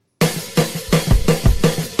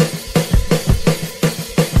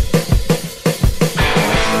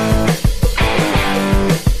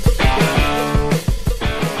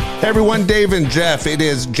everyone, Dave and Jeff. It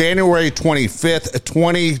is January 25th,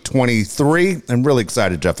 2023. I'm really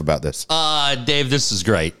excited, Jeff, about this. Dave, this is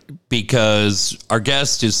great because our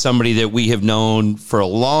guest is somebody that we have known for a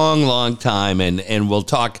long, long time, and we'll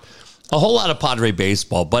talk a whole lot of Padre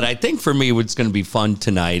baseball. But I think for me, what's going to be fun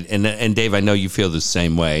tonight, and Dave, I know you feel the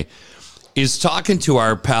same way, is talking to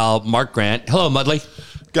our pal, Mark Grant. Hello, Mudley.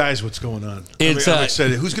 Guys, what's going on? I'm It's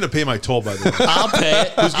excited. Who's going to pay my toll, by the way? I'll pay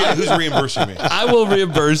it. Who's reimbursing me? I will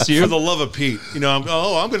reimburse you. For the love of Pete. You know, I'm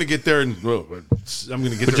going to get there and I'm going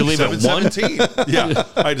to get Would you there leave at at 1? 7:17. Yeah.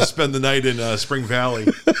 I had to spend the night in Spring Valley.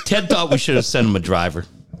 Ted thought we should have sent him a driver.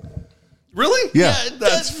 Really? Yeah.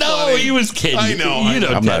 That's no, funny. he was kidding. I know. You know,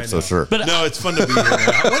 I'm Ted. not so sure. But No, it's fun to be here.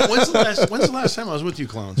 Man. When's the last time I was with you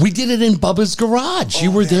clowns? we did it in Bubba's garage. You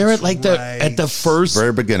were there at that's at the first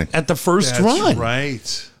Very beginning. at the first That's run. right.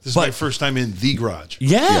 This is But- my first time in the garage.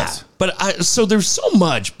 Yeah. Yes. But so there's so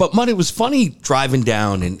much. But, Mud, it was funny driving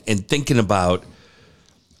down and thinking about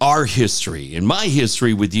our history and my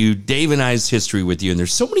history with you, Dave and I's history with you. And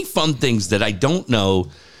there's so many fun things that I don't know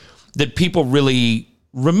that people really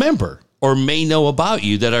remember or may know about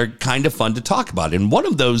you that are kind of fun to talk about. And one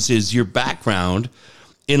of those is your background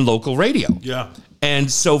in local radio. Yeah.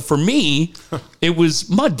 And so for me, it was,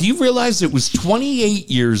 Mud, do you realize it was 28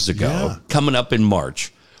 years ago, Yeah. coming up in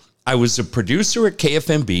March? I was a producer at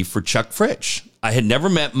KFMB for Chuck Fritsch. I had never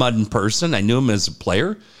met Mud in person. I knew him as a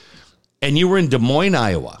player. And you were in Des Moines,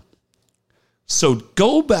 Iowa. So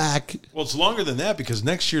go back. Well, it's longer than that because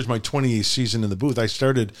next year's my 28th season in the booth. I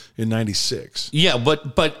started in 96. Yeah,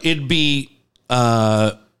 but it'd be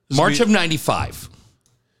March of 95.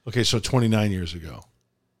 Okay, so 29 years ago.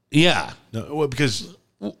 Yeah. No, well, because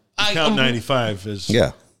I count 95 as...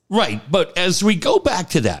 Yeah. Right. But as we go back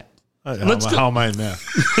to that, How am I in math?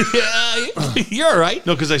 yeah, you're all right.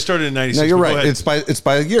 No, because I started in 96. No, you're but go right. ahead. It's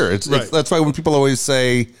by a year. Right. That's why when people always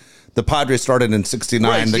say the Padres started in 69,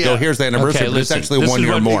 Right, they yeah. go, here's the anniversary, Okay, but it's listen, actually this 1 is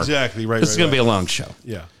year what- more. Exactly, right. This is right, going to be a right. long show.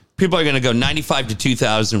 Yeah. People are going to go 95 to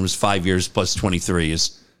 2000 was 5 years plus 23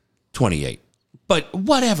 is 28. But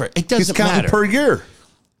whatever, it He's doesn't counting matter. per year.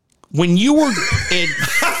 When you were in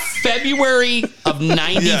February of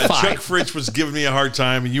 95. Yeah, Chuck Fritsch was giving me a hard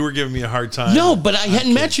time, and you were giving me a hard time. No, but I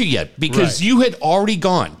hadn't met you yet because Right. you had already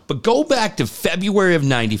gone. But go back to February of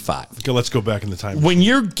 95. Okay, let's go back in the time. When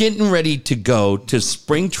you're getting ready to go to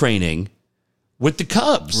spring training with the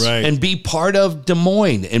Cubs Right. and be part of Des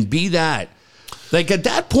Moines and be that. Like at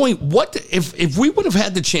that point, what if we would have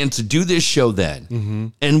had the chance to do this show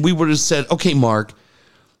then and we would have said, okay, Mark,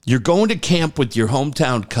 you're going to camp with your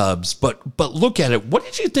hometown Cubs, but look at it. What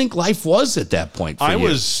did you think life was at that point for I you?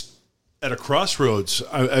 was at a crossroads.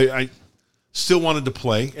 I still wanted to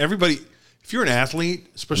play. Everybody, if you're an athlete,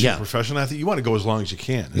 especially Yeah. a professional athlete, you want to go as long as you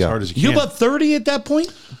can, as Yeah. hard as you You can. about 30 at that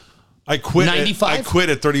point? I quit. 95? I quit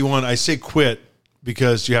at 31. I say quit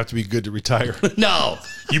because you have to be good to retire. No,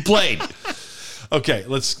 you played. Okay,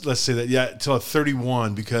 let's say that. Yeah, till at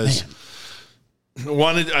 31 because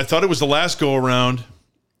I thought it was the last go around.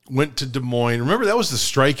 Went to Des Moines. Remember that was the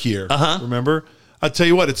strike year. Remember? I'll tell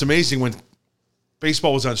you what. It's amazing when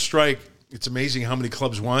baseball was on strike. It's amazing how many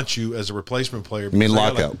clubs want you as a replacement player. I mean,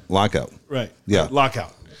 because I got lockout. right. Yeah.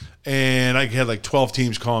 Lockout. And I had like 12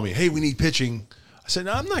 teams call me. Hey, we need pitching. I said,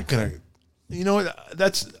 no, I'm not gonna. You know what?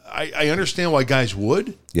 I understand why guys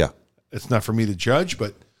would. Yeah. It's not for me to judge,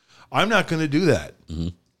 but I'm not going to do that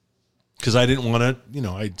because I didn't want to. You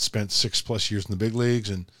know, I'd spent 6+ years in the big leagues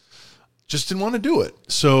and just didn't want to do it.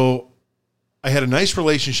 So I had a nice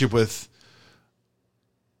relationship with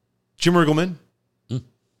Jim Riggleman,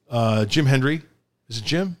 Jim Hendry. Is it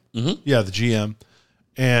Jim? Mm-hmm. Yeah, the GM.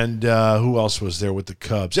 And who else was there with the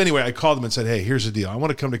Cubs? Anyway, I called them and said, hey, here's the deal. I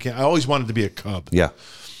want to come to camp. I always wanted to be a Cub. Yeah.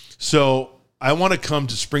 So I want to come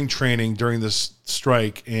to spring training during this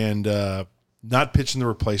strike and not pitch in the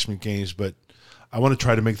replacement games, but I want to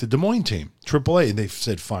try to make the Des Moines team, AAA. And they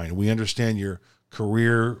said, fine, we understand your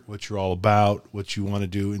career, what you're all about, what you want to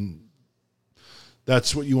do, and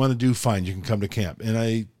that's what you want to do, fine, you can come to camp. And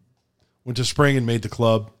I went to spring and made the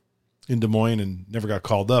club in Des Moines and never got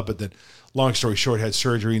called up. But then, long story short, had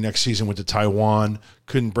surgery. Next season went to Taiwan,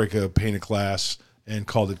 couldn't break a pane of glass, and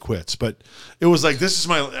called it quits. But it was like,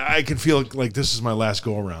 I can feel like this is my last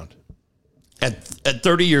go around. At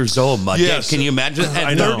 30 years old, Mud. Yes. Can you imagine? At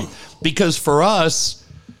I know. 30, because for us,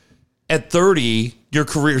 at 30, your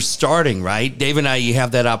career's starting, right? Dave and I, you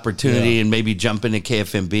have that opportunity and maybe jump into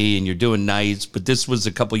KFMB and you're doing nights, but this was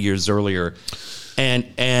a couple years earlier. And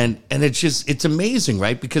it's amazing,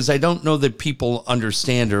 right? Because I don't know that people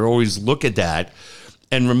understand or always look at that.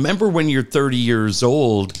 And remember when you're 30 years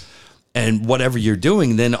old and whatever you're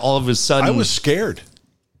doing, then all of a sudden I was scared.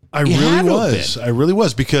 I really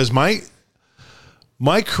was because my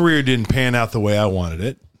career didn't pan out the way I wanted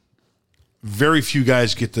it. Very few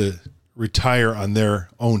guys get to retire on their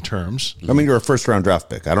own terms. I mean, you're a first-round draft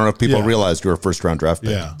pick. I don't know if people realized you're a first-round draft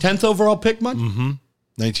pick. Yeah. 10th overall pick, Mud?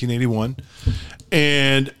 1981.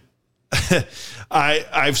 And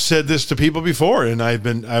I've said this to people before, and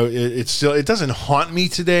it doesn't haunt me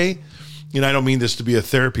today. You know, I don't mean this to be a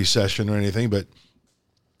therapy session or anything, but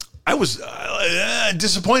I was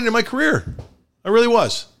disappointed in my career. I really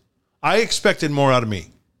was. I expected more out of me.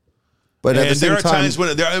 But at And the same there are time, times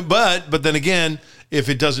when but then again, if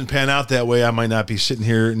it doesn't pan out that way, I might not be sitting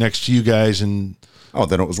here next to you guys and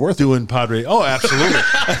then it was worth it. doing Padre. Oh, absolutely.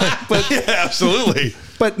 Absolutely.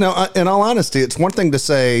 But no, in all honesty, it's one thing to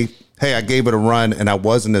say, hey, I gave it a run and I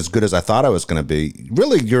wasn't as good as I thought I was going to be.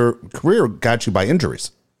 Really, your career got you by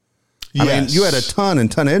injuries. I mean, you had a ton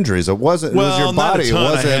of injuries. It wasn't, it was your body. Not a ton. It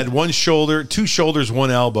wasn't. I had one shoulder, two shoulders,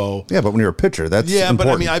 one elbow. Yeah, but when you're a pitcher, that's important. But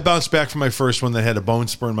I mean, I bounced back from my first one that had a bone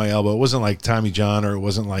spur in my elbow. It wasn't like Tommy John, or it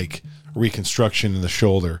wasn't like reconstruction in the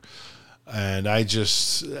shoulder. And I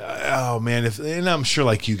just, oh man, and I'm sure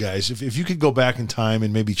like you guys, if you could go back in time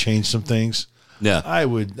and maybe change some things, Yeah. I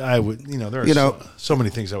would, you know, there are so many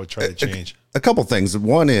things I would try to change. A couple things.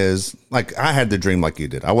 One is, like, I had the dream like you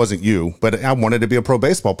did. I wasn't you, but I wanted to be a pro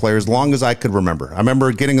baseball player as long as I could remember. I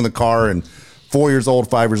remember getting in the car and 4 years old,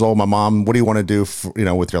 5 years old, my mom, what do you want to do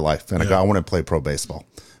with your life? And I go, I want to play pro baseball.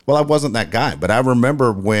 Well, I wasn't that guy, but I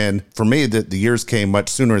remember when, for me, the years came much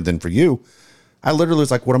sooner than for you. I literally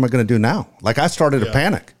was like, what am I going to do now? Like, I started to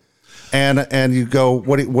panic. And you go,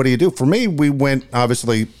 what do you do? For me, we went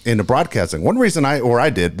obviously into broadcasting.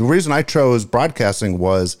 The reason I chose broadcasting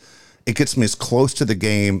was it gets me as close to the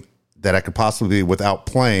game that I could possibly be without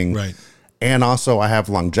playing. Right. And also I have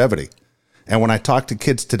longevity. And when I talk to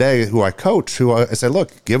kids today who I coach, I say,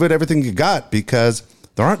 look, give it everything you got, because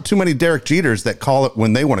there aren't too many Derek Jeters that call it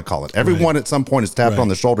when they want to call it. Everyone at some point is tapped on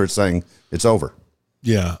the shoulder saying it's over.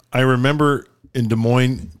 Yeah. I remember in Des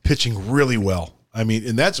Moines pitching really well. I mean,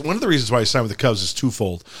 and that's one of the reasons why I signed with the Cubs is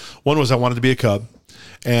twofold. One was I wanted to be a Cub.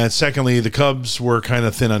 And secondly, the Cubs were kind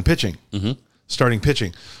of thin on pitching, starting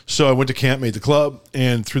pitching. So I went to camp, made the club,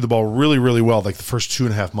 and threw the ball really, really well, like the first 2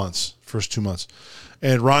 months.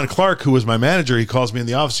 And Ron Clark, who was my manager, he calls me in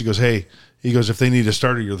the office. He goes, hey, if they need a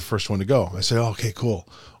starter, you're the first one to go. I said, oh, okay, cool.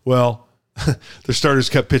 Well, the starters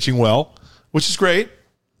kept pitching well, which is great.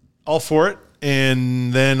 All for it.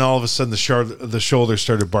 And then all of a sudden the shoulder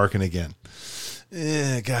started barking again.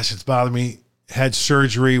 Gosh, it's bothered me. Had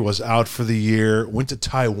surgery, was out for the year, went to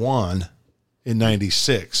Taiwan in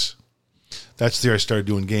 96. That's the year I started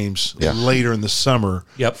doing games later in the summer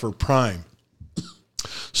for Prime.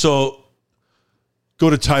 So go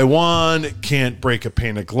to Taiwan, can't break a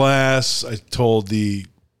pane of glass. I told the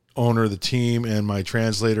owner of the team and my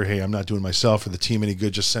translator, hey, I'm not doing myself or the team any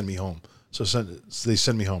good, just send me home. So they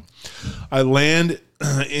send me home. I land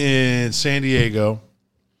in San Diego,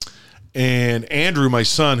 and Andrew, my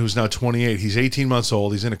son, who's now 28, he's 18 months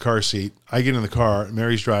old. He's in a car seat. I get in the car,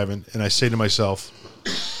 Mary's driving, and I say to myself,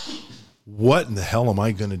 what in the hell am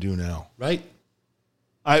I going to do now? Right.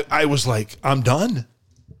 I was like, I'm done.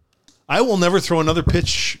 I will never throw another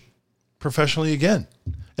pitch professionally again.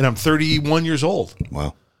 And I'm 31 years old.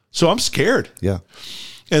 Wow. So I'm scared. Yeah.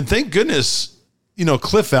 And thank goodness,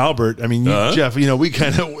 Cliff Albert, I mean, Jeff, we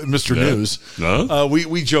kind of, Mr. News,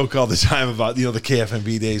 we joke all the time about, the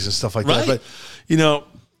KFMB days and stuff like that. But,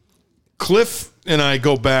 Cliff and I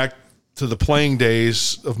go back to the playing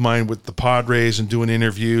days of mine with the Padres and doing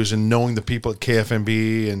interviews and knowing the people at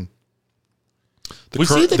KFMB. And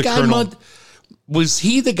Was he the guy, Was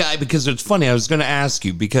he the guy? Because it's funny, I was going to ask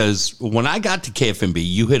you, because when I got to KFMB,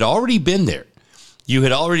 you had already been there.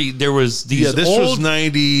 There was these this was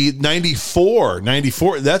 94.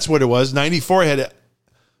 That's what it was. 94, I had a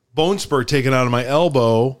bone spur taken out of my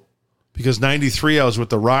elbow because 93, I was with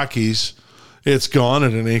the Rockies. It's gone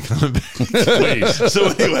and it ain't coming back. Please. So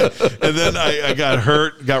anyway, and then I got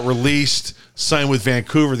hurt, got released, signed with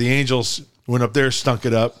Vancouver. The Angels went up there, stunk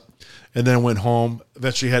it up, and then went home.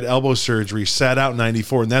 Eventually had elbow surgery, sat out in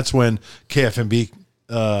 94, and that's when KFMB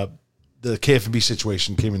the KFMB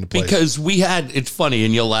situation came into place. Because it's funny,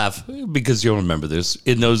 and you'll laugh because you'll remember this.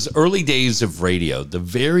 In those early days of radio, the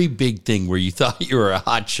very big thing where you thought you were a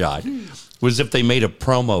hot shot was if they made a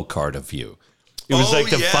promo card of you. It was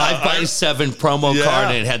like the 5x7 promo card,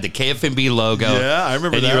 and it had the KFMB logo. Yeah, I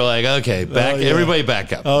remember and that. And you were like, okay, everybody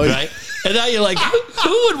back up, right? And now you're like,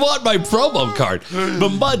 who would want my promo card? But,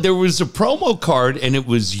 Mud, there was a promo card, and it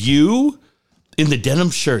was you in the denim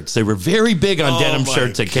shirts. They were very big on denim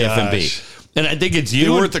shirts at KFMB. And I think it's you.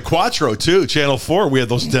 You were at the Quattro, too, Channel 4. We had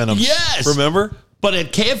those denims. Yes. Remember? But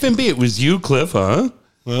at KFMB, it was you, Cliff, huh?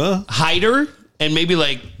 Hyder, and maybe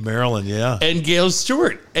like Maryland, yeah. and Gail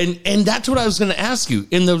Stewart. And that's what I was going to ask you.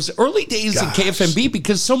 In those early days at KFMB,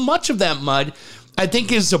 because so much of that mud, I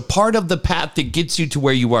think, is a part of the path that gets you to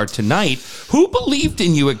where you are tonight. Who believed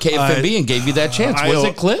in you at KFMB and gave you that chance? Was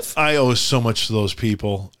it Cliff? I owe so much to those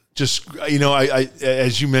people. Just, I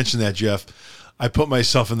as you mentioned that, Jeff, I put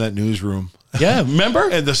myself in that newsroom. Yeah, remember?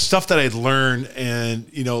 And the stuff that I'd learned and,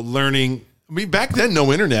 learning. I mean, back then,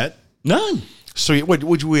 no internet. None. So what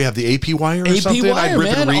would we have, the AP Wire or AP something? Wire, I'd rip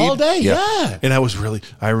man, and read all day, yeah. And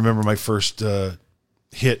I remember my first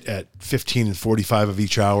hit at 15 and 45 of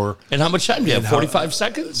each hour. And how much time do you have? 45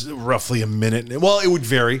 seconds? Roughly a minute. Well, it would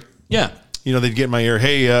vary. Yeah. They'd get in my ear.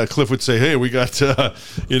 Hey, Cliff would say, hey, we got,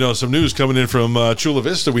 some news coming in from Chula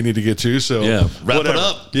Vista we need to get to. So yeah, wrap it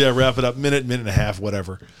up. Yeah, wrap it up. Minute and a half,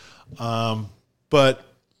 whatever. But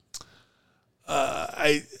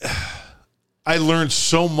I learned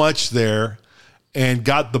so much there and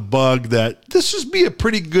got the bug that this would be a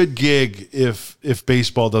pretty good gig if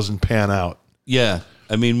baseball doesn't pan out. Yeah.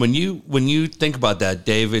 I mean, when you think about that,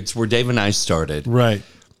 Dave, it's where Dave and I started. Right.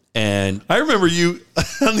 And I remember you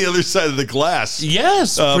on the other side of the glass.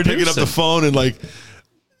 Yes. Picking up the phone and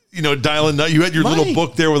dialing. You had your little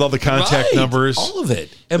book there with all the contact numbers. All of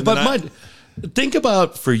it. Think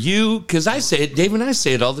about for you, because I say it, Dave and I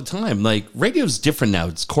say it all the time. Like, radio's different now.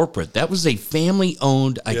 It's corporate. That was a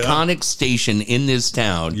family-owned, iconic station in this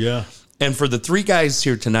town. Yeah. And for the three guys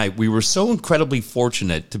here tonight, we were so incredibly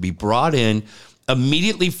fortunate to be brought in,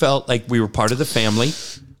 immediately felt like we were part of the family.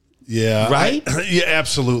 Yeah. Right? Yeah,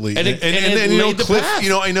 absolutely. And Cliff,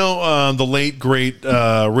 I know the late, great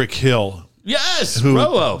Rick Hill. Yes,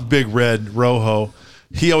 Rojo. Big Red Rojo.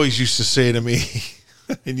 He always used to say to me,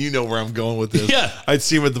 and you know where I'm going with this. Yeah. I'd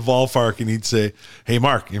see him at the ballpark, and he'd say, hey,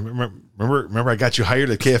 Mark, you remember I got you hired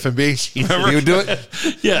at KFMB? Remember? You would do it?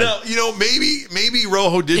 Yeah. Now, maybe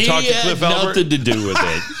Rojo did talk to Cliff Albert. Nothing to do with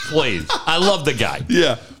it. Please. I love the guy.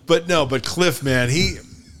 Yeah. But Cliff, man, he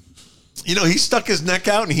stuck his neck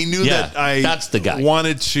out, and he knew that that's the guy.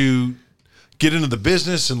 Wanted to get into the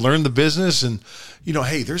business and learn the business. And,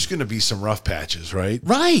 hey, there's going to be some rough patches, right?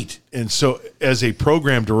 Right. And so as a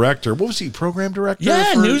program director, what was he, program director?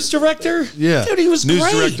 Yeah, news director. Yeah. Dude, he was news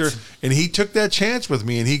great. director. And he took that chance with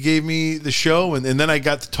me, and he gave me the show. And then I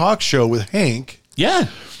got the talk show with Hank. Yeah.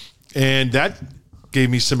 And that gave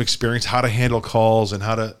me some experience, how to handle calls and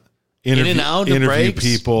how to interview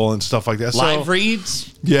people and stuff like that. Live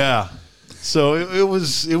reads. Yeah. So it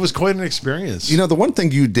was quite an experience. The one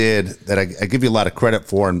thing you did that I give you a lot of credit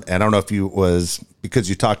for, and I don't know if it was because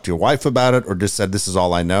you talked to your wife about it or just said, this is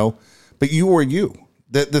all I know, but you were you.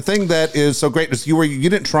 The thing that is so great is you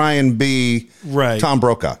didn't try and be Tom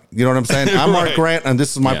Brokaw. You know what I'm saying? I'm Mark Grant, and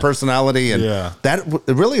this is my personality. And that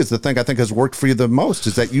really is the thing I think has worked for you the most,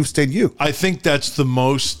 is that you've stayed you. I think that's the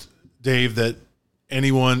most, Dave, that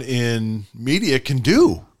anyone in media can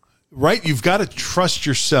do. Right? You've got to trust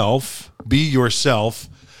yourself, be yourself.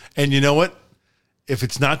 And you know what? If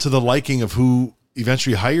it's not to the liking of who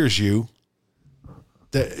eventually hires you,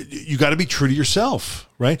 that you got to be true to yourself,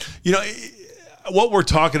 right? What we're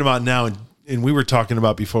talking about now, and we were talking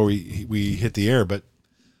about before we hit the air, but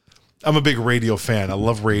I'm a big radio fan. I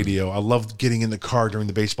love radio. I love getting in the car during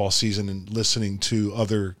the baseball season and listening to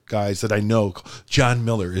other guys that I know. John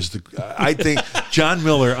Miller I think John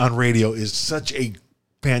Miller on radio is such a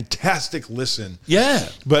fantastic listen. Yeah.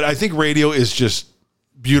 But I think radio is just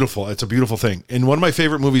beautiful. It's a beautiful thing. And one of my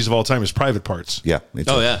favorite movies of all time is Private Parts. Yeah. Me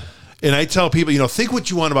too. Oh, yeah. And I tell people, think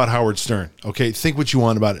what you want about Howard Stern. Okay. Think what you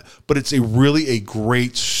want about it. But it's really a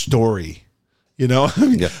great story. You're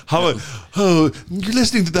listening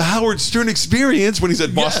to the Howard Stern Experience when he's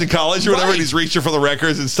at Boston College or whatever, and he's reaching for the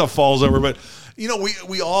records and stuff falls over. But,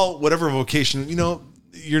 we all, whatever vocation,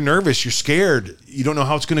 you're nervous, you're scared, you don't know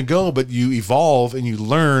how it's going to go, but you evolve and you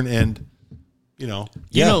learn, and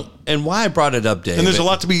and why I brought it up, Dave. And there's a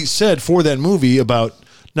lot to be said for that movie about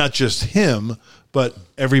not just him, but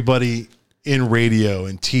everybody in radio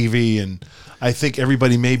and TV, and I think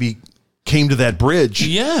everybody maybe came to that bridge,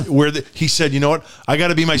 where he said, you know what, I got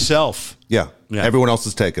to be myself. Yeah. Everyone else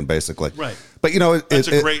is taken, basically. Right. But that's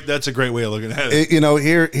a great way of looking at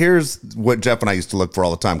it. Here's what Jeff and I used to look for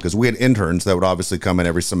all the time, because we had interns that would obviously come in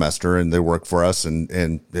every semester and they work for us.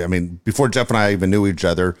 And I mean, before Jeff and I even knew each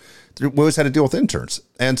other, we always had to deal with interns.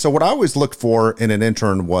 And so what I always looked for in an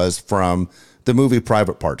intern was from the movie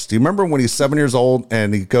Private Parts. Do you remember when he's 7 years old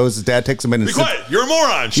and he goes, his dad takes him in and be quiet, you're a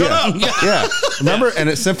moron, shut up. Yeah. Remember?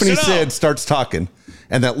 And Symphony Sid starts talking.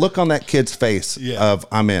 And that look on that kid's face of,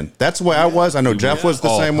 I'm in. That's the way I was. I know Jeff was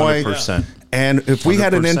the same 100%. way. And if we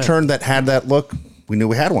had an intern that had that look, we knew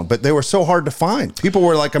we had one, but they were so hard to find. People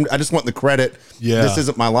were like, I just want the credit. Yeah. This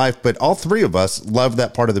isn't my life. But all three of us loved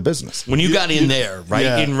that part of the business. When you got in there, right,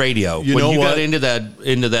 yeah. in radio, You when know you what? got into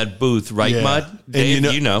that booth, right, Yeah. Mud? Dave,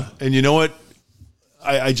 And you know. And you know what?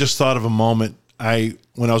 I just thought of a moment.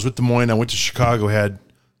 When I was with Des Moines, I went to Chicago, had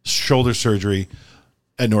shoulder surgery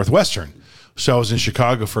at Northwestern. So I was in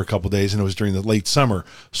Chicago for a couple of days, and it was during the late summer.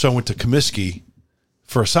 So I went to Comiskey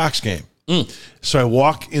for a Sox game. So I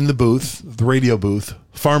walk in the booth, the radio booth.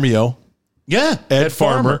 Farmio, Yeah, Ed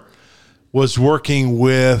Farmer, was working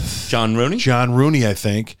with John Rooney. I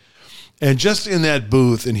think. And just in that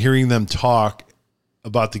booth and hearing them talk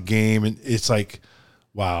about the game, and it's like,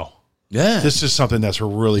 wow, Yeah, this is something that's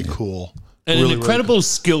really cool. and Really, an incredible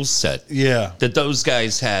skill set. Yeah. That those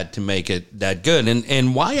guys had to make it that good.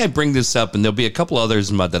 And why I bring this up, and there'll be a couple others,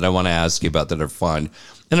 Mud, that I want to ask you about that are fun.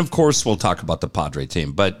 And of course, we'll talk about the Padre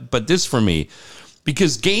team. But this for me,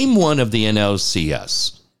 because game one of the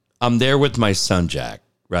NLCS, I'm there with my son, Jack,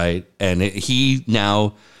 right? And he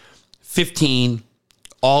now 15,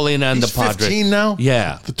 all in on He's the Padre. 15 now?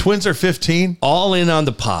 Yeah. The Twins are 15. All in on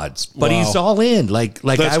the Pods. But Wow. he's all in, like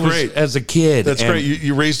That's I was great. as a kid. That's And- great.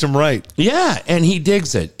 You raised him right. yeah, and he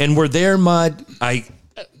digs it. And we're there, Mud. I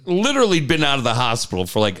literally been out of the hospital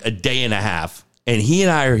for like a day and a half. And he and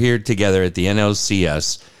I are here together at the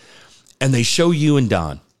NLCS. And they show you and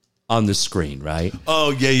Don on the screen, right?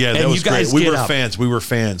 Oh, yeah. That And was you guys great. We get were up. fans. We were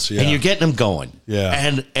fans. Yeah. And you're getting them going.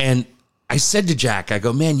 Yeah. And I said to Jack, I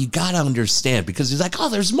go, man, you got to understand. Because he's like, oh,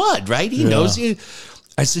 there's Mud, right? He knows you.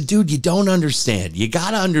 I said, dude, you don't understand. You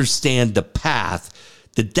got to understand the path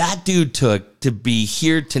that dude took to be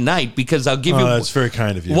here tonight. Because I'll give you... that's very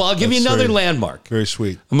kind of you. Well, I'll give you That's another very- landmark. Very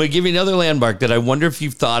sweet. I'm going to give you another landmark that I wonder if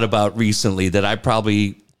you've thought about recently that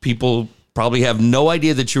people probably have no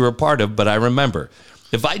idea that you were a part of, but I remember.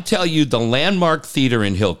 If I tell you the Landmark Theater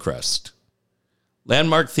in Hillcrest,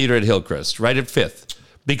 Landmark Theater at Hillcrest, right at 5th,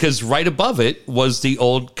 because right above it was the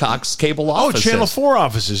old Cox Cable offices. Channel 4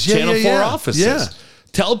 offices. Yeah, Channel 4 yeah. offices. Yeah.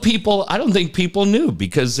 Tell people, I don't think people knew,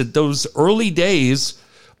 because at those early days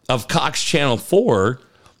of Cox Channel 4,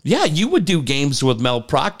 yeah, you would do games with Mel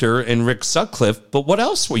Proctor and Rick Sutcliffe, but what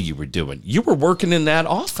else were you doing? You were working in that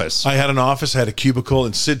office. I had an office, I had a cubicle,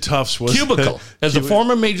 and Sid Tufts was... Cubicle, as a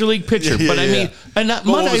former major league pitcher. Yeah, but I mean, yeah. and that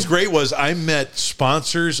Well, what Mud, was great was I met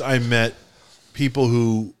sponsors. I met people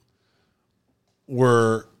who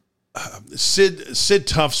were... Sid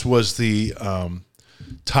Tufts was the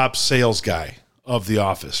top sales guy of the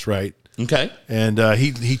office, right? okay. And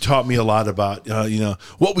he taught me a lot about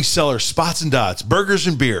what we sell are spots and dots, burgers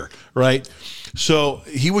and beer, right? So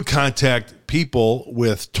he would contact people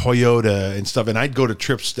with Toyota and stuff, and I'd go to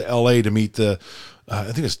trips to L.A. to meet the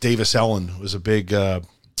I think it's Davis Ellen was a big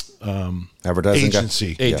Advertising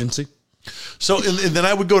guy. Agency. So and then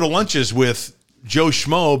I would go to lunches with Joe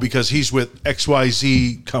Schmo because he's with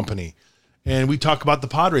XYZ company, and we talk about the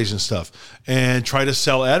Padres and stuff, and try to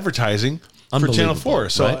sell advertising for Channel 4.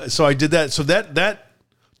 So right? so I did that. So that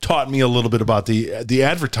taught me a little bit about the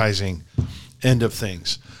advertising end of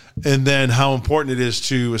things, and then how important it is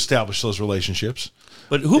to establish those relationships.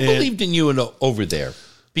 But who believed in you over there?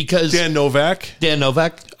 Because Dan Novak,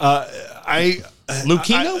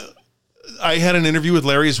 Lucchino? I had an interview with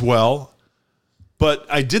Larry as well, but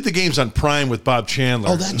I did the games on Prime with Bob Chandler.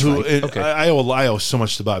 Oh, that's right. and Okay. I owe so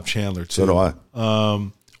much to Bob Chandler too. So do I.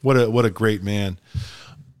 What a great man.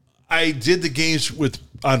 I did the games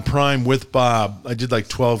on Prime with Bob. I did like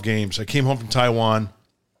 12 games. I came home from Taiwan.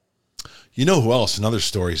 You know who else? Another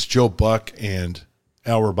story is Joe Buck and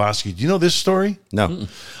Al Roboski. Do you know this story? No.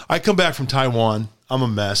 I come back from Taiwan. I'm a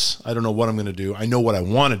mess. I don't know what I'm going to do. I know what I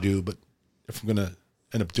want to do, but if I'm going to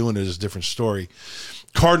end up doing it is a different story.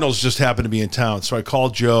 Cardinals just happened to be in town. So I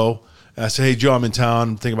called Joe. And I said, hey, Joe, I'm in town.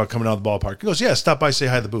 I'm thinking about coming out of the ballpark. He goes, yeah, stop by, say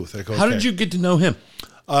hi to the booth. I go, How okay. did you get to know him?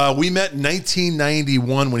 We met in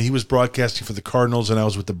 1991 when he was broadcasting for the Cardinals and I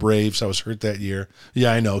was with the Braves. I was hurt that year.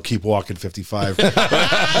 Yeah, I know. Keep walking 55. I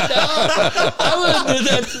would do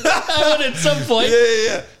that. I would at some point.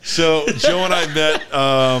 Yeah. So Joe and I met.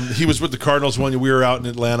 He was with the Cardinals one year. We were out in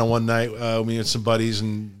Atlanta one night. We had some buddies,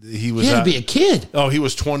 and he was. He had to be a kid. Oh, he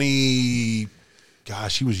was 20.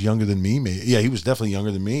 Gosh, he was younger than me. Maybe. Yeah, he was definitely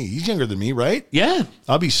younger than me. He's younger than me, right? Yeah.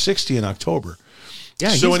 I'll be 60 in October.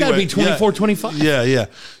 Yeah, he's got to be 24, 25. Yeah.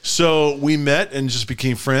 So we met and just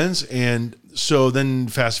became friends. And so then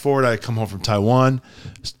fast forward, I come home from Taiwan,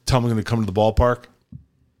 tell him I'm going to come to the ballpark.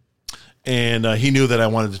 And he knew that I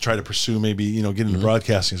wanted to try to pursue maybe, get into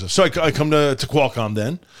broadcasting and stuff. So I come to Qualcomm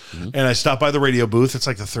then, and I stop by the radio booth. It's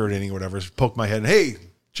like the third inning or whatever. Poke my head. And, hey,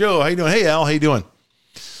 Joe, how you doing? Hey, Al, how you doing?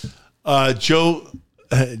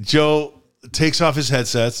 Joe takes off his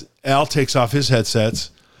headsets. Al takes off his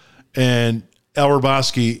headsets, and Al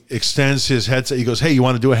Roboski extends his headset. He goes, "Hey, you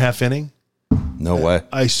want to do a half inning?" No way.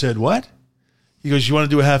 I said, "What?" He goes, "You want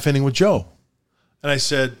to do a half inning with Joe?" And I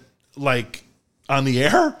said, "Like on the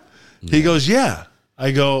air?" He goes, "Yeah."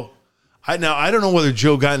 I go, I don't know whether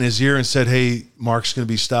Joe got in his ear and said, "Hey, Mark's going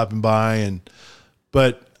to be stopping by,"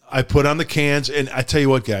 but I put on the cans, and I tell you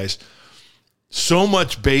what, guys, so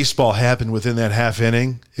much baseball happened within that half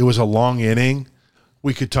inning. It was a long inning.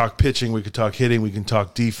 We could talk pitching, we could talk hitting, we can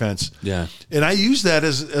talk defense. Yeah. And I use that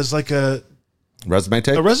as like a Resume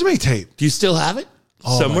tape? resume tape. Do you still have it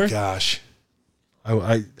somewhere? Oh my gosh.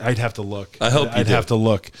 I'd have to look. I hope you I'd do. have to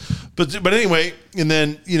look. But anyway, and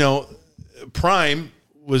then, Prime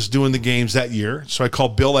was doing the games that year. So I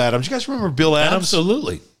called Bill Adams. You guys remember Bill Adams?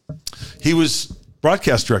 Absolutely. He was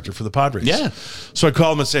broadcast director for the Padres. Yeah. So I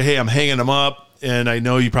called him and said, "Hey, I'm hanging him up. And I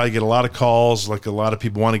know you probably get a lot of calls, like a lot of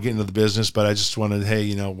people want to get into the business, but I just wanted,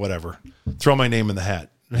 hey, whatever. Throw my name in the hat.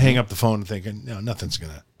 Hang up the phone and thinking, nothing's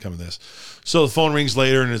going to come of this. So the phone rings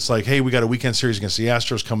later and it's like, "Hey, we got a weekend series against the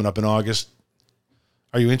Astros coming up in August.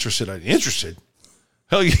 Are you interested?" I'm interested.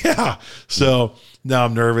 Hell yeah. So now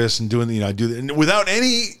I'm nervous and doing, I do that. And without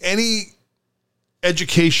any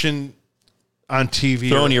education on TV.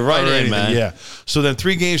 Throwing you right in, anything. man. Yeah. So then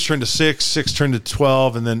 3 games turned to 6 turned to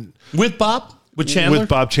 12, and then With Bob? With Chandler? with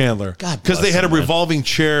Bob Chandler. God Because they bless had a him, man. revolving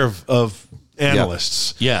chair of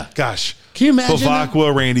analysts. Yeah. Gosh. Can you imagine that?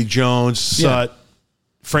 Bavacqua, Randy Jones, Yeah. Sut,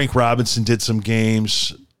 Frank Robinson did some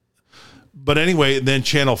games. But anyway, then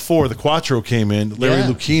Channel 4, the Quattro came in. Larry Yeah.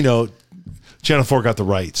 Lucchino, Channel 4 got the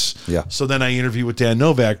rights. Yeah. So then I interviewed with Dan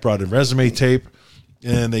Novak, brought in resume tape,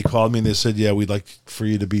 and they called me and they said, "Yeah, we'd like for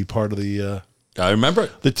you to be part of the I remember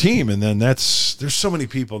it. the team." And then there's so many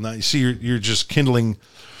people now. You see, you're just kindling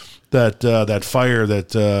that fire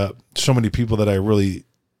that so many people that I really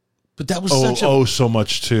But that was such a owe so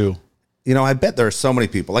much to. I bet there are so many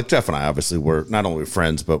people like Jeff and I. Obviously, we're not only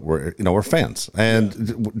friends, but we're fans.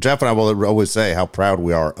 And Jeff and I will always say how proud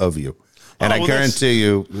we are of you. And Oh, I well,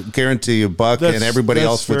 guarantee you, Buck and everybody that's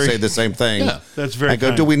else would very- say the same thing. Yeah, that's very I go,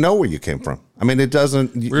 kind. do we know where you came from? I mean, it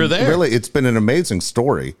doesn't. We're there. Really, it's been an amazing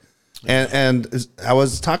story. And I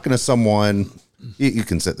was talking to someone. You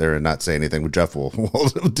can sit there and not say anything. But Jeff will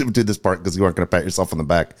do this part because you aren't going to pat yourself on the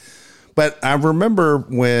back. But I remember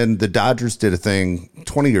when the Dodgers did a thing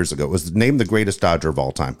 20 years ago. It was named the greatest Dodger of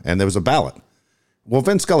all time. And there was a ballot. Well,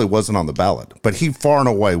 Vin Scully wasn't on the ballot, but he far and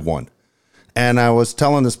away won. And I was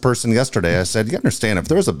telling this person yesterday, I said, you understand, if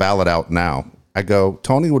there was a ballot out now, I go,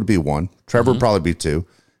 Tony would be 1, Trevor would probably be 2,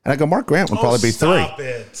 and I go, Mark Grant would probably be 3. Stop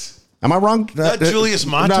it. Am I wrong? Not Julius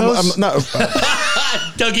Matos? No,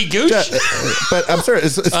 Dougie Gooch. but I'm sorry.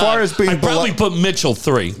 As far as being I'd probably put Mitchell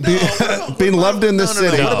 3. being loved in this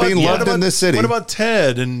city, What about- being what loved about- in this city. What about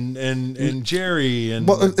Ted and Jerry and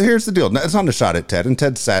Well, here's the deal. It's not a shot at Ted, and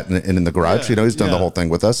Ted sat in the garage. Yeah, He's done the yeah. whole thing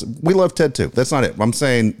with us. We love Ted too. That's not it. I'm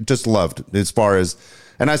saying just loved as far as.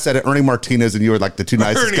 And I said it, Ernie Martinez and you were like the 2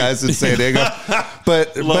 nicest Ernie. guys in San Diego.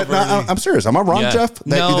 But no, Ernie. I'm serious. Am I wrong, Yeah. Jeff?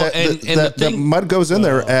 No, and the that thing- Mud goes in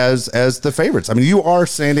there as the favorites. I mean, you are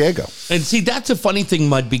San Diego. And see, that's a funny thing,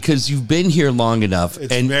 Mud, because you've been here long enough.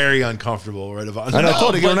 it's and very uncomfortable, right? About And I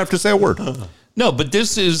told you but- don't have to say a word. No, but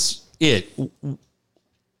this is it.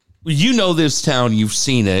 You know this town. You've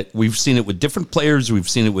seen it. We've seen it with different players. We've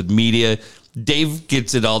seen it with media. Dave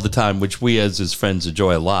gets it all the time, which we as his friends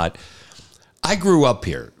enjoy a lot. I grew up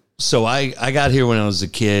here. So I got here when I was a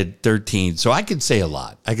kid, 13. So I could say a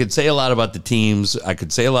lot. I could say a lot about the teams. I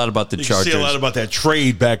could say a lot about the You Chargers. say a lot about that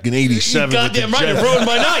trade back in '87. Goddamn right, it ruined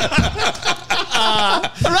my night.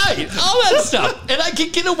 Right, all that stuff. And I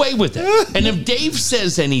can get away with it. And if Dave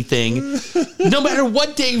says anything, no matter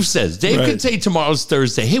what Dave says, Dave Right. could say tomorrow's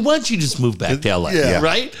Thursday, hey, why don't you just move back to LA? Yeah.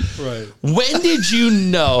 Right? Right. When did you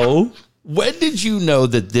know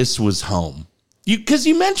that this was home? Because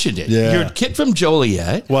you mentioned it. Yeah. You're a kid from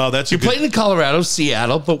Joliet. Wow, that's a you good- played in Colorado,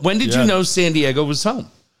 Seattle, but when did Yeah. you know San Diego was home?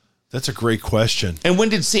 That's a great question. And when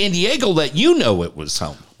did San Diego let you know it was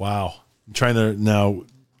home? Wow. I'm trying to now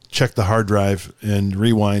check the hard drive and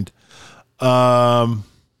rewind.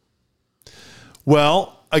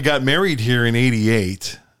 Well, I got married here in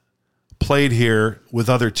 '88, played here with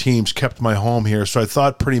other teams, kept my home here. So I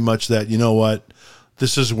thought pretty much that, you know what,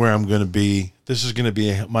 this is where I'm going to be. This is going to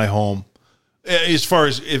be my home. As far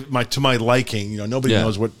as to my liking, nobody Yeah.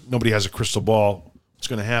 knows nobody has a crystal ball what's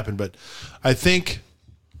going to happen. But I think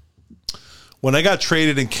when I got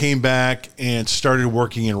traded and came back and started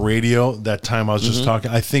working in radio, that time I was just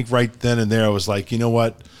talking, I think right then and there I was like, you know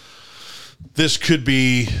what? This could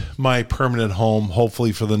be my permanent home,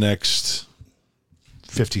 hopefully for the next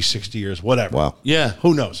 50, 60 years, whatever. Wow. Yeah.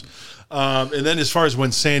 Who knows? And then as far as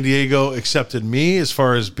when San Diego accepted me, as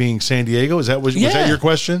far as being San Diego, was that your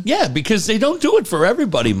question? Yeah, because they don't do it for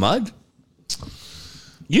everybody, Mud.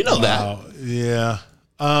 You know that. Yeah.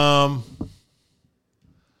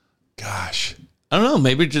 Gosh. I don't know.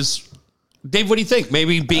 Maybe just Dave. What do you think?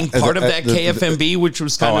 Maybe being part of that KFMB, which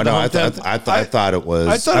was kind of the hometown. I thought it was.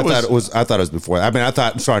 I thought it was before. I mean,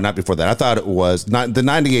 not before that. I thought it was not the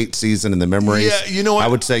 '98 season and the memories. Yeah, you know what? I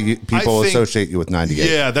would say people associate you with '98.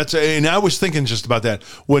 Yeah, and I was thinking just about that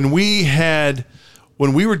when we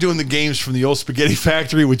were doing the games from the old Spaghetti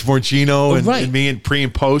Factory with Morgino and me and pre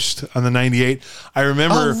and post on the '98. I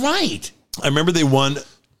remember. Oh, right. I remember they won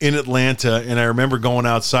in Atlanta, and I remember going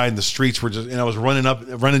outside and the streets were and I was running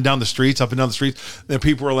down the streets, up and down the streets. And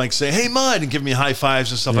people were like saying, "Hey, Mud," and giving me high fives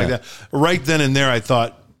and stuff like that. Right then and there, I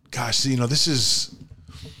thought, gosh,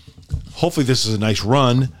 hopefully this is a nice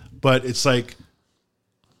run, but it's like,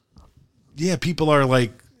 yeah, people are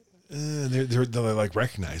like, they're like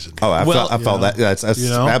recognizing me. Oh, I felt that. That's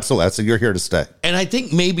absolutely. So you're here to stay. And I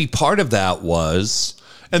think maybe part of that was,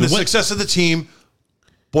 and the success of the team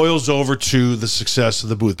boils over to the success of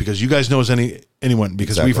the booth, because you guys know as anyone,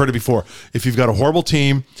 because we've heard it before. If you've got a horrible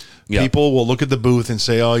team, people will look at the booth and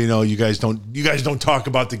say, "Oh, you guys don't talk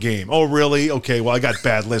about the game." Oh, really? Okay, well, I got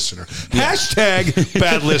bad listener. Hashtag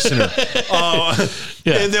bad listener.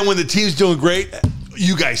 And then when the team's doing great,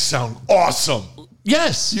 you guys sound awesome.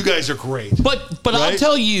 Yes, you guys are great. But right? I'll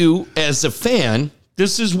tell you, as a fan,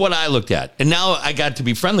 this is what I looked at, and now I got to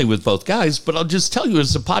be friendly with both guys. But I'll just tell you,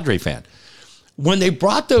 as a Padre fan, when they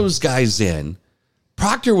brought those guys in,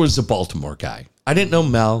 Proctor was a Baltimore guy. I didn't know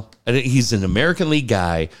Mel. He's an American League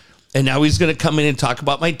guy. And now he's going to come in and talk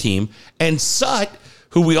about my team. And Sut,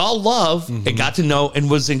 who we all love and got to know and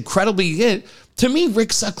was incredibly good. To me,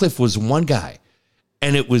 Rick Sutcliffe was one guy.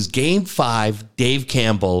 And it was Game 5, Dave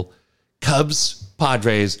Campbell, Cubs,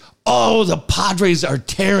 Padres. Oh, the Padres are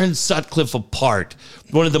tearing Sutcliffe apart.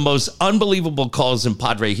 One of the most unbelievable calls in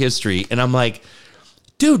Padre history. And I'm like,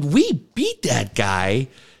 dude, we beat that guy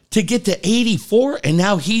to get to 84, and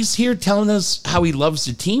now he's here telling us how he loves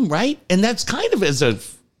the team, right? And that's kind of, as a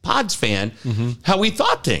Pods fan, how we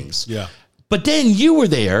thought things. Yeah. But then you were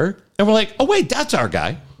there, and we're like, oh, wait, that's our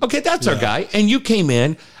guy. Okay, that's our guy. And you came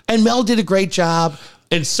in, and Mel did a great job,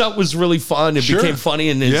 and Sut was really fun. It became funny.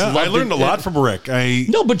 And I learned a lot from Rick.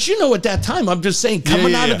 No, but at that time, I'm just saying,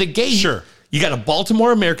 coming out of the gate, you got a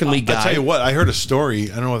Baltimore American League guy. I'll tell you what, I heard a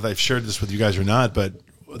story. I don't know if I've shared this with you guys or not, but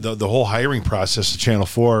the whole hiring process of Channel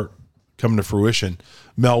 4 coming to fruition,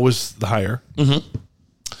 Mel was the hire.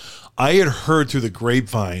 I had heard through the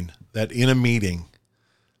grapevine that in a meeting,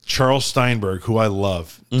 Charles Steinberg, who I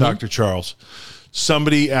love, Dr. Charles,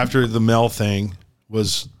 somebody after the Mel thing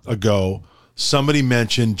was a go, somebody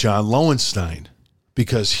mentioned John Lowenstein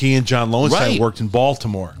because he and John Lowenstein worked in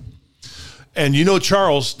Baltimore. And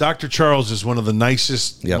Charles, Dr. Charles is one of the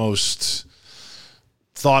nicest, most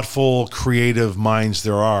thoughtful, creative minds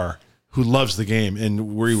there are, who loves the game.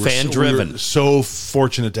 And we were so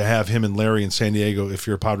fortunate to have him and Larry in San Diego. If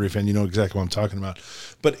you're a Padre fan, you know exactly what I'm talking about.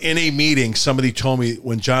 But in a meeting, somebody told me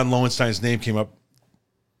when John Lowenstein's name came up,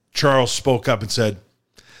 Charles spoke up and said,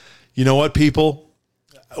 "You know what, people?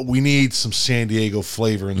 We need some San Diego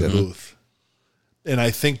flavor in the booth." And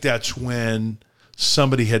I think that's when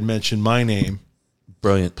somebody had mentioned my name.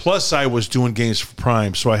 Brilliant. Plus, I was doing games for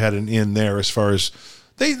Prime, so I had an in there as far as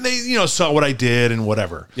they saw what I did and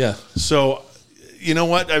whatever. Yeah. So, you know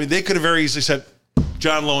what? I mean, they could have very easily said,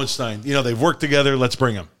 John Lowenstein, they've worked together. Let's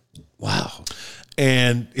bring him. Wow.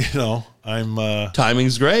 And, I'm...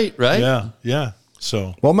 timing's great, right? Yeah.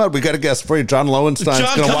 So, well, Matt, we got a guest for you. John Lowenstein's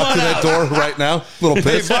going to walk through that door right now. Little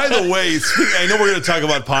piss. Hey, by the way, I know we're going to talk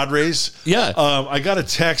about Padres. Yeah. I got a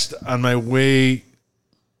text on my way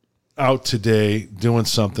out today doing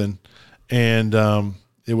something, and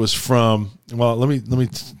it was from. Well, let me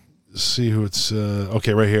see who it's.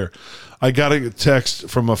 Okay, right here. I got a text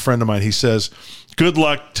from a friend of mine. He says, "Good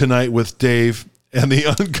luck tonight with Dave and the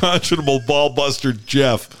unconscionable ball buster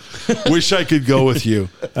Jeff. Wish I could go with you."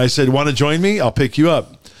 I said, "Want to join me? I'll pick you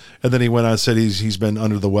up." And then he went on and said he's been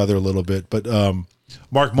under the weather a little bit. But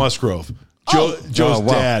Mark Musgrove, Joe's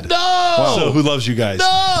dad. No! So who loves you guys?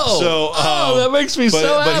 No! So that makes me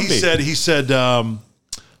so happy. But he said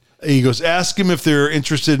he goes, ask him if they're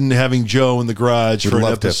interested in having Joe in the garage for an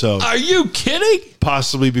episode. Are you kidding?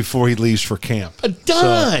 Possibly before he leaves for camp.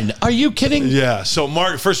 Done. So, are you kidding? Yeah. So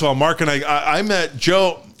Mark, first of all, Mark and I met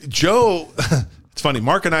Joe. It's funny.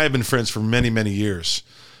 Mark and I have been friends for many, many years,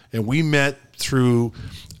 and we met through.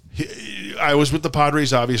 I was with the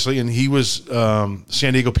Padres, obviously, and he was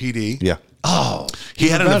San Diego PD. Yeah. Oh, He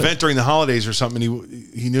had an better. event during the holidays or something.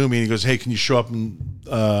 And he knew me and he goes, "Hey, can you show up and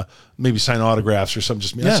maybe sign autographs or something?"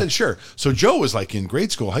 Just me. I said, "Sure." So Joe was like in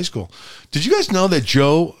grade school, high school. Did you guys know that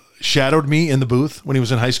Joe shadowed me in the booth when he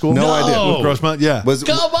was in high school? No idea. With Grossmont, yeah.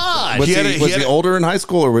 Come on. Was He had he a- older in high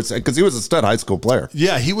school, or because he was a stud high school player?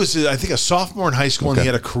 Yeah, he was, I think, a sophomore in high school, and he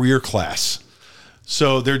had a career class.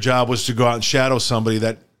 So their job was to go out and shadow somebody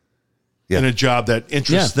that in a job that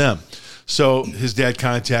interests them. So his dad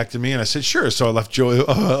contacted me, and I said, sure. So I left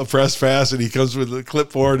Joe press fast, and he comes with a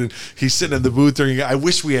clipboard, and he's sitting in the booth during. I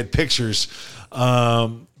wish we had pictures.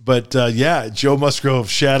 But Joe Musgrove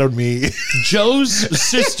shadowed me. Joe's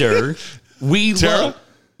sister, Tara?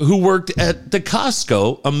 who worked at the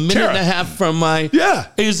Costco a minute Tara. and a half from my,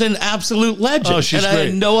 is an absolute legend. Oh, she's and great. I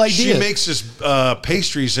had no idea. She makes us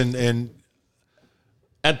pastries and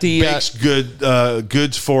at the bakes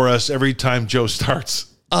goods for us every time Joe starts.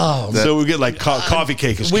 Oh, So we get like coffee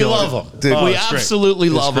cake is we killer. love them. Dude. We it's great. absolutely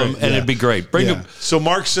It's love them, great, and yeah. it'd be great. Bring Yeah. them. So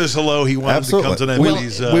Mark says hello. He wants to come Absolutely. tonight. But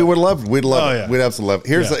he's, We would love. We'd love Oh, it. yeah. We'd absolutely love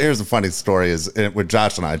it. Here's a funny story. Is with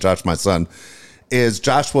Josh and I. Josh, my son, is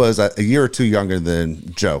Josh was a year or two younger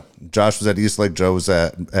than Joe. Josh was at East Lake. Joe was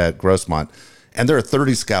at Grossmont, and there are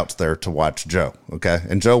 30 scouts there to watch Joe. Okay,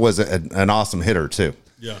 and Joe was an awesome hitter too.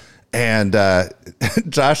 Yeah. And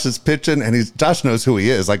Josh is pitching, and Josh knows who he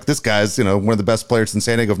is. Like, this guy's, one of the best players in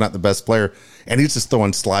San Diego, if not the best player. And he's just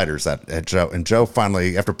throwing sliders at Joe. And Joe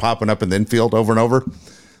finally, after popping up in the infield over and over,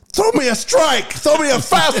 throw me a strike, throw me a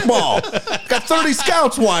fastball. Got 30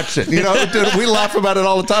 scouts watching. Dude, we laugh about it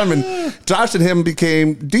all the time. And Josh and him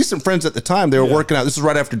became decent friends at the time. They were working out. This is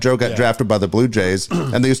right after Joe got drafted by the Blue Jays,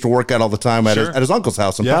 and they used to work out all the time at his uncle's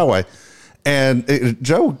house in Poway. And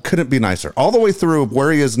Joe couldn't be nicer. All the way through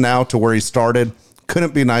where he is now to where he started,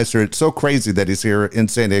 couldn't be nicer. It's so crazy that he's here in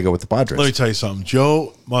San Diego with the Padres. Let me tell you something.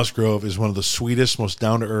 Joe Musgrove is one of the sweetest, most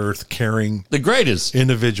down-to-earth, caring The greatest.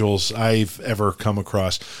 individuals I've ever come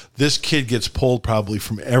across. This kid gets pulled probably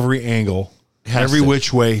from every angle, Has every to.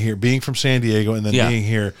 which way here, being from San Diego and then Yeah. being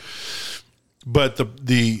here. But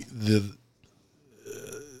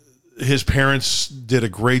his parents did a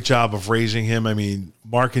great job of raising him. I mean,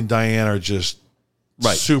 Mark and Diane are just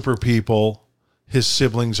super people. His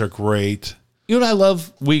siblings are great. You know what I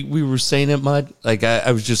love? We were saying it, Mud. Like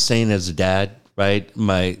I was just saying as a dad, right?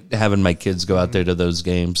 Having my kids go out there to those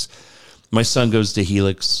games. My son goes to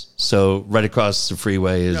Helix, so right across the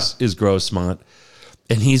freeway is Grossmont,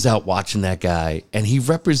 and he's out watching that guy, and he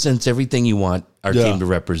represents everything you want our team to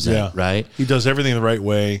represent, right? He does everything the right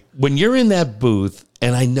way. When you're in that booth,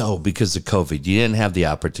 and I know because of COVID, you didn't have the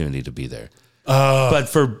opportunity to be there. But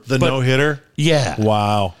for The no-hitter? yeah,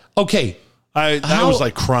 Wow. Okay, I was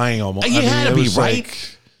like crying almost. You had to it be, was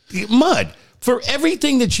right? Mud, for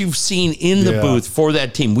everything that you've seen in the Yeah. booth for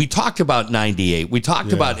that team, we talked about 98. We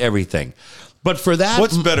talked about everything. But for that,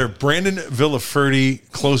 What's better, Brandon Villaferde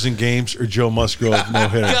closing games or Joe Musgrove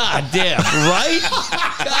no-hitter? God damn, right?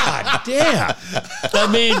 God damn.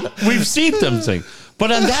 I mean, we've seen them things.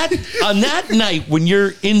 But on that night when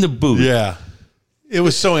you're in the booth, Yeah. It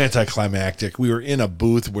was so anticlimactic. We were in a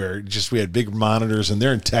booth where we had big monitors, and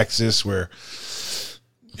they're in Texas where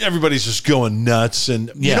everybody's just going nuts.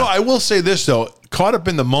 And, I will say this, though, caught up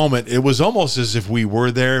in the moment, it was almost as if we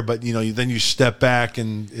were there, but, then you step back,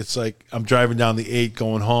 and it's like I'm driving down the 8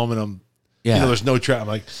 going home, and there's no traffic. I'm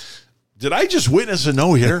like, did I just witness a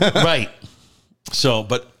no-hitter? right. So,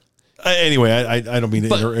 but anyway, I don't mean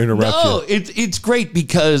to interrupt you. No, it's great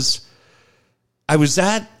because I was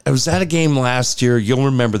at a game last year. You'll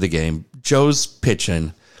remember the game. Joe's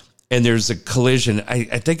pitching, and there's a collision. I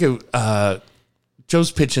think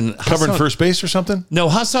Joe's pitching. Covering first base or something? No,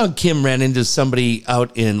 Hassan Kim ran into somebody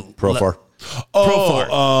out in Profar.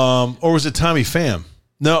 Oh, or was it Tommy Pham?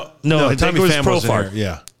 No, I think Tommy it was Pham wasn't Profar.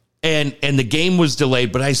 here. Yeah. And the game was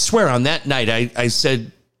delayed. But I swear on that night, I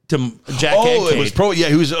said to Jack Ankade, It was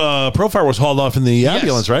he was Profar was hauled off in the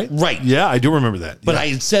ambulance, right? Right. Yeah, I do remember that. But I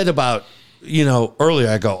had said about, earlier,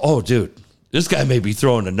 I go, oh, dude, this guy may be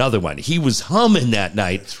throwing another one. He was humming that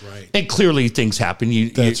night. That's right. And clearly things happen.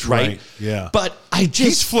 That's right. right. Yeah. But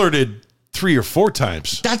he's flirted 3 or 4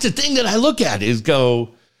 times. that's the thing that I look at is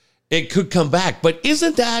it could come back. But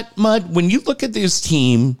isn't that, Mud, when you look at this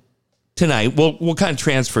team tonight, we'll kind of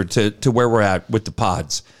transfer to where we're at with the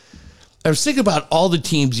Pods. I was thinking about all the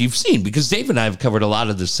teams you've seen because Dave and I have covered a lot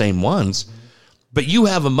of the same ones, but you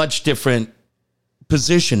have a much different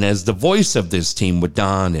position as the voice of this team with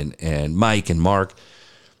Don and Mike and Mark.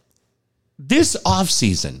 This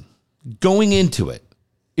offseason, going into it,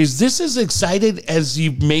 is this as excited as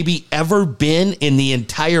you've maybe ever been in the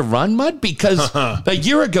entire run, Mud? Because a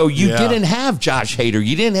year ago, you didn't have Josh Hader.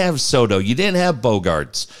 You didn't have Soto. You didn't have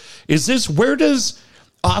Bogarts. Where does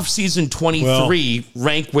off-season 23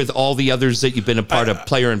 rank with all the others that you've been a part of,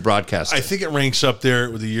 player and broadcaster? I think it ranks up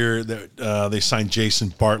there with the year that they signed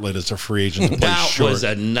Jason Bartlett as a free agent to play That short. was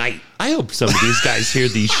a night. I hope some of these guys hear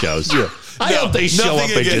these shows. I hope they show up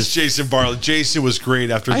and against just. Jason Bartlett. Jason was great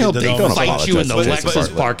after I hope they don't fight you in the apologize, Lexus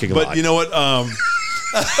Jason parking lot. But you know what?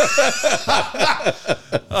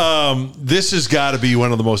 This has got to be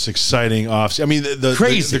one of the most exciting offs. I mean,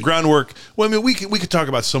 Crazy. the groundwork. Well, I mean, we could talk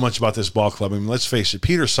about so much about this ball club. I mean, let's face it.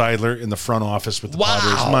 Peter Seidler in the front office with the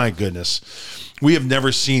Padres. My goodness, we have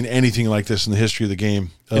never seen anything like this in the history of the game.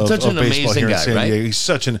 It's such an baseball amazing here in guy, San right? Diego. He's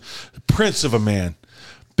such a prince of a man.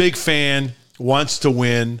 Big fan, wants to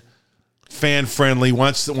win. Fan friendly,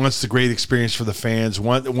 wants the great experience for the fans,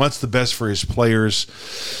 wants the best for his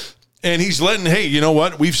players. And he's letting, hey, you know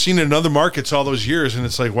what? We've seen it in other markets all those years, and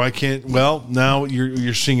it's like, why can't? Well, now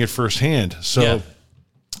you're seeing it firsthand. So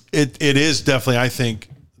it is definitely, I think,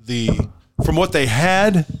 from what they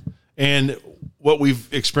had and what we've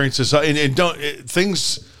experienced this,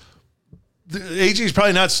 AJ's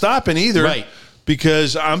probably not stopping either, Right?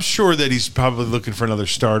 Because I'm sure that he's probably looking for another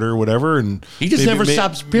starter or whatever, and He just never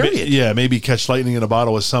stops, period. Maybe catch lightning in a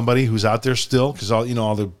bottle with somebody who's out there still, because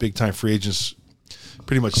all the big time free agents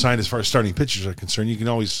pretty much signed as far as starting pitchers are concerned. You can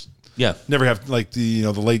always never have, like the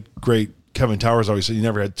late great Kevin Towers always said, you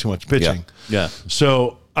never had too much pitching. Yeah.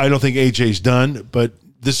 So I don't think AJ's done, but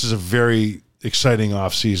this is a very exciting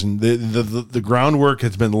offseason. The groundwork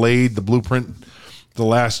has been laid, the blueprint. The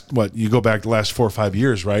last, you go back the last 4 or 5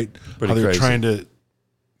 years, right? Pretty How they're crazy. trying to,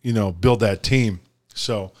 build that team.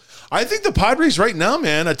 So I think the Padres right now,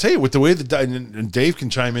 man, I tell you, with the way and Dave can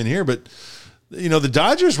chime in here, but the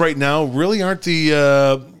Dodgers right now really aren't the.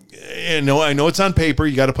 I know it's on paper.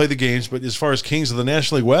 You got to play the games, but as far as kings of the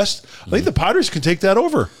National League West, I think the Padres can take that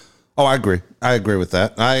over. Oh, I agree. I agree with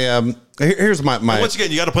that. Here's my Once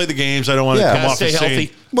again, you got to play the games. I don't want to come off stay as saying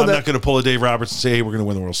healthy. I'm not going to pull a Dave Roberts and say, hey, we're going to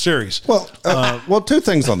win the World Series. Well, two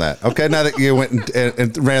things on that. Okay, now that you went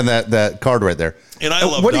and ran that card right there, And I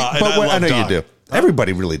love What do you- Doc. but And I what- I love know Doc. you do.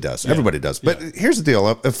 Everybody really does. Everybody does. But here's the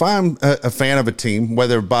deal: if I'm a fan of a team,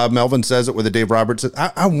 whether Bob Melvin says it, whether Dave Roberts says,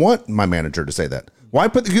 I want my manager to say that. Why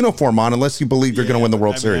put the uniform on unless you believe you're going to win the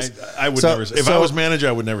World Series? I would never. If I was manager,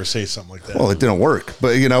 I would never say something like that. Well, it didn't work.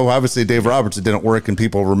 But, obviously Dave Roberts, it didn't work, and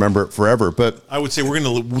people remember it forever. But I would say we're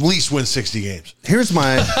going to at least win 60 games. here's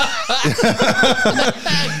my...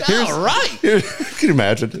 All right. Can you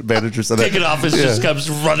imagine? Manager said that. Ticket office just comes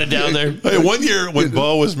running down there. Hey, one year when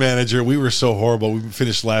Bo was manager, we were so horrible. We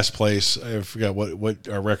finished last place. I forgot what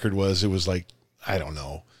our record was. It was like, I don't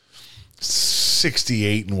know,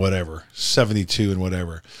 68 and whatever, 72 and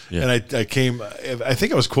whatever. Yeah. And I came, I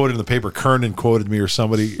think I was quoted in the paper. Kernan quoted me or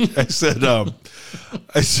somebody. I said,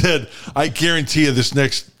 I guarantee you this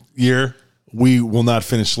next year we will not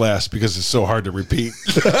finish last because it's so hard to repeat.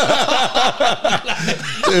 Dude,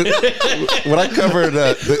 when I covered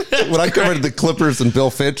the Clippers and Bill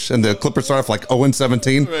Fitch, and the Clippers started off like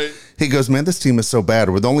 0-17, Right. he goes, "Man, this team is so bad.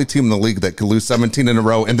 We're the only team in the league that could lose 17 in a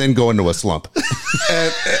row and then go into a slump."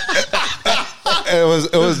 And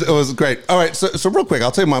it was great. All right, so real quick,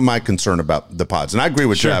 I'll tell you my concern about the Pods, and I agree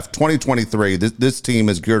with Jeff. 2023, this team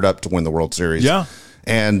is geared up to win the World Series. Yeah.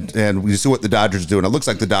 And we see what the Dodgers do, and it looks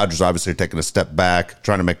like the Dodgers obviously are taking a step back,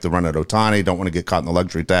 trying to make the run at Ohtani. Don't want to get caught in the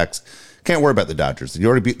luxury tax. Can't worry about the Dodgers. You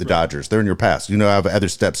already beat the Dodgers. They're in your past. Have other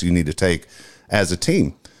steps you need to take as a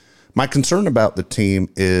team. My concern about the team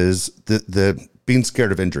is the being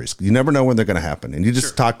scared of injuries. You never know when they're going to happen, and you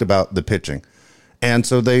just talked about the pitching. And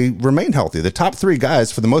so they remain healthy. The top three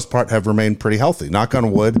guys, for the most part, have remained pretty healthy. Knock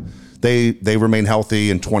on wood, they remain healthy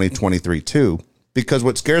in 2023 too. Because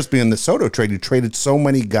what scares me in the Soto trade, you traded so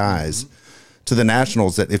many guys to the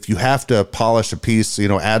Nationals that if you have to polish a piece,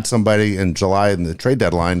 add somebody in July in the trade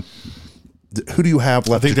deadline, who do you have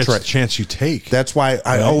left I think to that's trade? the chance you take. That's why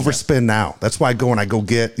I overspend now. That's why I go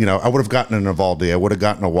get, I would have gotten an Evaldi. I would have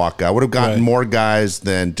gotten a Waka. I would have gotten more guys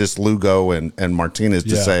than just Lugo and Martinez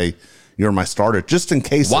to say, you're my starter, just in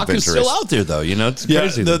case of Walker's injuries. still out there, though. It's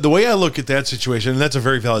crazy. The way I look at that situation, and that's a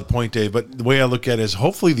very valid point, Dave, but the way I look at it is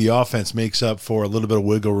hopefully the offense makes up for a little bit of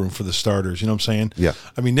wiggle room for the starters. You know what I'm saying? Yeah.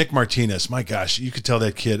 I mean, Nick Martinez, my gosh, you could tell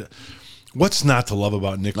that kid. What's not to love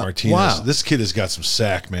about Nick Martinez? Wow. This kid has got some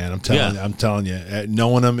sack, man. I'm telling you,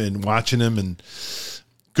 knowing him and watching him, and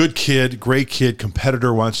good kid, great kid,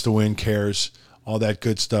 competitor, wants to win, cares, all that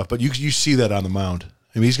good stuff. But you see that on the mound.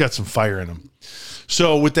 I mean, he's got some fire in him.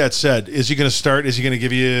 So with that said, is he going to start? Is he going to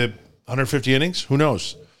give you 150 innings? Who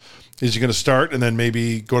knows? Is he going to start and then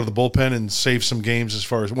maybe go to the bullpen and save some games? As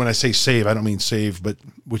far as, when I say save, I don't mean save, but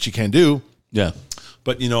which you can do. Yeah.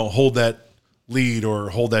 But hold that lead or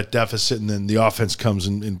hold that deficit, and then the offense comes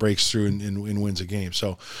and breaks through and wins a game.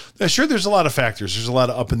 So, sure, there's a lot of factors. There's a lot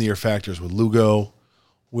of up in the air factors with Lugo,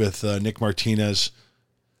 with Nick Martinez.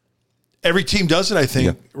 Every team does it, I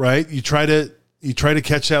think, right? You try to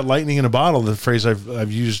catch that lightning in a bottle. The phrase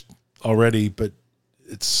I've used already, but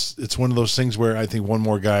it's one of those things where I think one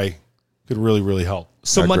more guy could really, really help.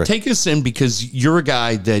 So, Mud, take us in, because you're a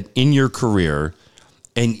guy that in your career,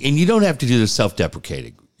 and you don't have to do this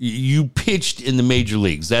self-deprecating. You pitched in the major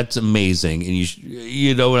leagues. That's amazing. And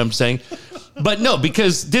you know what I'm saying? But no,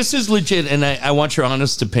 because this is legit, and I want your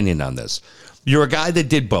honest opinion on this. You're a guy that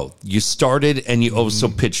did both. You started and you also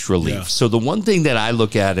pitched relief. Yeah. So the one thing that I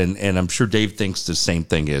look at, and I'm sure Dave thinks the same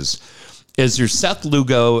thing, is your Seth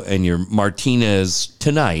Lugo and your Martinez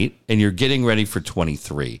tonight, and you're getting ready for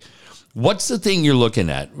 23. What's the thing you're looking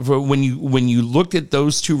at when you looked at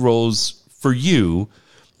those two roles for you?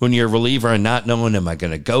 When you're a reliever and not knowing, am I going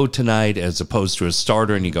to go tonight, as opposed to a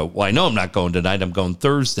starter, and you go, well, I know I'm not going tonight, I'm going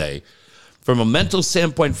Thursday. From a mental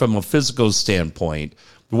standpoint, from a physical standpoint,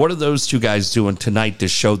 what are those two guys doing tonight to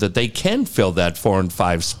show that they can fill that 4 and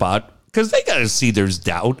 5 spot? Because they got to see there's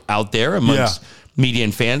doubt out there amongst media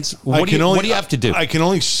and fans. What do you have to do? I can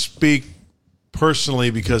only speak personally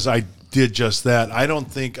because I did just that. I don't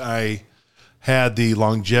think I had the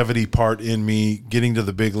longevity part in me getting to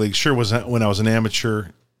the big leagues. Sure, was when I was an amateur,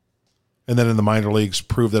 and then in the minor leagues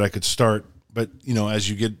proved that I could start. But, as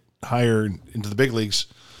you get higher into the big leagues,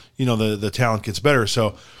 the talent gets better.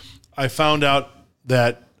 So I found out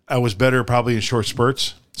that I was better probably in short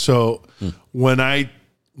spurts. So when I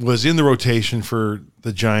was in the rotation for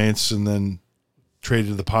the Giants and then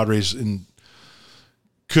traded to the Padres and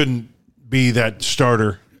couldn't be that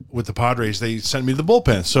starter with the Padres, they sent me to the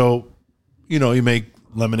bullpen. So, you make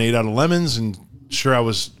lemonade out of lemons, and sure, I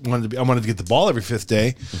wanted to get the ball every fifth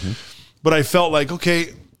day. Mm-hmm. But I felt like, okay,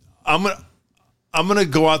 I'm gonna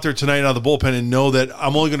go out there tonight out of the bullpen and know that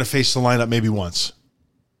I'm only going to face the lineup maybe once.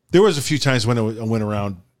 There was a few times when I went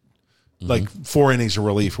around like 4 innings of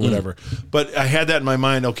relief or whatever, but I had that in my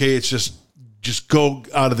mind. Okay, it's just go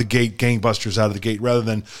out of the gate, gangbusters out of the gate, rather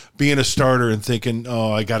than being a starter and thinking,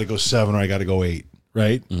 oh, I got to go 7 or I got to go 8.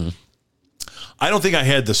 Right? Mm-hmm. I don't think I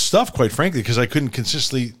had the stuff, quite frankly, because I couldn't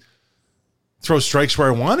consistently throw strikes where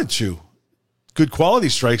I wanted to. Good quality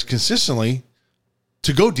strikes consistently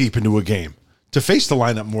to go deep into a game, to face the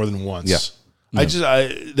lineup more than once. Yeah.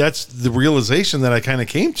 That's the realization that I kind of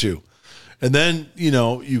came to. And then,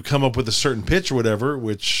 you come up with a certain pitch or whatever,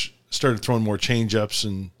 which started throwing more change-ups,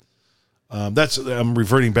 and I'm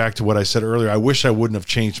reverting back to what I said earlier. I wish I wouldn't have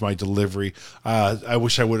changed my delivery. I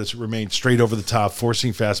wish I would have remained straight over the top,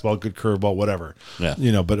 forcing fastball, good curveball, whatever.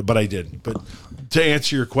 Yeah. But I didn't. But to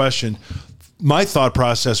answer your question, my thought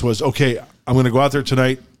process was, okay, I'm going to go out there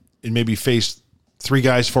tonight and maybe face 3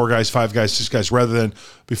 guys, 4 guys, 5 guys, 6 guys, rather than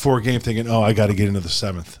before a game thinking, oh, I got to get into the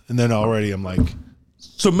 7th. And then already I'm like,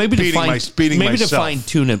 so maybe to myself. fine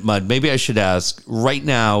tune it, Mud, maybe I should ask right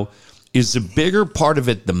now, is the bigger part of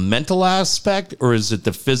it the mental aspect, or is it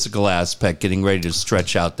the physical aspect, getting ready to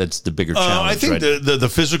stretch out? That's the bigger challenge. I think the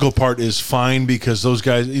physical part is fine, because those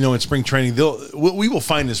guys, in spring training, we will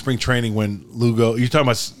find in spring training when Lugo, you're talking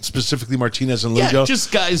about specifically Martinez and Lugo. Yeah,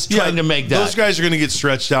 just guys trying to make that. Those guys are going to get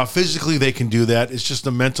stretched out. Physically, they can do that. It's just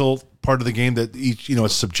the mental part of the game that each,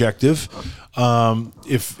 it's subjective.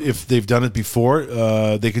 If they've done it before,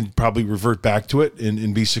 they can probably revert back to it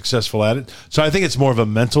and be successful at it. So I think it's more of a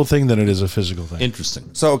mental thing than it is a physical thing. Interesting.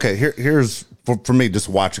 So, okay, here's for me, just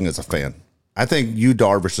watching as a fan, I think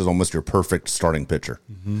Darvish is almost your perfect starting pitcher.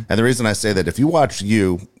 Mm-hmm. And the reason I say that, if you watch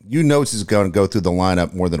you knows he's going to go through the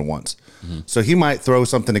lineup more than once. Mm-hmm. So he might throw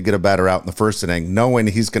something to get a batter out in the first inning, knowing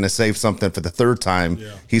he's going to save something for the third time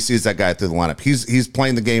he sees that guy through the lineup. He's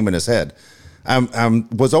playing the game in his head. I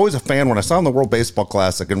was always a fan when I saw him in the World Baseball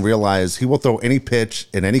Classic and realized he will throw any pitch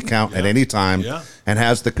in any count at any time and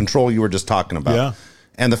has the control you were just talking about. Yeah.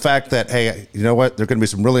 And the fact that, hey, you know what? There are going to be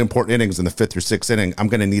some really important innings in the 5th or 6th inning. I'm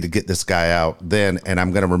going to need to get this guy out then, and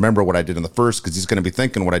I'm going to remember what I did in the first, because he's going to be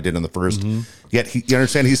thinking what I did in the first. Mm-hmm. Yet, you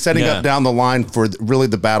understand, he's setting up down the line for really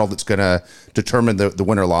the battle that's going to determine the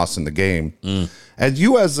win or loss in the game. Mm. And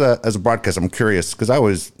you, as a broadcaster, I'm curious, because I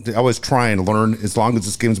always try and learn as long as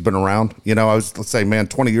this game's been around. Let's say, man,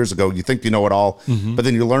 20 years ago, you think you know it all, but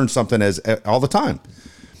then you learn something all the time.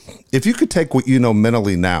 If you could take what you know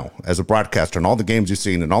mentally now as a broadcaster and all the games you've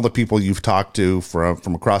seen and all the people you've talked to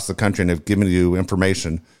from across the country and have given you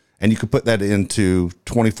information, and you could put that into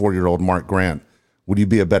 24-year-old Mark Grant, would you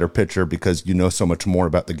be a better pitcher because you know so much more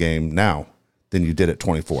about the game now than you did at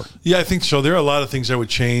 24? Yeah, I think so. There are a lot of things I would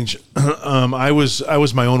change. I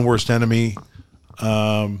was my own worst enemy.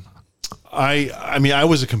 I mean, I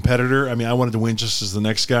was a competitor. I mean, I wanted to win just as the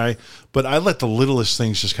next guy, but I let the littlest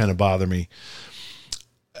things just kind of bother me.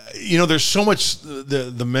 There's so much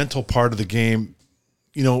the mental part of the game.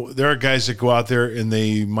 There are guys that go out there and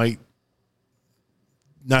they might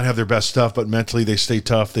not have their best stuff, but mentally they stay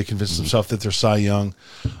tough. They convince themselves that they're Cy Young.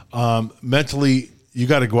 Mentally, you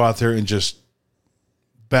got to go out there and just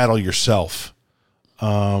battle yourself.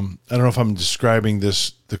 I don't know if I'm describing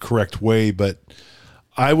this the correct way, but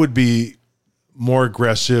I would be more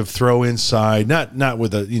aggressive, throw inside, not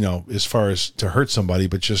with as far as to hurt somebody,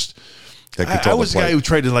 but just I was a guy who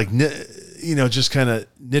tried to just kind of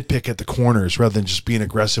nitpick at the corners rather than just being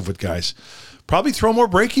aggressive with guys. Probably throw more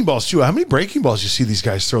breaking balls too. How many breaking balls you see these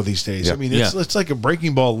guys throw these days? Yeah. I mean, it's like a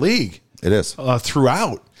breaking ball league. It is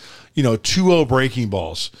throughout. 2-0 breaking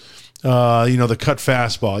balls. The cut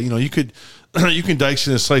fastball. You can dice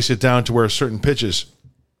it and slice it down to where certain pitches.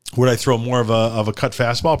 Would I throw more of a cut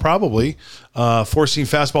fastball? Probably. Forcing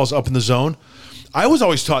fastballs up in the zone. I was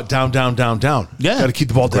always taught down. Yeah. Got to keep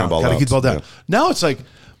the ball down. Got to keep the ball down. Yeah. Now it's like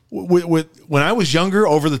when I was younger,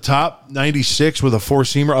 over the top, 96 with a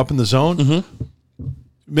four-seamer up in the zone,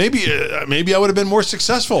 maybe I would have been more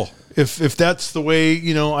successful if that's the way,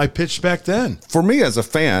 I pitched back then. For me as a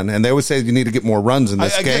fan, and they always say you need to get more runs in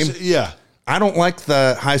this game. Guess, yeah. I don't like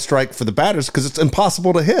the high strike for the batters because it's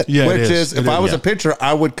impossible to hit. Yeah, which is if I was a pitcher,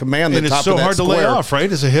 I would command the top of that square. And it's so hard to lay off,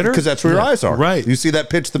 right, as a hitter? Because that's where your eyes are. Right. You see that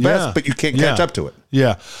pitch the best, but you can't catch up to it.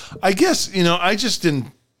 Yeah. I guess, I just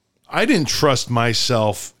didn't trust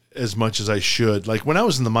myself as much as I should. Like when I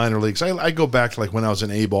was in the minor leagues, I go back to like when I was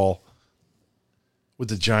in A-ball with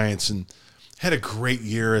the Giants and had a great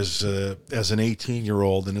year as an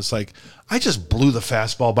 18-year-old. And it's like, I just blew the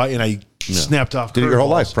fastball by and I snapped off. Did it your whole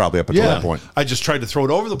life probably up until that point. I just tried to throw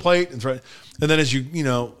it over the plate and then as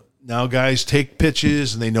now guys take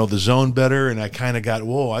pitches and they know the zone better. And I kind of got,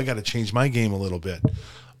 I got to change my game a little bit.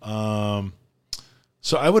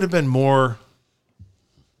 So I would have been more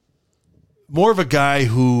of a guy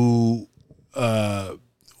who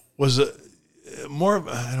was more of,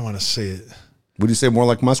 I don't want to say it. Would you say more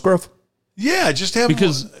like Musgrove? Yeah, just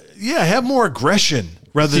have more aggression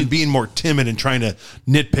rather than being more timid and trying to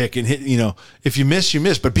nitpick and hit. If you miss, you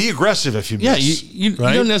miss, but be aggressive if you miss. Yeah, you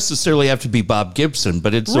don't necessarily have to be Bob Gibson,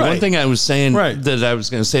 but it's the one thing I was saying that I was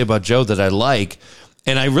going to say about Joe that I like,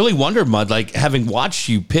 and I really wonder, Mud, like having watched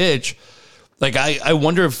you pitch, like I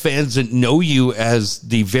wonder if fans that know you as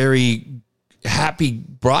the very happy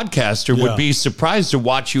broadcaster would be surprised to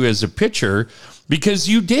watch you as a pitcher. Because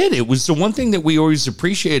you did. It was the one thing that we always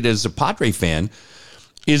appreciated as a Padre fan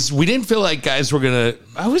is we didn't feel like guys were going to...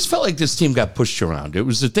 I always felt like this team got pushed around. It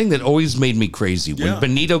was the thing that always made me crazy. When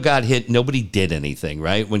Benito got hit, nobody did anything,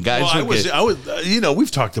 right? When guys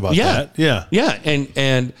we've talked about that. Yeah. Yeah,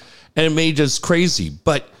 and it made us crazy.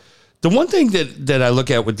 But the one thing that I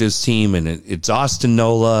look at with this team, and it's Austin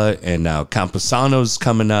Nola, and now Campusano's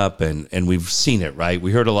coming up, and we've seen it, right?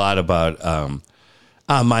 We heard a lot about...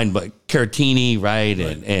 mind blank Caratini, right?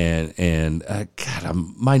 And God,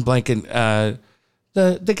 I'm mind blanking.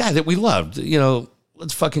 The guy that we loved,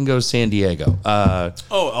 let's fucking go San Diego.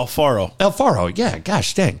 Alfaro. Yeah,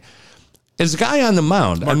 gosh dang. As a guy on the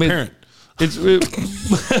mound, Parent. It's a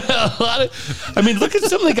lot of. Look at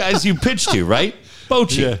some of the guys you pitched to, right?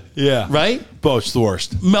 Bochy. Yeah. Right? Boch's the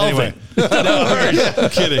worst. Melvin. Anyway. I'm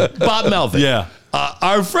kidding. Bob Melvin. Yeah.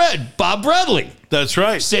 Our friend, Bob Bradley. That's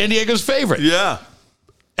right. San Diego's favorite. Yeah.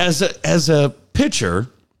 As a pitcher,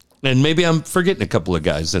 and maybe I'm forgetting a couple of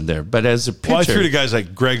guys in there, but as a pitcher... Well, I threw to guys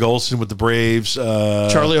like Greg Olson with the Braves.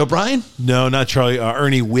 Charlie O'Brien? No, not Charlie.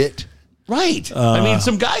 Ernie Witt. Right.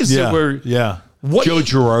 Some guys that were... Yeah. Joe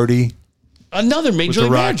Girardi. Another major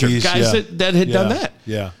league manager. Guys that had done that.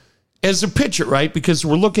 Yeah. As a pitcher, right? Because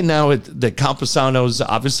we're looking now at that Campusano's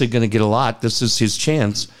obviously going to get a lot. This is his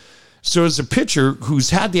chance. So as a pitcher who's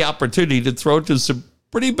had the opportunity to throw to some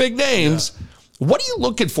pretty big names... Yeah. What are you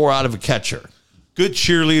looking for out of a catcher? Good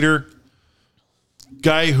cheerleader,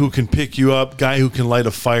 guy who can pick you up, guy who can light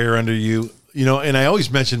a fire under you. And I always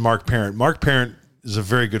mention Mark Parent. Mark Parent is a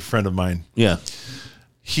very good friend of mine. Yeah.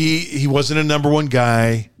 He wasn't a number one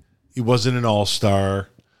guy. He wasn't an all-star.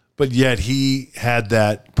 But yet he had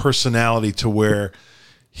that personality to where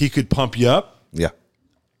he could pump you up. Yeah.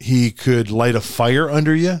 He could light a fire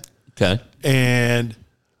under you. Okay. And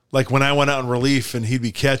like when I went out in relief and he'd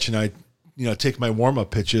be catching, I'd take my warm-up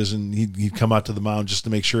pitches, and he'd come out to the mound just to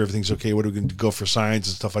make sure everything's okay. What are we going to go for signs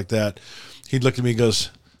and stuff like that? He'd look at me and goes,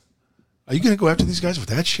 "Are you going to go after these guys with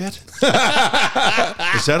that shit? Is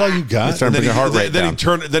that all you got?" Start bringing heart rate down.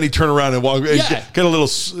 Then he turn around and walk, get a little,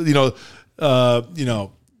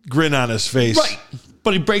 grin on his face. Right.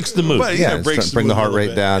 But he breaks the mood. But, Yeah, it breaks bring the mood a heart little rate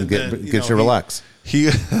bit. down, And get then, you relax.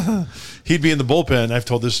 He'd be in the bullpen. I've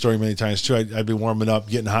told this story many times too. I'd be warming up,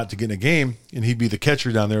 getting hot to get in a game, and he'd be the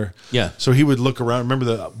catcher down there. Yeah. So he would look around. Remember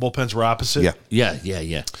the bullpens were opposite? Yeah.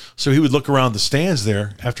 Yeah. So he would look around the stands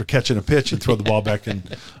there after catching a pitch and throw the ball back,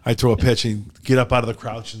 and I'd throw a pitch and he'd get up out of the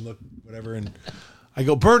crouch and look, whatever. And I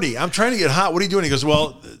go, Bernie, I'm trying to get hot. What are you doing? He goes,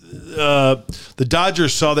 well, the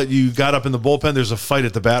Dodgers saw that you got up in the bullpen. There's a fight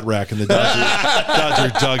at the bat rack in the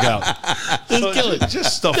Dodger dugout. So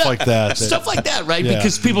just stuff like that. Stuff like that, right? Yeah.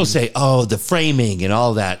 Because people say, oh, the framing and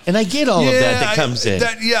all that. And I get all of that comes in.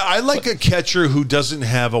 I like a catcher who doesn't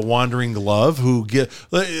have a wandering glove.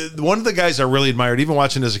 One of the guys I really admired, even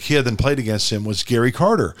watching as a kid and played against him, was Gary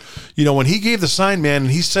Carter. You know, when he gave the sign, man,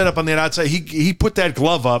 and he set up on the outside, he put that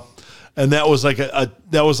glove up, and that was like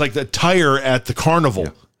the tire at the carnival.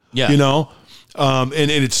 Yeah. You know, and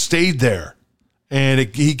it stayed there,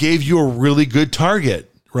 and he gave you a really good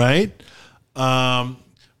target, right?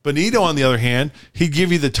 Benito, on the other hand, he'd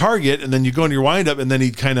give you the target, and then you go into your windup, and then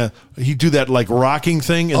he'd do that like rocking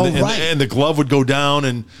thing, and, and the glove would go down,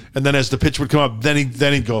 and then as the pitch would come up, then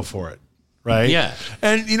he'd go for it, right? Yeah.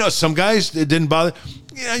 And some guys, it didn't bother.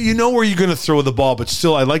 Yeah, you know where you're going to throw the ball, but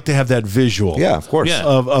still, I like to have that visual. Yeah, of course. Yeah.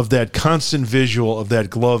 Of that constant visual of that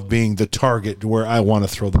glove being the target where I want to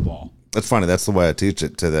throw the ball. That's funny. That's the way I teach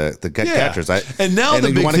it to the catchers. And now the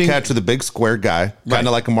you big want to thing- catch with a big square guy, kind Right.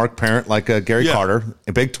 of like a Mark Parent, like a Gary Yeah. Carter,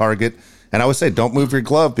 a big target. And I would say, don't move your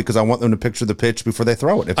glove because I want them to picture the pitch before they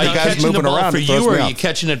throw it. If Are the you guy's catching the moving ball around, for it throws you, or me are you off.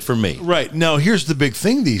 catching it for me? Right. Now, here's the big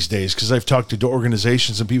thing these days, because I've talked to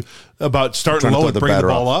organizations and people about starting Trying to low throw and bring the batter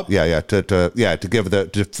ball up. Yeah, to give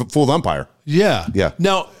to fool the umpire. Yeah. Yeah.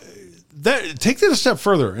 Now, take that a step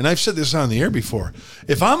further, and I've said this on the air before.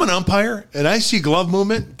 If I'm an umpire and I see glove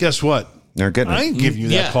movement, guess what? They're getting I it. ain't giving you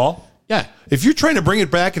that Yeah. call. Yeah. If you're trying to bring it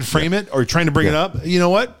back and frame it or trying to bring it Yeah. up, you know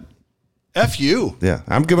what? F you. Yeah,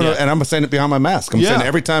 I'm giving Yeah. it, and I'm saying it behind my mask. I'm Yeah. saying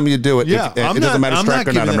every time you do it, Yeah. if, it doesn't matter strike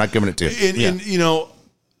or not, I'm not giving it to you. And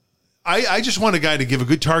I just want a guy to give a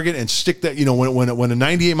good target and stick that, when a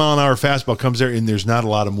 98 mile an hour fastball comes there and there's not a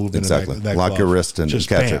lot of movement Exactly. in that Lock glove. your wrist and Just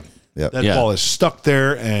catch bam. it. Yep. That Yeah. ball is stuck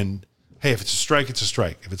there, and hey, if it's a strike, it's a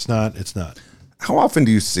strike. If it's not, it's not. How often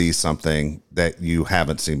do you see something that you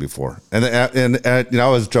haven't seen I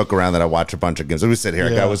always joke around that I watch a bunch of games. We sit here,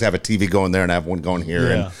 I Yeah. always have a TV going there and I have one going here.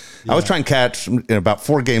 Yeah. And I was trying to catch about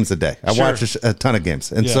 4 games a day. I Sure. watch a ton of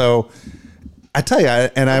games, and Yeah. so I tell you,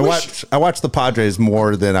 I watch the Padres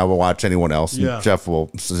more than I will watch anyone else. And Yeah. Jeff will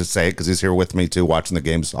say it because he's here with me too, watching the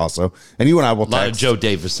games also. And you and I will A lot of text. Joe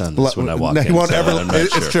Davis on this when I walk He in. won't so ever. I'm not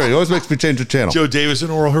It's sure. true. He always makes me change the channel. Joe Davis and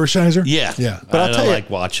Oral Hershiser? Yeah. Yeah. But I'll I tell you- like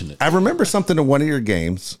watching it. I remember something in one of your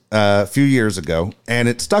games a few years ago, and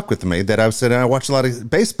it stuck with me that I said, I watch a lot of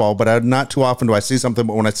baseball, but not too often do I see something,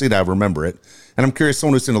 but when I see it, I remember it. And I'm curious,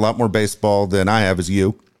 someone who's seen a lot more baseball than I have is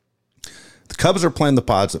you. The Cubs are playing the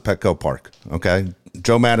Pods at Petco Park, okay?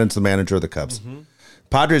 Joe Maddon's the manager of the Cubs.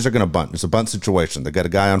 Padres are going to bunt. It's a bunt situation. They got a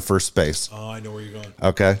guy on first base, Oh, I know where you're going.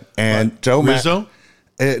 okay? And Joe Rizzo?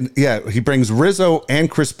 yeah, he brings Rizzo and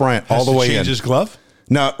Chris Bryant all the way in. Change his glove?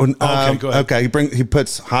 No, go ahead. okay. He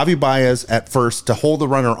puts Javi Baez at first to hold the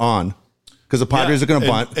runner on because the Padres are going to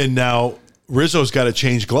bunt. And now Rizzo's got to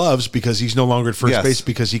change gloves because he's no longer at first Yes. base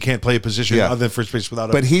because he can't play a position Yeah. other than first base without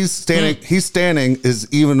a... But he's standing. He's standing is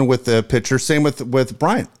even with the pitcher. Same with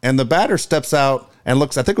Bryant, and the batter steps out and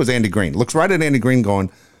looks. I think it was Andy Green. Looks right at Andy Green,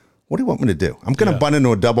 going, "What do you want me to do? I'm going to Yeah. bunt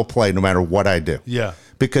into a double play no matter what I do." Yeah.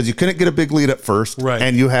 Because you couldn't get a big lead at first, Right.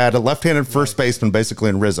 and you had a left-handed first baseman basically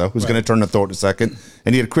in Rizzo who's going to turn the throw to second,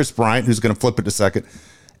 and you had Chris Bryant who's going to flip it to second,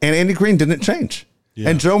 and Andy Green didn't change. Yeah.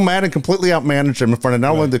 And Joe Madden completely outmanaged him in front of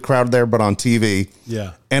not only the crowd there but on TV.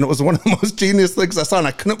 Yeah. And it was one of the most genius things I saw, and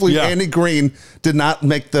I couldn't believe Yeah. Andy Green did not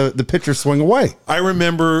make the pitcher swing away. I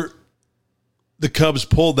remember the Cubs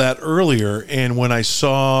pulled that earlier, and when I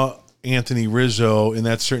saw Anthony Rizzo in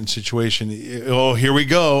that certain situation, oh, here we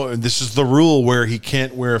go. And this is the rule where he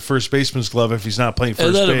can't wear a first baseman's glove if he's not playing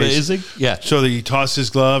first Isn't that base. amazing? Yeah. So that he tossed his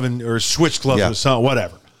glove or switched gloves Yeah. with something,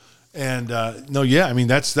 whatever. And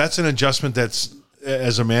that's an adjustment that's,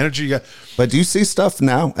 as a manager, you got. But do you see stuff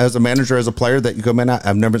now as a manager, as a player, that you go, man,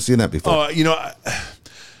 I've never seen that before?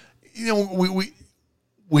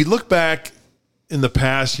 We look back in the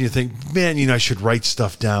past and you think, man, I should write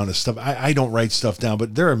stuff down and stuff. I don't write stuff down,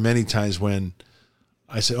 but there are many times when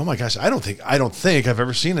I say, oh my gosh, I don't think I've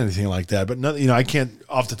ever seen anything like that. But no, I can't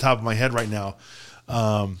off the top of my head right now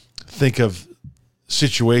think of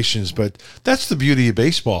situations. But that's the beauty of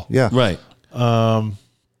baseball. Yeah. Right.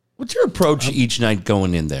 What's your approach each night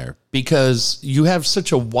going in there? Because you have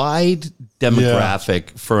such a wide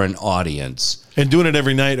demographic for an audience. And doing it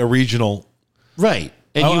every night, a regional. Right.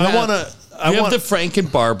 And you have the Frank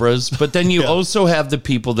and Barbara's, but then you also have the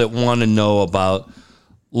people that want to know about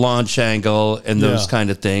launch angle and those kind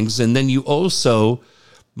of things. And then you also,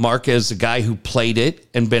 Mark, as a guy who played it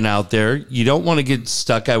and been out there, you don't want to get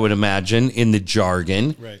stuck, I would imagine, in the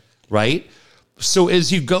jargon. Right? So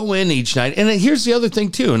as you go in each night, and here's the other thing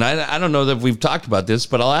too, and I don't know that we've talked about this,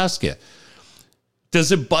 but I'll ask you.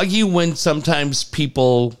 Does it bug you when sometimes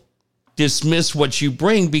people dismiss what you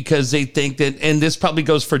bring because they think that, and this probably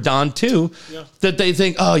goes for Don too, that they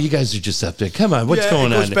think, oh, you guys are just up there. Come on, what's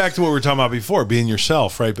going on? It goes back to what we were talking about before, being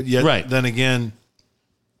yourself, right? But yet, then again,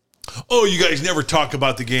 oh, you guys never talk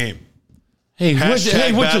about the game. Hey,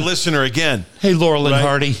 bad listener again. Hey, Laurel and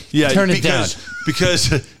Hardy, turn it down.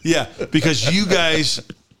 Because you guys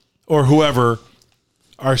or whoever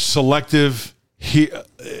are selective.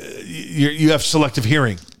 You have selective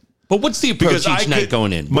hearing. But what's the approach each night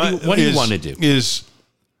going in? What do you want to do? Is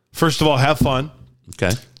first of all, have fun.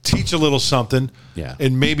 Okay. Teach a little something. Yeah.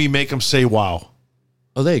 And maybe make them say wow.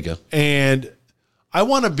 Oh, there you go. And I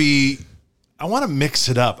want to mix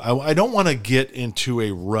it up. I don't want to get into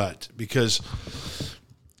a rut, because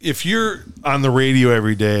if you're on the radio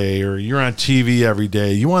every day or you're on TV every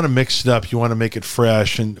day, you want to mix it up. You want to make it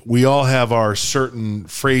fresh. And we all have our certain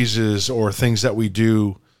phrases or things that we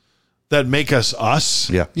do that make us us.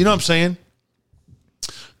 Yeah. You know what I'm saying?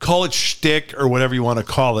 Call it shtick or whatever you want to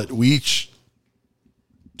call it. We each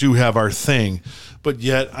do have our thing. But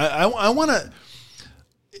yet I want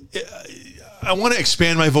to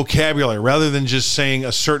expand my vocabulary rather than just saying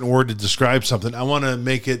a certain word to describe something. I want to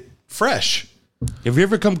make it fresh. Have you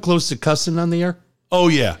ever come close to cussing on the air? Oh,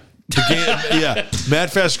 yeah. The game, Matt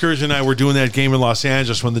Vasgersian and I were doing that game in Los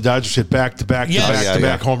Angeles when the Dodgers hit back-to-back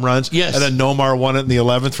home runs. Yes. And then Nomar won it in the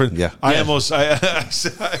 11th.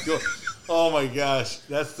 I go, oh, my gosh.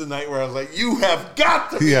 That's the night where I was like, you have got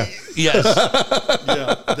to be. Yes.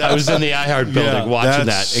 I was in the iHeart building watching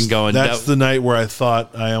that and going. That's the night where I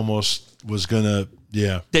thought I almost was going to.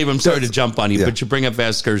 Yeah, Dave, I'm sorry to jump on you, but you bring up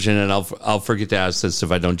Vasgersian, and I'll forget to ask this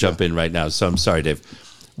if I don't jump in right now. So I'm sorry, Dave.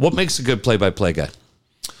 What makes a good play-by-play guy?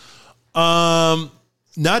 Knowing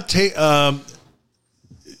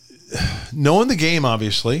the game,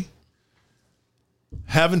 obviously,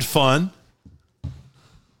 having fun,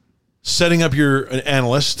 setting up an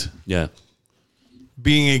analyst,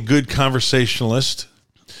 being a good conversationalist,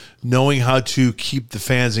 knowing how to keep the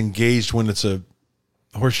fans engaged when it's a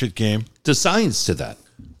horseshit game. The science to that.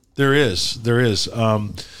 There is.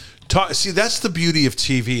 See, that's the beauty of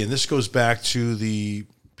TV, and this goes back to the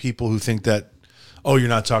people who think that, oh, you're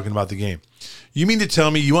not talking about the game. You mean to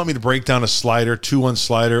tell me you want me to break down a slider, 2-1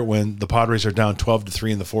 slider, when the Padres are down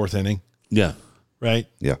 12-3 in the fourth inning? Yeah. Right?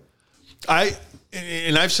 Yeah.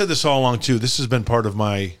 And I've said this all along, too. This has been part of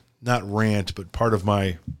my, not rant, but part of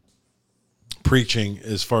my preaching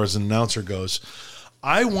as far as an announcer goes.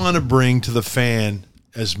 I want to bring to the fan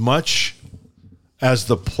as much as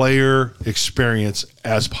the player experience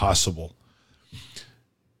as possible.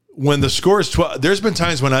 When the score is 12, there's been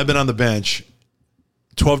times when I've been on the bench,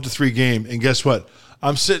 12-3 game, and guess what?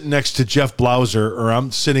 I'm sitting next to Jeff Blauser, or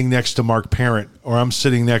I'm sitting next to Mark Parent, or I'm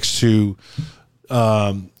sitting next to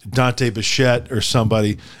Dante Bichette or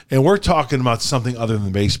somebody, and we're talking about something other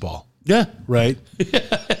than baseball. Yeah. Right?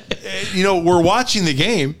 We're watching the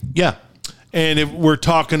game. Yeah. And if we're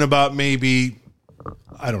talking about maybe,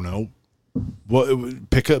 I don't know,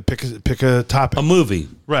 pick a topic. A movie.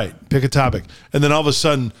 Right. Pick a topic. And then all of a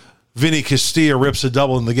sudden, Vinny Castilla rips a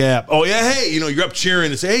double in the gap. Oh, yeah, hey, you're up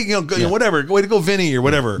cheering and say, hey, whatever, way to go, Vinny, or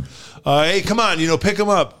whatever. Hey, come on, pick him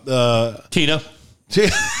up. Tino.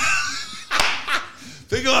 Pick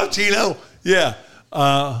him up, Tino. Yeah.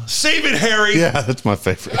 Save it, Harry. Yeah, that's my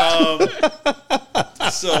favorite.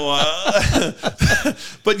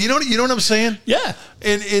 But you know what I'm saying? Yeah.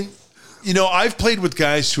 And I've played with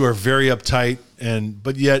guys who are very uptight,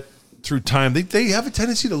 but yet through time they have a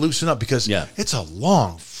tendency to loosen up because it's a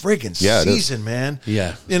long friggin' season, man.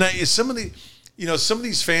 Yeah. And some of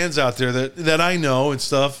these fans out there that I know and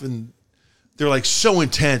stuff, and they're like so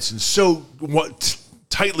intense and so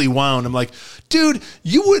tightly wound. I'm like, dude,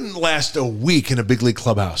 you wouldn't last a week in a big league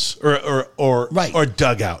clubhouse or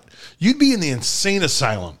dugout. You'd be in the insane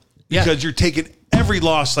asylum because you're taking every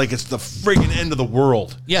loss like it's the friggin' end of the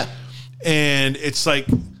world. Yeah. And it's like,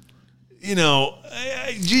 do you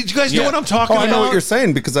guys know what I'm talking about? I know what you're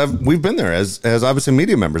saying because we've been there as obviously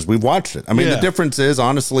media members. We've watched it. I mean, the difference is,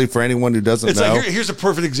 honestly, for anyone who doesn't know. Like, here's a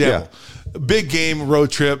perfect example. Yeah. Big game,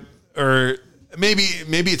 road trip, or maybe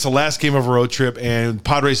it's the last game of a road trip and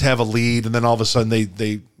Padres have a lead, and then all of a sudden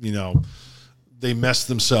they they mess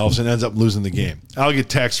themselves and ends up losing the game. I'll get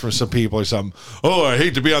texts from some people or something. Oh, I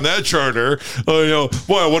hate to be on that charter. Oh,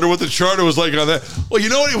 boy, I wonder what the charter was like on that. Well, you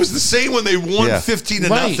know what? It was the same when they won 15 to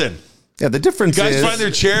nothing. Yeah, the difference Guys is find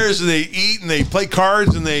their chairs and they eat and they play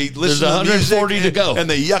cards and they listen to music 140 to go. and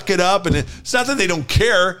they yuck it up. And it's not that they don't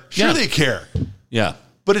care. Sure, they care. Yeah.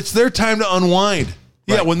 But it's their time to unwind.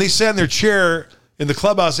 Yeah, Right. when they sat in their chair in the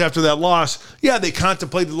clubhouse after that loss, they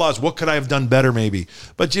contemplated the loss. What could I have done better, maybe?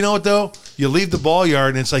 But you know what, though? You leave the ball yard,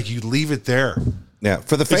 and it's like you leave it there. Yeah,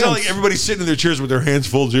 for the fans. It's not like everybody's sitting in their chairs with their hands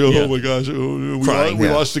full. Oh, my gosh, we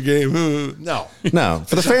lost the game. No. No,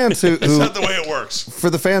 for the fans who It's not the way it works.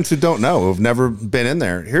 for the fans who don't know, who've never been in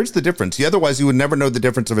there, here's the difference. Otherwise, you would never know the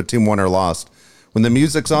difference of a team won or lost. When the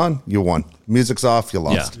music's on, you won. Music's off, you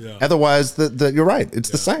lost. Yeah. Otherwise, you're right. It's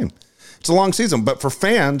the same. It's a long season. But for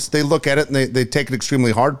fans, they look at it and they take it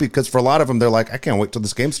extremely hard because for a lot of them, they're like, I can't wait till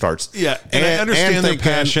this game starts. Yeah, and I understand their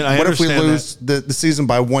passion. What if we lose the season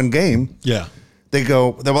by one game? Yeah. They go,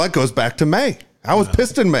 well, that goes back to May. I was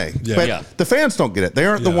pissed in May. Yeah. But Yeah. the fans don't get it. They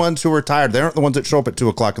aren't the ones who are tired. They aren't the ones that show up at 2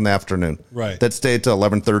 o'clock in the afternoon. Right. That stay till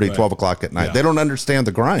 11:30, 12 o'clock at night. Yeah. They don't understand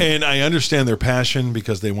the grind. And I understand their passion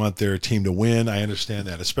because they want their team to win. I understand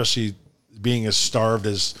that, especially being as starved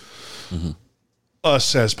as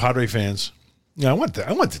us as Padre fans. Yeah, I want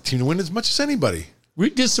the team to win as much as anybody. Were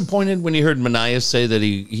you disappointed when you heard Mania say that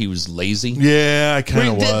he was lazy? Yeah, I kind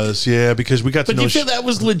of We did- was. Yeah, because we got to But know. do you feel that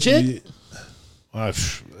was legit? I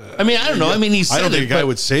mean, I don't know. I mean, he said I don't think it, a guy but-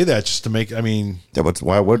 would say that just to make. I mean, Yeah, but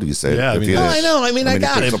why would you say Yeah, it? I mean, No, I know. I mean, I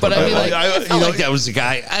got it's it, but I mean, like, I- I felt like that was the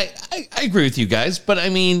guy. I agree with you guys, but I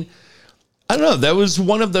mean, I don't know. That was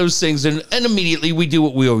one of those things, and immediately we do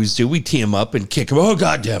what we always do: we tee him up and kick him. Oh,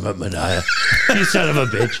 God damn it, Mania, you son of a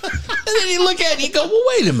bitch! And then you look at it, and you go, "Well,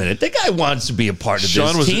 wait a minute. That guy wants to be a part of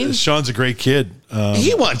this team. Sean's a great kid.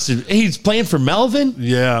 He wants to. He's playing for Melvin.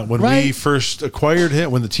 Yeah, when we Right. first acquired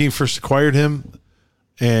him, when the team first acquired him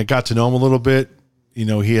and got to know him a little bit,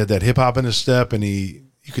 he had that hip hop in his step, and you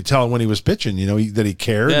could tell when he was pitching, that he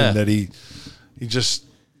cared Yeah. and that he just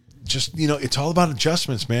it's all about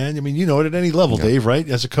adjustments, man. I mean, you know it at any level, Dave, right?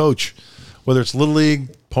 As a coach, whether it's little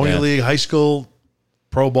league, pony league, high school,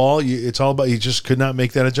 pro ball, it's all about. He just could not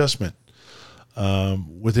make that adjustment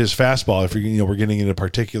with his fastball. If we're getting into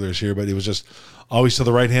particulars here, but it was just always to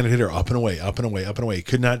the right-handed hitter, up and away, up and away, up and away. He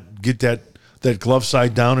could not get that glove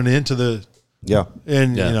side down and into the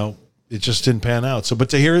and it just didn't pan out. So, but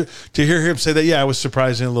to hear him say that, I was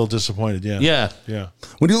surprised and a little disappointed. Yeah.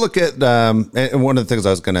 When you look at, and one of the things I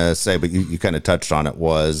was going to say, but you kind of touched on it,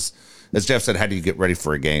 was, as Jeff said, how do you get ready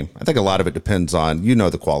for a game? I think a lot of it depends on,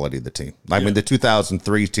 the quality of the team. I mean, the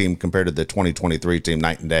 2003 team compared to the 2023 team,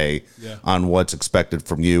 night and day on what's expected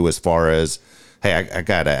from you as far as, hey, I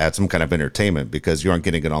got to add some kind of entertainment because you aren't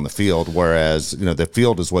getting it on the field, whereas, the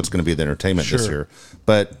field is what's going to be the entertainment this year.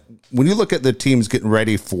 But when you look at the teams getting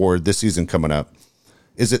ready for this season coming up,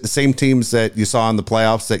 is it the same teams that you saw in the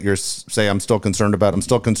playoffs that I'm still concerned about? I'm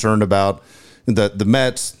still concerned about the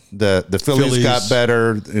Mets, the Phillies got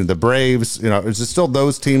better, the Braves. Is it still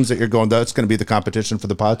those teams that you're going, that's going to be the competition for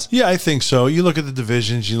the Pods? Yeah, I think so. You look at the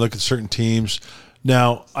divisions, you look at certain teams.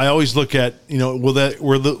 Now, I always look at,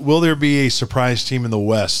 will there be a surprise team in the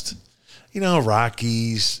West?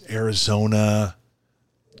 Rockies, Arizona,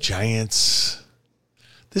 Giants.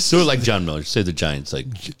 Do it like John Miller. Say the Giants. Like,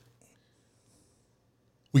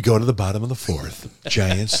 we go to the bottom of the fourth.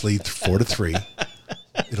 Giants lead 4-3.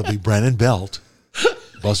 It'll be Brennan Belt,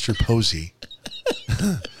 Buster Posey.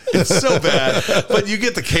 It's so bad, but you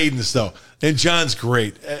get the cadence though. And John's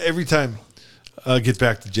great every time. I'll get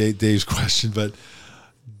back to Dave's question, but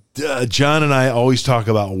John and I always talk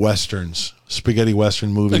about westerns, spaghetti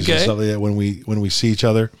western movies and stuff like that when we see each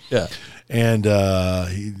other. Yeah. And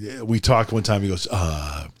we talked one time. He goes,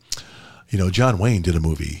 John Wayne did a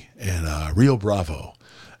movie, and Rio Bravo,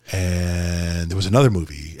 and there was another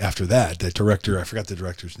movie after that. That director, I forgot the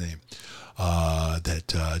director's name,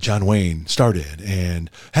 that John Wayne starred in. And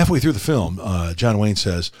halfway through the film, John Wayne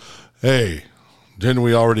says, "Hey, didn't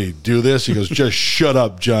we already do this?" He goes, "Just shut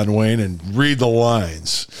up, John Wayne, and read the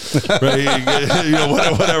lines." Right?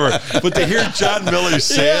 Whatever. But to hear John Miller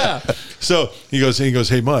say it. So he goes,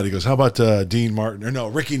 "Hey, Mud." He goes, "How about Dean Martin?" Or no,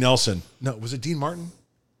 Ricky Nelson. No, was it Dean Martin?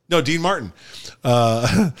 No, Dean Martin.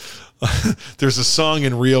 There's a song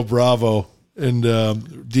in Rio Bravo, and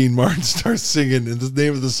Dean Martin starts singing, and the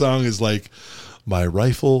name of the song is like, "My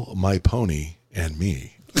Rifle, My Pony, and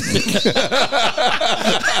Me."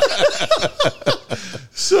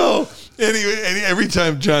 So anyway, every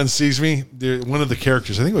time John sees me, one of the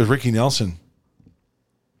characters, I think it was Ricky Nelson,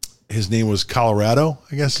 his name was Colorado,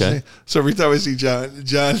 I guess. Okay. So every time I see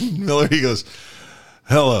John Miller, he goes,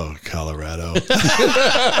 Hello, Colorado.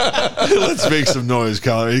 Let's make some noise,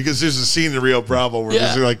 Colorado. Because there's a scene in Rio Bravo where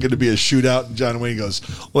there's like going to be a shootout, and John Wayne goes,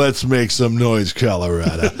 "Let's make some noise,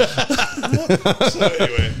 Colorado." So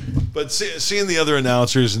anyway, but seeing the other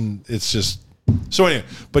announcers, and it's just so anyway.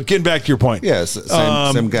 But getting back to your point, Yes,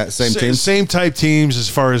 same team, same type teams as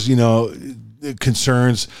far as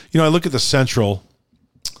concerns. I look at the Central.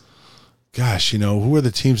 Gosh, who are the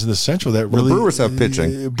teams in the Central that really... Brewers have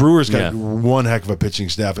pitching. Brewers got one heck of a pitching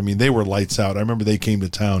staff. I mean, they were lights out. I remember they came to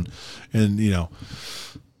town and,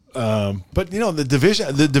 but,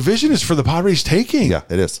 the division is for the Padres taking. Yeah,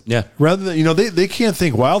 it is. Yeah. Rather than, they can't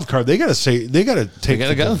think wild card. They got to take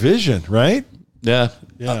the division, right? Yeah.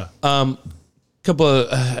 Yeah. Couple of,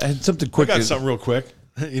 I had something quick. I got something real quick.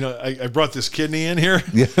 I brought this kidney in here.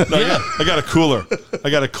 Yeah. No, I got a cooler. I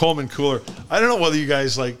got a Coleman cooler. I don't know whether you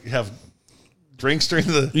guys have drinks during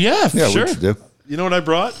the... Yeah, sure. We do. You know what I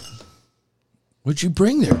brought? What'd you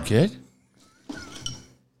bring there, kid?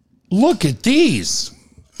 Look at these.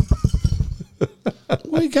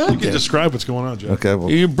 What you got there? Describe what's going on, Jeff. Okay. Well,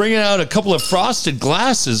 You're bringing out a couple of frosted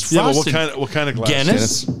glasses. Yeah, but Frosted what kind of glass?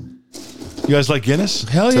 Guinness? You guys like Guinness?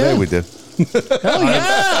 Hell today yeah. we did. Hell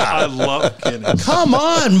yeah. I love Guinness. Come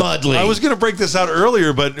on, Mudley. I was going to break this out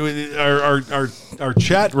earlier, but our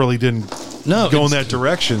chat really didn't go in that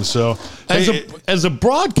direction. So as a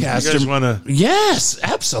broadcaster, you guys wanna... Yes,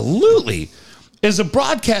 absolutely. As a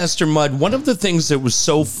broadcaster, Mud, one of the things that was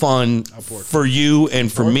so fun for you and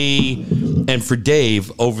for me and for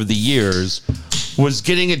Dave over the years was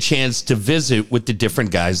getting a chance to visit with the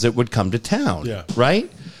different guys that would come to town. Yeah. Right?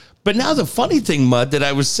 But now the funny thing, Mud, that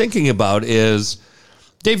I was thinking about is,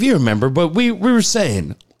 Dave, you remember, but we were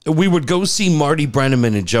saying we would go see Marty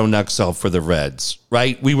Brennaman and Joe Nuxall for the Reds,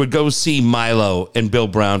 right? We would go see Milo and Bill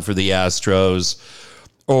Brown for the Astros,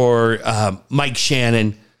 or Mike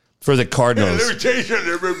Shannon for the Cardinals. Let me tell you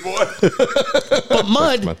something, boy. But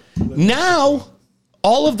Mud, now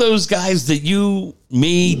all of those guys that you,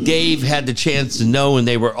 me, Dave had the chance to know, and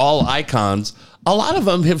they were all icons, a lot of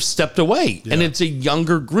them have stepped away, and it's a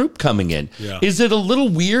younger group coming in. Yeah. Is it a little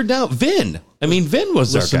weird now? Vin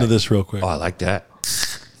was our guy. Listen to this real quick. Oh, I like that.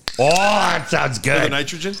 Oh, that sounds The good.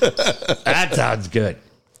 nitrogen? That sounds good.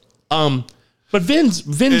 But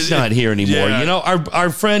Vin's not here anymore. Yeah. Our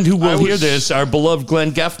friend who will hear this, our beloved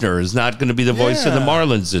Glenn Geffner, is not going to be the voice of the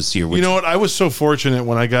Marlins this year. You know what? I was so fortunate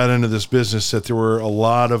when I got into this business that there were a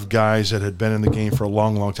lot of guys that had been in the game for a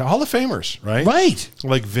long, long time. Hall of Famers, right? Right.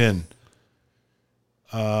 Like Vin,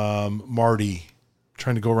 Marty,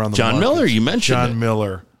 trying to go around the John markets. Miller, you mentioned John it.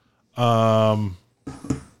 Miller.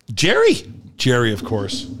 Jerry, of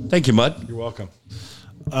course. Thank you, Mud. You're welcome.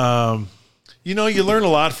 You learn a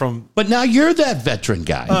lot from... But now you're that veteran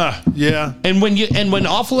guy. Yeah. And when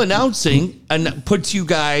Awful Announcing and puts you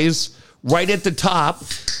guys right at the top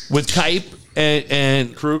with Kipe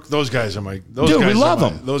and Kruk, those guys are my... Dude, we love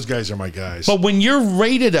them. Those guys are my guys. But when you're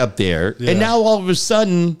rated up there, and now all of a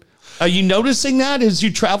sudden, are you noticing that as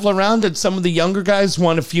you travel around that some of the younger guys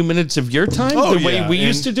want a few minutes of your time the way we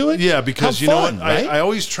used to do it? Yeah, because How you know fun, what? right? I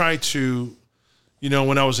always try to...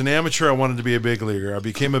 when I was an amateur, I wanted to be a big leaguer. I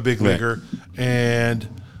became a big leaguer, and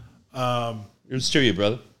Here's to you,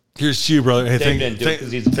 brother. here's to you, brother. Hey, Dave didn't do it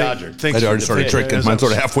 'cause he's a Dodger. Thanks I already started drinking. As Mine's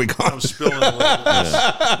sort of halfway I'm gone. spilling a little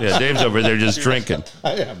bit. Yeah, Dave's over there just drinking.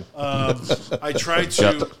 I try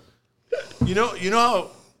to,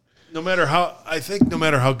 how, no matter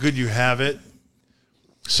how good you have it,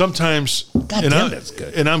 sometimes, that's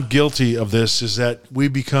good. and I'm guilty of this, is that we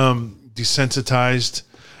become desensitized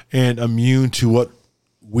and immune to what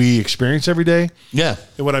we experience every day. Yeah.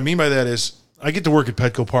 And what I mean by that is I get to work at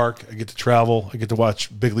Petco Park. I get to travel. I get to watch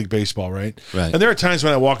big league baseball, right? Right. And there are times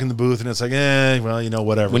when I walk in the booth and it's like,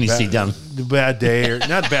 whatever. When you see Dunn. Bad day, or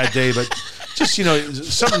not bad day, but just,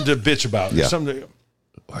 something to bitch about. Yeah. Something to,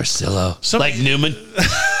 Orsillo. Like Newman.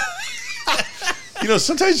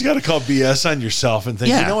 sometimes you got to call BS on yourself and think,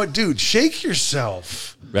 Yeah. you know what, dude, shake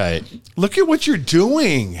yourself. Right. Look at what you're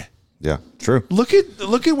doing. Yeah, true. Look at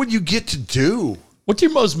what you get to do. What's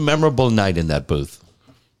your most memorable night in that booth?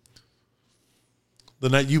 The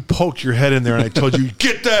night you poked your head in there and I told you,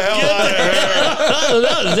 get the hell out of here.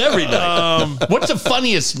 That was every night. What's the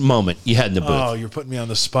funniest moment you had in the booth? Oh, you're putting me on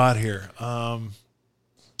the spot here.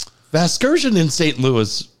 Vasgersian in St.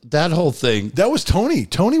 Louis, that whole thing. That was Tony.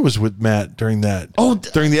 Tony was with Matt during that. Oh,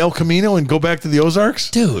 during the El Camino and go back to the Ozarks?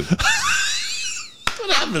 Dude. What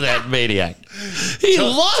happened to that maniac? He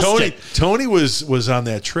lost it. Tony was on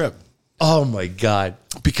that trip Oh, my God.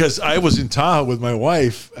 because I was in Tahoe with my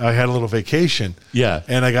wife. I had a little vacation. Yeah.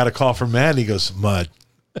 And I got a call from Matt and he goes, Mud.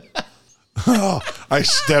 Oh, I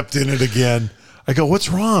stepped in it again. I go, what's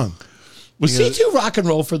wrong? Was he too rock and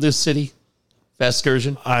roll for this city?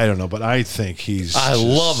 Excursion? I don't know, but I think he's. I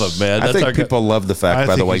love him, man. I think people love the fact,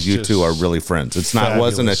 by the way, you two are really friends. It's not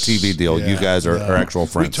wasn't a TV deal. Yeah, you guys are actual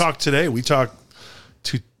friends. We talk today. We talk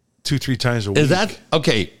 2-3 times a week. Is that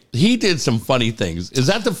okay? He did some funny things. Is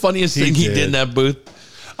that the funniest thing he did in that booth?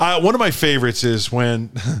 One of my favorites is when,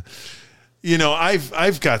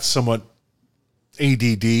 I've got somewhat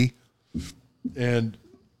ADD, and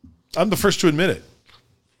I'm the first to admit it.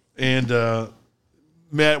 And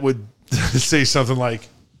Matt would say something like,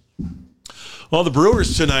 well, the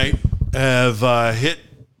Brewers tonight have hit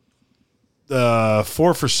 4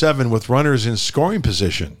 for 7 with runners in scoring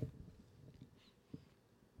position.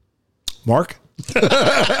 Mark? And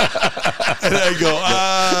I go,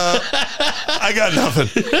 I got nothing.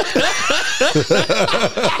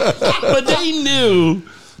 But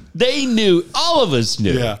they knew, all of us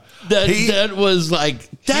knew. Yeah. That was like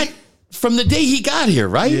that from the day he got here,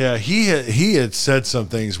 right? Yeah, he had said some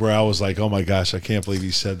things where I was like, oh my gosh, I can't believe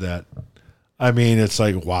he said that. I mean, it's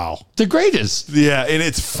like, wow. The greatest. Yeah, and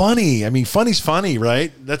it's funny. I mean, funny's funny,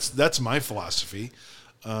 right? That's my philosophy.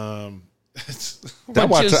 I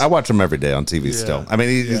watch him every day on TV still. I mean,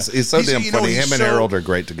 he's so damn funny. Him and Harold are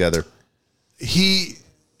great together.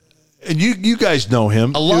 And you guys know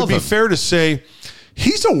him. I love him. It would be fair to say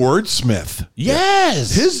he's a wordsmith.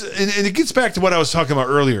 Yes. And it gets back to what I was talking about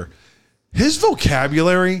earlier. His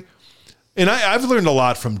vocabulary, and I've learned a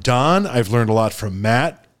lot from Don. I've learned a lot from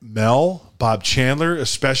Matt, Mel, Bob Chandler,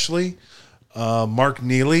 especially, Mark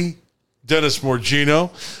Neely, Dennis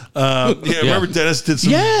Morgino. Remember Dennis did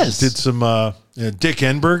some. Yes. Did some. Dick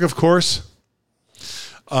Enberg, of course.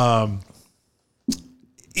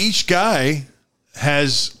 Each guy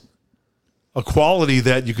has a quality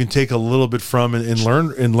that you can take a little bit from and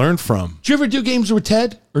learn from. Did you ever do games with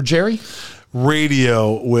Ted or Jerry?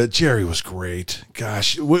 Radio with Jerry was great.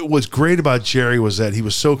 Gosh, what was great about Jerry was that he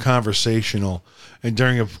was so conversational, and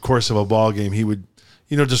during the course of a ball game, he would,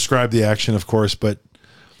 describe the action, of course. But,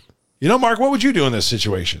 Mark, what would you do in this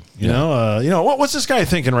situation? What's this guy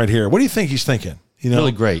thinking right here? What do you think he's thinking?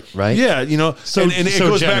 Really great, right? Yeah, and it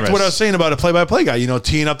goes back to what I was saying about a play-by-play guy.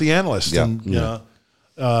 Teeing up the analyst and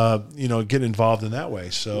get involved in that way.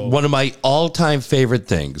 So one of my all-time favorite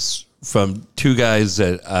things from two guys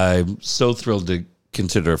that I'm so thrilled to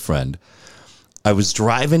consider a friend. I was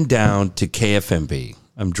driving down to KFMB.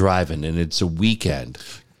 I'm driving, and it's a weekend.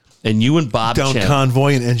 And you and Bob down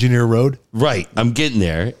Convoy and Engineer Road? Right. I'm getting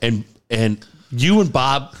there. And you and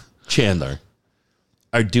Bob Chandler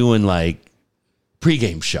are doing, like,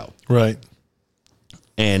 pregame show. Right.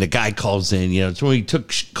 And a guy calls in. It's when we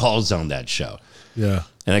took calls on that show. Yeah.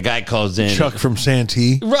 And a guy calls in. Chuck from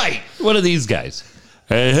Santee. Right. One of these guys.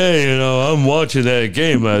 Hey, I'm watching that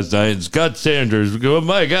game last night. And Scott Sanders, oh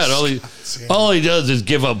my God, all he does is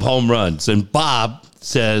give up home runs. And Bob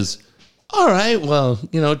says, all right, well,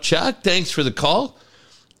 Chuck, thanks for the call.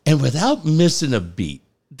 And without missing a beat,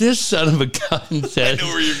 this son of a gun says, I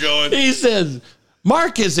know where you're going. He says,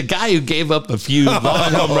 Mark is a guy who gave up a few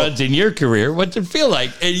long home runs in your career. What's it feel like?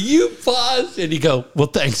 And you pause and you go, well,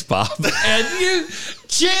 thanks, Bob. And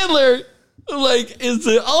Chandler, is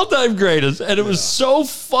the all-time greatest. And it was so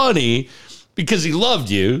funny because he loved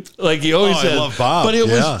you. Like he always said. I love Bob. But it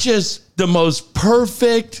was just the most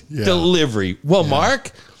perfect delivery. Well,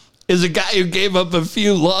 Mark is a guy who gave up a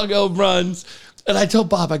few long home runs. And I told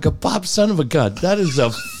Bob, Bob, son of a gun, that is the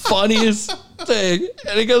funniest thing.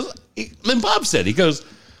 And he goes, and Bob said,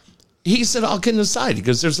 he said, all kidding aside, he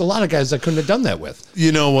goes, there's a lot of guys I couldn't have done that with.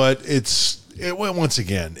 You know what? Once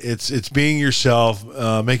again, it's being yourself,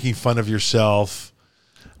 making fun of yourself.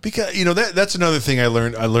 Because, that's another thing I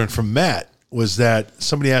learned from Matt was that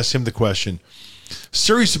somebody asked him the question,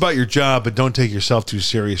 serious about your job, but don't take yourself too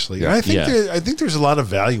seriously. And I think there's a lot of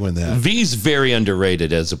value in that. V's very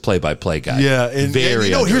underrated as a play-by-play guy. Yeah, and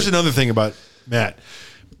here's another thing about Matt.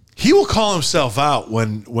 He will call himself out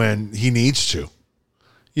when he needs to.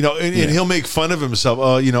 And he'll make fun of himself.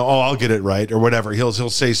 I'll get it right or whatever. He'll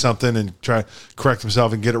say something and try to correct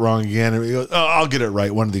himself and get it wrong again. And he goes, I'll get it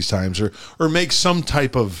right one of these times, or make some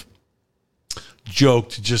type of joke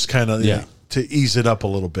to just kind of to ease it up a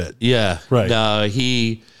little bit. Yeah, right.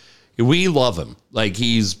 We love him. Like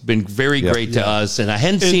he's been very great to us, and I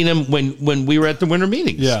hadn't seen him when we were at the winter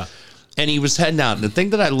meetings. Yeah, and he was heading out. And the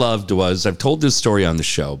thing that I loved was I've told this story on the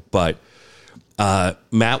show, but.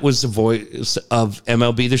 Matt was the voice of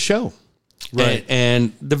MLB The Show, right?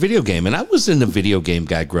 And the video game. And I wasn't the video game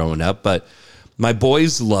guy growing up, but my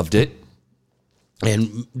boys loved it.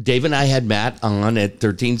 And Dave and I had Matt on at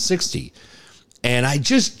 1360. And I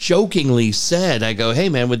just jokingly said, I go, hey,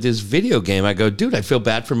 man, with this video game, I go, dude, I feel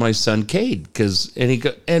bad for my son, Cade.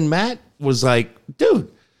 And Matt was like, dude,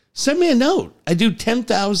 send me a note. I do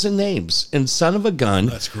 10,000 names. And son of a gun.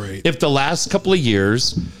 That's great. If the last couple of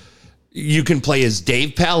years you can play as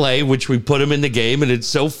Dave Palais, which we put him in the game, and it's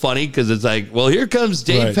so funny because it's like, well, here comes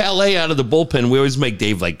Dave Palais out of the bullpen. We always make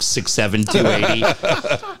Dave like 6'7",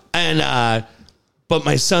 280. And but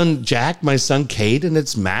my son Jack, my son Cade, and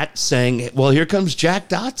it's Matt saying, well, here comes Jack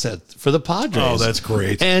Dotseth for the Padres. Oh, that's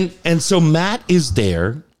great. And so Matt is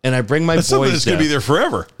there, and I bring my boys something that's down. going to be there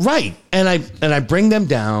forever. Right. And I bring them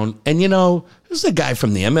down, and there's a guy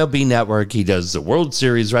from the MLB Network. He does the World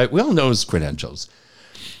Series, right? We all know his credentials.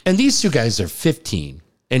 And these two guys are 15.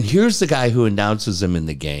 And here's the guy who announces them in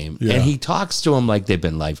the game. Yeah. And he talks to them like they've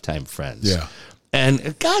been lifetime friends. Yeah.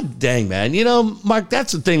 And God dang, man, Mark,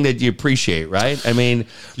 that's the thing that you appreciate, right? I mean,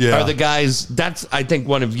 are the guys, that's, I think,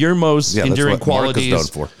 one of your most enduring qualities. Mark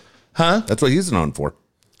is known for. Huh? That's what he's known for.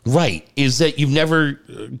 Right. Is that you've never,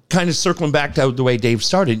 kind of circling back to the way Dave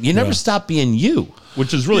started, you never stop being you,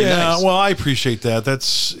 which is really nice. Well, I appreciate that.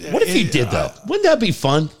 What if you did, though? Wouldn't that be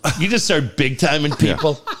fun? You just start big-timing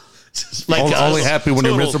people. Like only happy when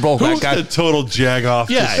you're miserable. Who's that guy? the total jag off?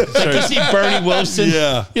 Yeah. Like you see Bernie Wilson.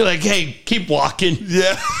 Yeah. You're like, hey, keep walking.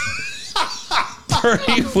 Yeah.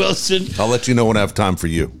 Bernie Wilson. I'll let you know when I have time for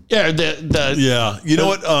you. Yeah. You know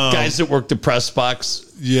what? Guys that work the press box.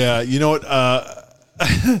 Yeah. You know what?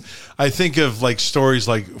 I think of like stories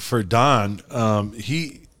like for Don.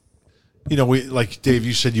 We like Dave.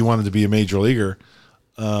 You said you wanted to be a major leaguer.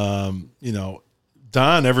 Don,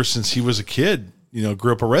 ever since he was a kid,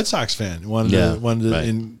 grew up a Red Sox fan. Wanted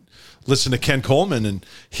to listen to Ken Coleman, and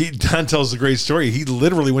Don tells a great story. He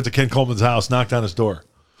literally went to Ken Coleman's house, knocked on his door.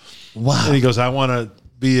 Wow. And he goes, I want to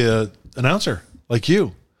be a announcer like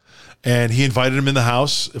you. And he invited him in the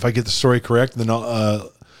house, if I get the story correct. And then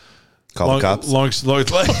Call the cops. Long story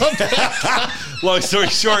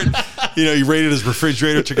short, he raided his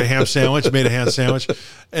refrigerator, took a ham sandwich, made a ham sandwich,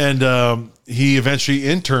 and he eventually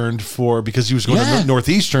interned because he was going to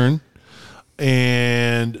Northeastern.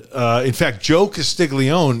 And in fact, Joe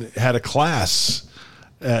Castiglione had a class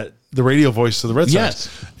at the radio voice of the Red Sox.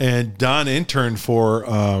 Yes. And Don interned for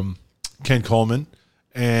Ken Coleman,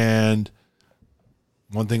 and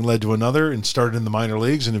one thing led to another, and started in the minor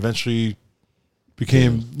leagues, and eventually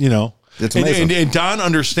became, It's amazing. And Don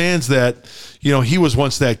understands that, he was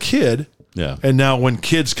once that kid. Yeah. And now when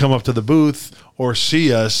kids come up to the booth or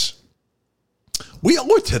see us, we owe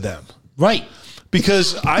it to them. Right.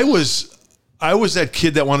 Because I was that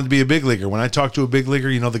kid that wanted to be a big leaguer. When I talked to a big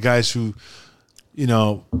leaguer, the guys who,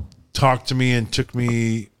 talked to me and took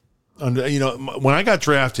me under, when I got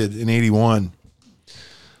drafted in 81,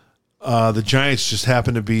 the Giants just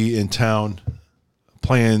happened to be in town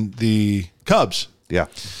playing the Cubs. Yeah.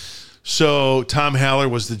 So Tom Haller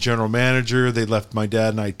was the general manager. They left my dad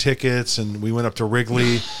and I tickets, and we went up to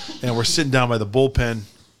Wrigley, and we're sitting down by the bullpen,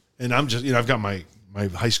 and I'm just, I've got my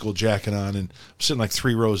high school jacket on, and I'm sitting like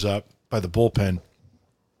 3 rows up by the bullpen.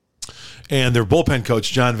 And their bullpen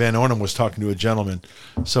coach, John Van Ornum, was talking to a gentleman.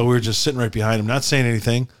 So we were just sitting right behind him, not saying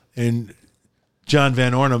anything. And John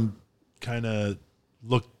Van Ornum kind of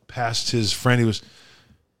looked past his friend.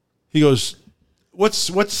 He goes,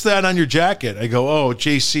 What's that on your jacket? I go, oh,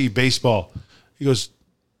 JC baseball. He goes,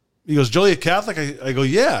 Joliet Catholic? I go,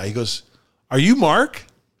 yeah. He goes, are you Mark?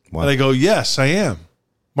 What? And I go, yes, I am.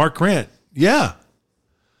 Mark Grant. Yeah.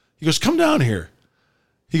 He goes, come down here.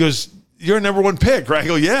 He goes, you're a number 1 pick, right? I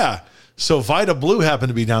go, yeah. So Vida Blue happened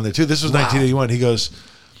to be down there too. This was 1981. He goes,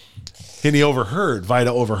 and he overheard.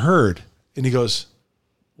 Vida overheard. And he goes,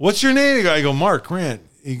 what's your name? I go, Mark Grant.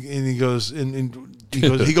 He goes,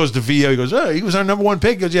 he goes to VO. He goes, oh, he was our number 1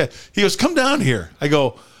 pick. He goes, yeah. He goes, come down here. I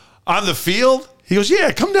go, on the field? He goes,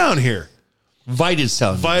 yeah, come down here. Vita's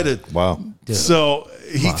telling Vida. Wow. So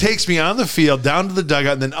he takes me on the field, down to the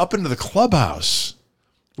dugout, and then up into the clubhouse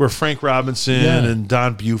where Frank Robinson and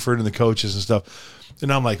Don Buford and the coaches and stuff.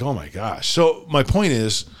 And I'm like, oh my gosh. So my point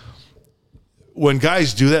is, when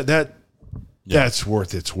guys do that's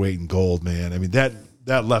worth its weight in gold, man. I mean, that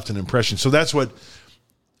left an impression. So that's what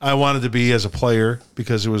I wanted to be as a player,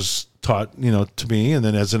 because it was taught, to me. And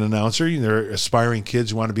then as an announcer, there are aspiring kids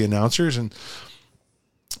who want to be announcers, and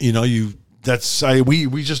we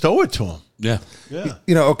just owe it to them. Yeah. Yeah.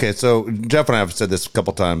 Okay, so Jeff and I have said this a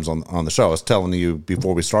couple times on the show. I was telling you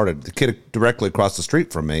before we started, the kid directly across the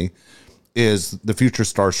street from me is the future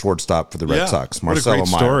star shortstop for the Red Sox, Marcelo what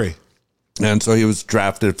a great Meyer. story. And so he was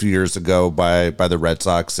drafted a few years ago by the Red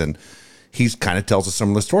Sox, and he kind of tells a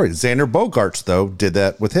similar story. Xander Bogaerts, though, did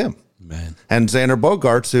that with him. Man. And Xander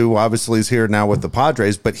Bogaerts, who obviously is here now with the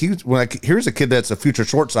Padres, but here's a kid that's a future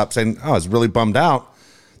shortstop saying, oh, I was really bummed out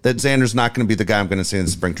that Xander's not going to be the guy I'm going to see in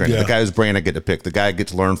the spring training. Yeah. The guy whose brain I get to pick, the guy I get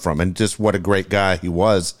to learn from, and just what a great guy he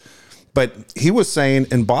was. But he was saying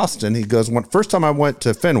in Boston, he goes, first time I went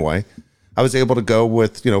to Fenway, I was able to go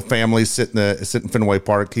with, families sit in Fenway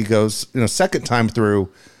Park. He goes, second time through,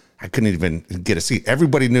 I couldn't even get a seat.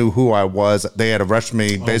 Everybody knew who I was. They had to rush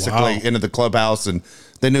me basically into the clubhouse, and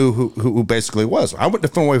they knew who basically was. I went to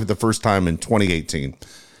Fenway for the first time in 2018.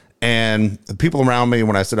 And the people around me,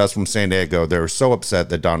 when I said I was from San Diego, they were so upset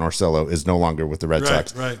that Don Orsillo is no longer with the Red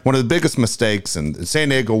Sox. Right. One of the biggest mistakes, and San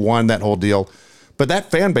Diego won that whole deal. But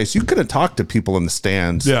that fan base, you couldn't talk to people in the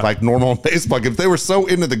stands like normal baseball. If they were so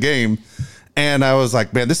into the game, and I was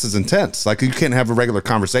like, man, this is intense. Like, you can't have a regular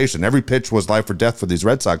conversation. Every pitch was life or death for these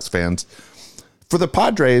Red Sox fans. For the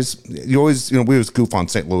Padres, we always goof on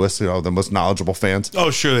St. Louis, the most knowledgeable fans.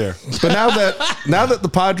 Oh, sure they are. But now that the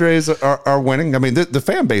Padres are winning, I mean, the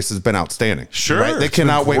fan base has been outstanding. Sure. Right? They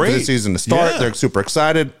cannot wait for the season to start. Yeah. They're super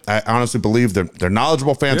excited. I honestly believe they're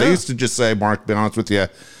knowledgeable fans. Yeah. I used to just say, Mark, to be honest with you,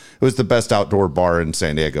 it was the best outdoor bar in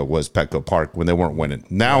San Diego was Petco Park when they weren't winning.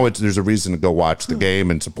 Now there's a reason to go watch the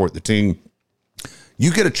game and support the team.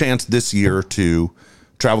 You get a chance this year to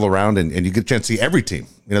travel around and you get a chance to see every team.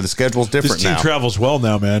 The schedule's different This team now. travels well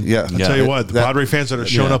now, man. Yeah. I'll tell you what, the Padre fans that are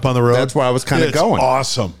showing up on the road. That's why I was kind of going.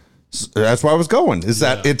 Awesome. That's why I was going, is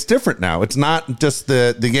that it's different now. It's not just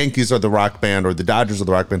the Yankees or the rock band or the Dodgers or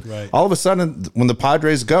the rock band. Right. All of a sudden, when the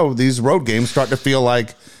Padres go, these road games start to feel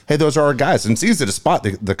like, hey, those are our guys. And it's easy to spot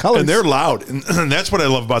the colors. And they're loud. And that's what I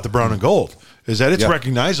love about the brown and gold, is that it's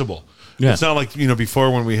recognizable. Yeah. It's not like,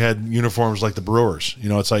 before when we had uniforms like the Brewers.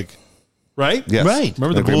 It's like, right? Yes. Right.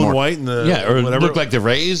 Remember the blue and white and the or whatever? look like the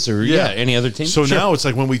Rays or any other team. So Sure. now it's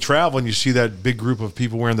like when we travel and you see that big group of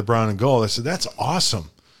people wearing the brown and gold, I said, that's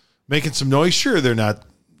awesome. Making some noise. Sure, they're not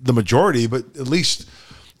the majority, but at least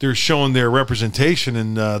they're showing their representation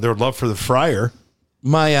and their love for the Friar.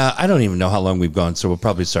 I don't even know how long we've gone, so we'll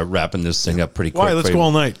probably start wrapping this thing up pretty quick. Why? Let's go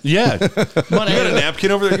all night. Yeah. But You got a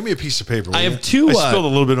napkin over there? Give me a piece of paper. I will have you? two, I spilled a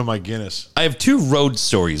little bit of my Guinness. I have two road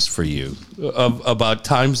stories for you about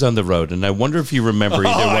times on the road, and I wonder if you remember either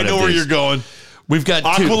one of I these. know where you're going. We've got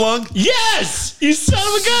Aqualung? two. Yes! You son of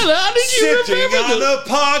a gun. How did you Sitting remember on that? a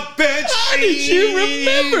park bench. How did you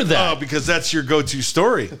remember that? Oh, because that's your go-to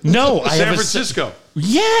story. No, I San have Francisco.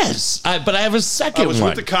 Yes, but I have a second I was one.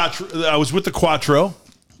 with the Quattro.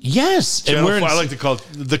 Yes, and Channel 4, I like to call it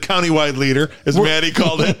the countywide leader, as Maddie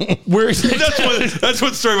called it. That's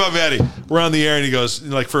one story about Maddie. We're on the air, and he goes,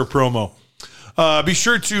 like, for a promo. Be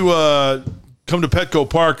sure to come to Petco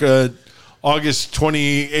Park August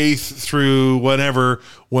 28th through whenever,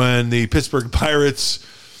 when the Pittsburgh Pirates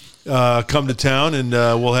come to town, and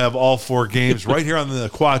we'll have all four games right here on the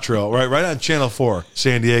Quattro, right on Channel 4,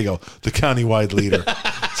 San Diego, the countywide leader.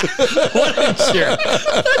 What a jerk.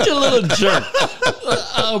 Such a little jerk.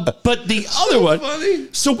 But the other one. funny.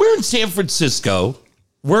 So we're in San Francisco.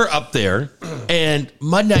 We're up there, and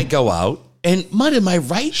Mud and I go out. And Mud, am I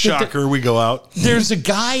right? Shocker, we go out. There's a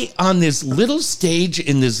guy on this little stage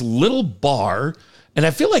in this little bar, and I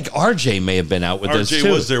feel like RJ may have been out with us too.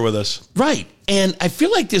 RJ was there with us. Right. And I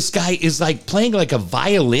feel like this guy is like playing like a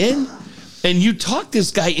violin, and you talk this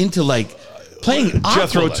guy into like playing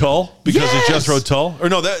Jethro opera. Tull, because Yes! of Jethro Tull. Or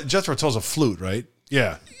no, that Jethro Tull's a flute, right?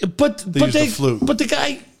 Yeah. But used the flute. But the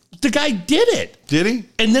guy did it. Did he?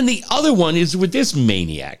 And then the other one is with this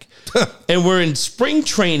maniac. And we're in spring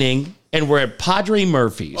training, and we're at Padre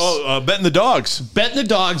Murphy's. Oh, betting the dogs. Betting the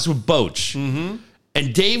dogs with Boach. Mm-hmm.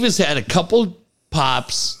 And Dave has had a couple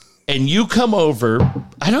pops, and you come over.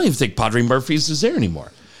 I don't even think Padre Murphy's is there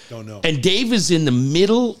anymore. Don't know. And Dave is in the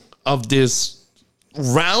middle of this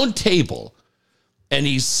round table, and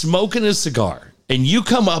he's smoking a cigar. And you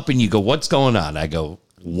come up and you go, "What's going on?" I go,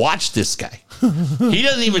 "Watch this guy." He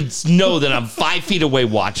doesn't even know that I'm 5 feet away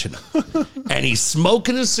watching him. And he's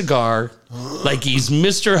smoking a cigar like he's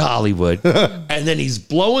Mr. Hollywood. And then he's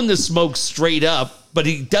blowing the smoke straight up, but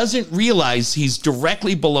he doesn't realize he's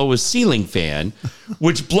directly below a ceiling fan,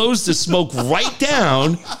 which blows the smoke right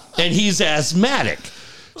down, and he's asthmatic.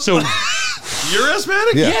 So You're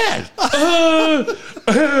asthmatic? yeah.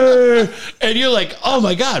 And you're like, "Oh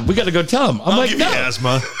my God, we got to go tell him." I'm I'll like, give "No." you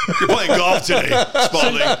asthma. You're playing golf today,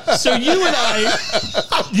 Spalding. So you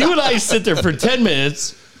and I sit there for 10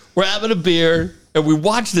 minutes. We're having a beer and we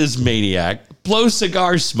watch this maniac blow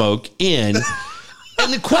cigar smoke in.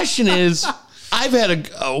 And the question is, I've had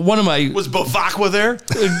one of my Was Bavacqua there?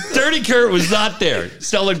 Dirty Kurt was not there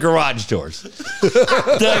selling garage doors.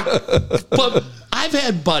 But I've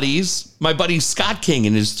had buddies. My buddy Scott King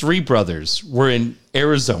and his three brothers were in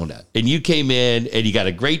Arizona, and you came in and you got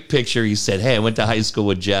a great picture. He said, "Hey, I went to high school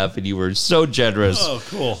with Jeff, and you were so generous." Oh,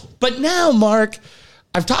 cool. But now, Mark,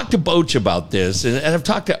 I've talked to Boach about this, and I've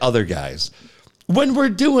talked to other guys. When we're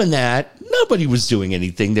doing that, nobody was doing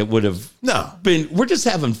anything that would have been. We're just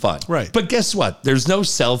having fun. Right. But guess what? There's no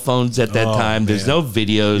cell phones at that time. There's no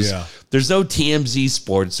videos. Yeah. There's no TMZ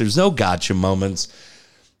sports. There's no gotcha moments.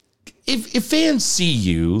 If fans see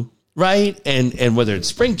you, right, and whether it's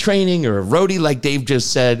spring training or a roadie like Dave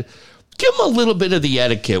just said, give them a little bit of the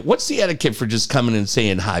etiquette. What's the etiquette for just coming and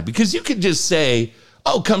saying hi? Because you could just say,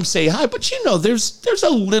 oh, come say hi. But, there's a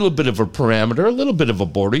little bit of a parameter, a little bit of a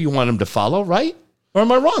border you want them to follow, right? Or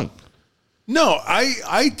am I wrong? No,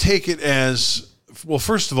 I take it as, well,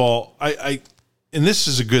 first of all, I and this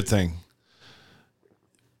is a good thing.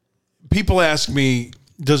 People ask me,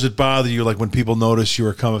 does it bother you, like when people notice you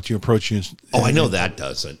or come up to you, approach you? I know that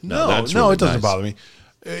doesn't. No, that's it really doesn't nice. bother me.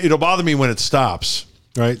 It'll bother me when it stops,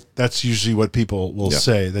 right? That's usually what people will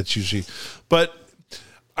say. That's usually, but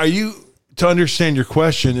are you, to understand your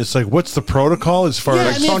question, it's like, what's the protocol as far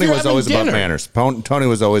as Tony was always about manners. Tony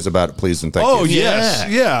was always about please and thank you. Oh, yes.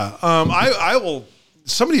 Yeah. I will,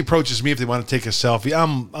 somebody approaches me if they want to take a selfie,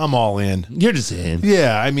 I'm all in. You're just in.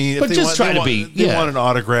 Yeah. I mean, But if just try to want, be, they want an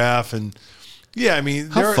autograph, and yeah, I mean,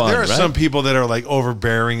 there fun, are right? some people that are like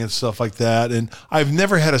overbearing and stuff like that. And I've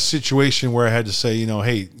never had a situation where I had to say,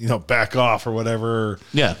 hey, back off or whatever.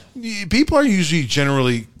 Yeah. People are usually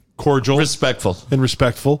generally cordial, Respectful. and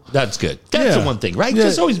respectful. That's good. That's the one thing, right? Yeah.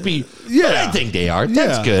 Just always be. Yeah. But I think they are.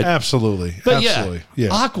 That's Yeah, good. Absolutely. But absolutely. yeah,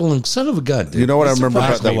 Yeah. Aquilin, son of a gun. Dude. You know what I He's remember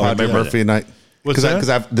about surprised that me Padre when I did Murphy it. night? What's that? Because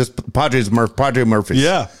I've this Padre Murphy.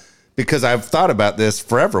 Yeah. Because I've thought about this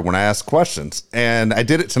forever when I ask questions, and I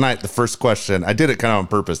did it tonight. The first question, I did it kind of on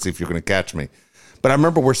purpose, see if you're going to catch me. But I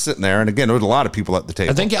remember we're sitting there, and again, there was a lot of people at the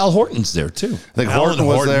table. I think Al Horton's there too. I think Horton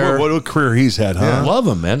was there. What a career he's had, huh? Love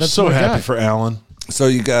him, man. That's So my happy guy. for Alan. So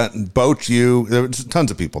you got Boach, there was tons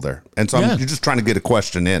of people there, and so Yeah. you're just trying to get a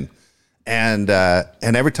question in, and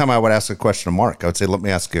every time I would ask a question to Mark, I would say, "Let me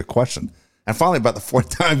ask you a question." And finally, about the fourth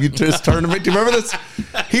time, you just turned to me. Do you remember this?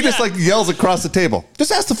 He just like yells across the table,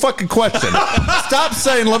 "Just ask the fucking question. Stop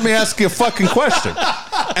saying, 'Let me ask you a fucking question.'"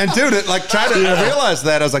 And dude, I realized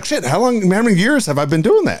that I was like, "Shit, how many years have I been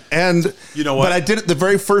doing that?" And you know what? But I did it the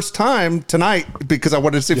very first time tonight because I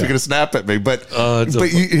wanted to see if you're going to snap at me. But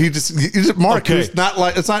you just Mark, Okay. it's not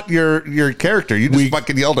like it's not your character. You just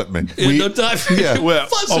fucking yelled at me. No time. Yeah. Well,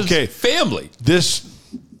 Plus his okay. family. This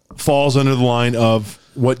falls under the line of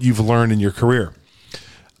what you've learned in your career.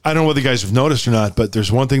 I don't know whether you guys have noticed or not, but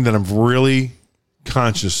there's one thing that I'm really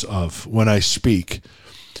conscious of when I speak.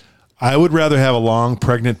 I would rather have a long,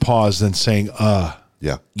 pregnant pause than saying,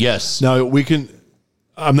 Yeah. Yes. Now,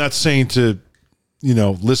 I'm not saying to,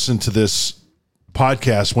 listen to this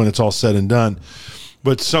podcast when it's all said and done,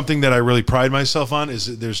 but something that I really pride myself on is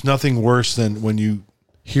that there's nothing worse than when you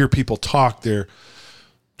hear people talk, they're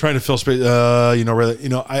trying to fill space.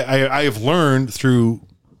 I have learned through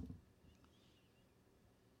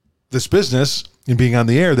this business and being on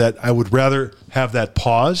the air that I would rather have that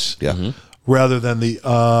pause, rather than the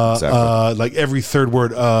Exactly. like every third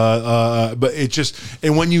word. But it just,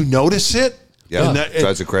 and when you notice it, and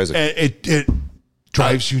drives you crazy. It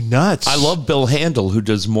drives you nuts. I love Bill Handel, who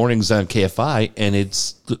does mornings on KFI, and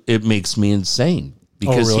it makes me insane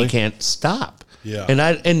because really? he can't stop. Yeah.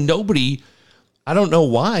 And nobody, I don't know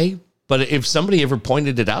why, but if somebody ever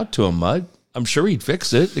pointed it out to him, I'm sure he'd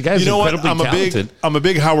fix it. The guy's incredibly talented. I'm a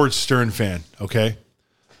big Howard Stern fan. Okay,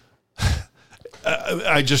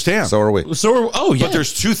 I just am. So are we. So, yeah. But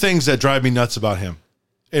there's two things that drive me nuts about him.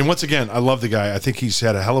 And once again, I love the guy. I think he's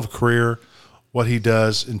had a hell of a career, what he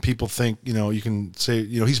does. And people think, you can say,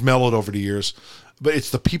 he's mellowed over the years, but it's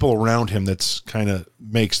the people around him that's kind of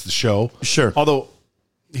makes the show. Sure. Although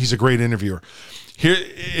he's a great interviewer. Here,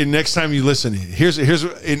 and next time you listen, here's,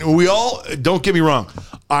 and we all, don't get me wrong,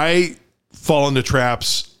 I fall into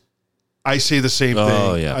traps. I say the same thing.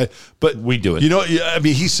 Oh, yeah. But we do it.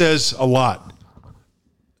 He says a lot.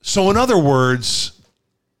 So in other words,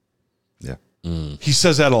 Yeah. he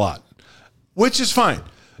says that a lot, which is fine.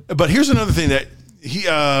 But here's another thing that he,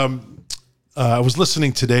 I was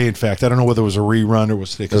listening today. In fact, I don't know whether it was a rerun or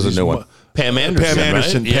was today. There's a new one. Pam Anderson. Pam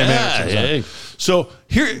Anderson. Right? Pam Yeah, Anderson. yeah. So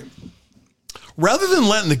here, rather than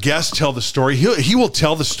letting the guest tell the story, he will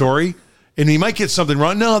tell the story, and he might get something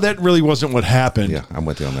wrong. No, that really wasn't what happened. Yeah, I'm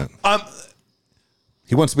with you on that.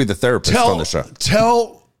 He wants to be the therapist on the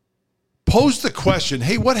show. Pose the question,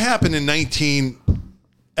 hey, what happened in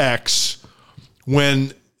 19X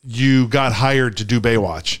when you got hired to do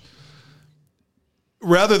Baywatch?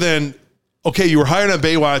 Rather than, okay, you were hired on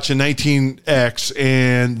Baywatch in 19X,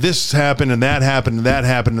 and this happened, and that happened, and that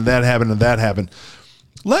happened, and that happened, and that happened.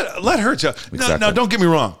 Let her tell. Exactly. Now, don't get me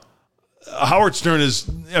wrong. Howard Stern is,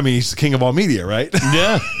 I mean, he's the king of all media, right?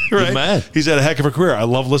 Yeah, right. good man. He's had a heck of a career. I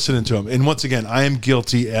love listening to him. And once again, I am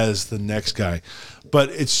guilty as the next guy, but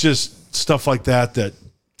it's just stuff like that.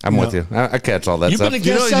 I'm with you. I catch all that You've stuff. been a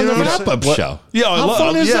guest on the know, wrap-up show. Yeah, How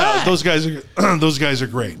fun is that? Those guys are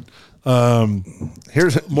great.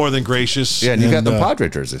 Here's More than gracious. Yeah, and you got the Padre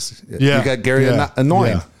jerseys. Yeah, You got Gary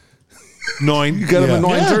annoying. Yeah. Annoying. You got him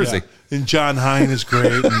annoying jersey. Yeah. And John Hine is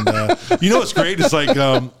great. And, you know what's great? It's like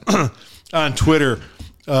on Twitter,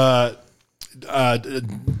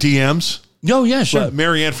 DMs. Oh, yeah, sure.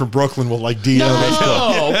 Marianne from Brooklyn will like DM.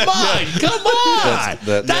 No, Mike, come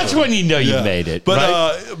on. That's when you know you made it. But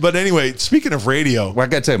right? but anyway, speaking of radio, Well, I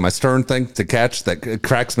got to tell you, my Stern thing to catch that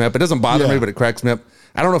cracks me up. It doesn't bother Yeah. me, but it cracks me up.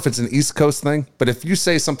 I don't know if it's an East Coast thing, but if you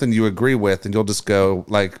say something you agree with and you'll just go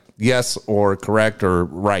like yes or correct or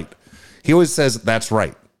right, he always says that's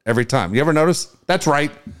right every time. You ever notice? That's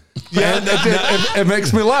right. Yeah, And it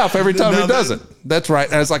makes me laugh every time he does it. That's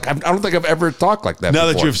right. And it's like, I don't think I've ever talked like that now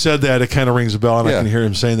before. that you've said that, it kind of rings a bell, and I Yeah. can hear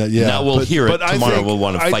him saying that. Yeah, Now we'll hear it I tomorrow. think- We'll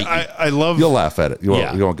want to fight you. I love. You'll laugh at it. You won't,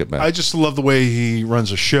 Yeah. you won't get mad. I just love the way he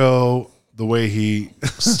runs a show. The way he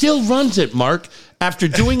Still runs it, Mark, after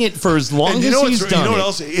doing it for as long and as he's done you know what it.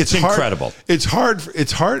 else? It's incredible. It's hard.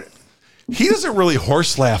 It's hard. He doesn't really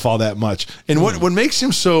horse laugh all that much. And what makes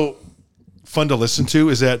him so fun to listen to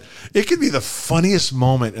is that it could be the funniest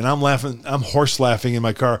moment, and I'm horse laughing in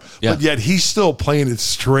my car, Yeah. but yet he's still playing it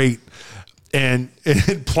straight and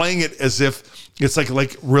playing it as if it's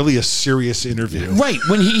like really a serious interview. Right.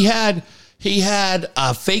 When he had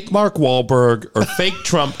fake Mark Wahlberg or fake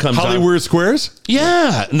Trump comes on. Hollywood Squares?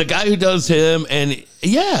 Yeah, and the guy who does him, and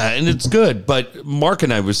it's good. But Mark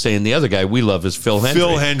and I was saying the other guy we love is Phil Hendry.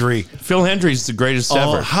 Phil Hendry. Phil Hendry's the greatest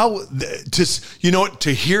ever.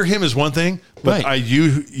 To hear him is one thing, but Right. I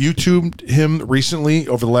YouTubed him recently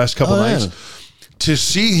over the last couple Oh, yeah. nights. To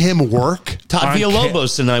see him work, Todd on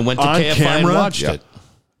Villalobos and I went to on KFI camera? and watched Yeah. it.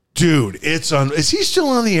 dude, it's on. Is he still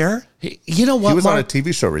on the air? You know what? he was on a Mark?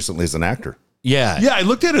 TV show recently as an actor. Yeah. Yeah, I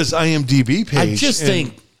looked at his IMDb page. I just and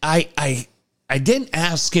think I didn't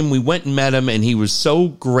ask him. We went and met him, and he was so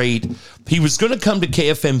great. He was going to come to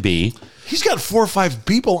KFMB. he's got 4 or 5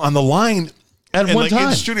 people on the line At and one like in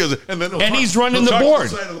time. studios, and then he's running the he'll talk to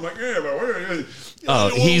board. side of the mic, "Yeah,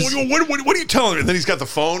 but He's- what are you telling me? And then he's got the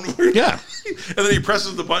phone. Yeah. And then he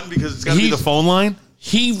presses the button because it's got to be He's- the phone line.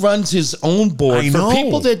 He runs his own board. I For know.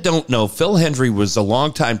 people that don't know, Phil Hendry was a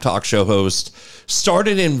longtime talk show host,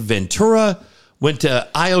 started in Ventura, went to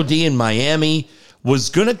IOD in Miami, was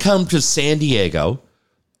going to come to San Diego.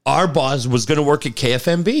 Our boss was going to work at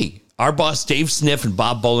KFMB. Our boss, Dave Sniff and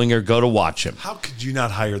Bob Bollinger, go to watch him How could you not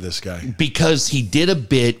hire this guy? because he did a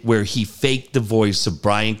bit where he faked the voice of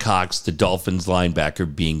Brian Cox, the Dolphins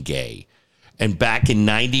linebacker, being gay. And back in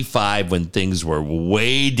 95, when things were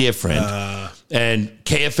way different, and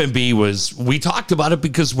KFMB we talked about it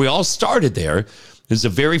because we all started there. It was a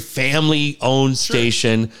very family-owned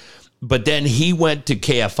station. But then he went to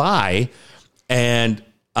KFI, and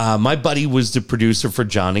my buddy was the producer for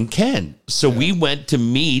John and Ken. So we went to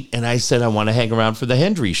meet, and I said, I want to hang around for the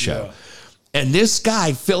Hendry show. And this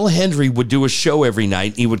guy, Phil Hendry, would do a show every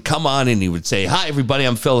night. He would come on and he would say, hi, everybody,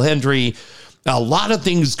 I'm Phil Hendry. A lot of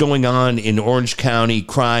things going on in Orange County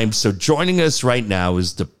crime. So joining us right now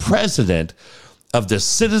is the president of the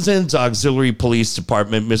Citizens Auxiliary Police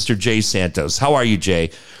Department, Mr. Jay Santos. How are you,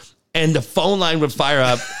 Jay? And the phone line would fire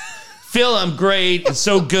up. Phil, I'm great. It's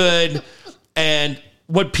so good. And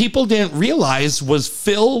what people didn't realize was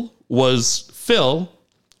Phil,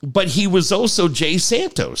 but he was also Jay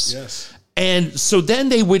Santos. Yes. And so then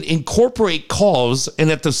they would incorporate calls, and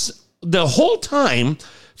at the whole time,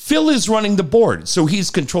 Phil is running the board. So he's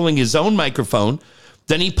controlling his own microphone.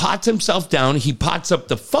 Then he pots himself down. He pots up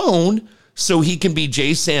the phone so he can be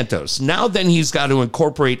Jay Santos. Now then he's got to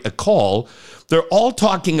incorporate a call. They're all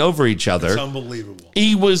talking over each other. It's unbelievable.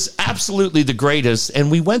 He was absolutely the greatest. And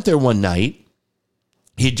we went there one night.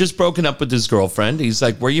 He had just broken up with his girlfriend. He's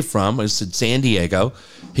like, where are you from? I said, San Diego.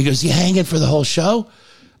 He goes, you hanging for the whole show?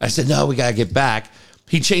 I said, no, we got to get back.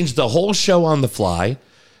 He changed the whole show on the fly.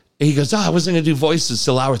 He goes, I wasn't going to do voices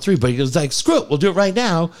till hour 3, but he goes like, screw it, we'll do it right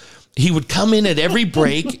now. He would come in at every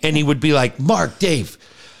break and he would be like, Mark, Dave,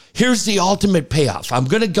 here's the ultimate payoff. I'm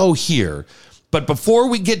going to go here. But before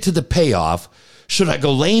we get to the payoff, should I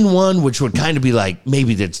go lane 1, which would kind of be like,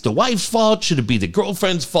 maybe that's the wife's fault. Should it be the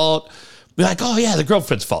girlfriend's fault? Be like, oh yeah, the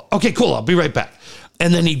girlfriend's fault. Okay, cool. I'll be right back.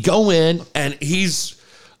 And then he'd go in and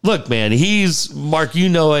look, man, Mark, you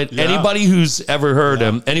know it. Yeah. Anybody who's ever heard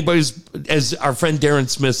him, as our friend Darren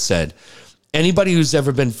Smith said, anybody who's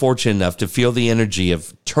ever been fortunate enough to feel the energy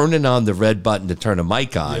of turning on the red button to turn a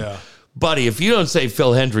mic on, buddy, if you don't say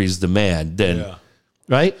Phil Hendry's the man, then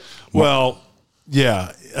right? Well,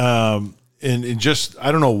 yeah. And just,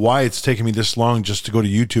 I don't know why it's taken me this long just to go to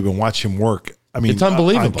YouTube and watch him work. I mean, It's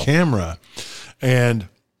unbelievable. on camera. And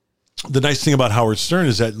the nice thing about Howard Stern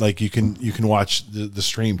is that like you can watch the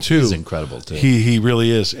stream too. He's incredible too. He really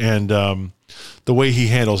is. And the way he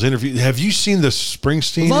handles interviews. Have you seen the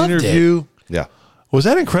Springsteen Loved it. interview? Yeah. Was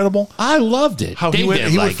that incredible? I loved it. How Dave he went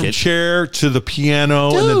didn't like from it. chair to the piano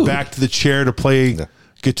and then Dude. back to the chair to play Dave's a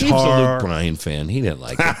guitar. Luke Bryan fan. He didn't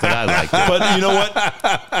like it, but I liked it. But you know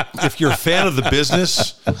what? If you're a fan of the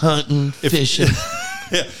business, Hunting, fishing.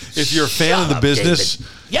 if you're a fan Shut of the up, business,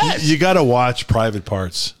 David. Yes. you got to watch Private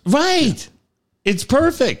Parts. Right. It's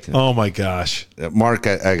perfect. Oh my gosh. Mark,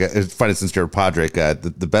 it's funny since you're a Padre guy.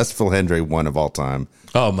 The best Phil Hendry one of all time.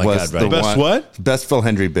 Oh, my was God, right. the Best what? Best Phil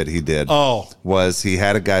Hendry bit he did. Oh. Was he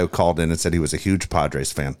had a guy who called in and said he was a huge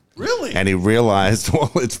Padres fan. Really? And he realized,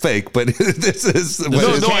 well, it's fake, but this is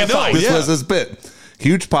I know. This Yeah. was his bit.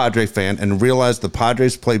 Huge Padre fan, and realized the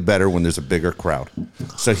Padres play better when there's a bigger crowd.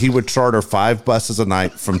 So he would charter 5 buses a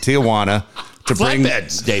night from Tijuana to bring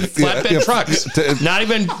Flatbeds, Dave. Flatbed trucks. Not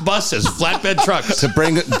even buses. Flatbed trucks. to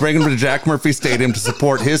bring him to Jack Murphy Stadium to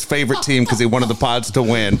support his favorite team because he wanted the Pods to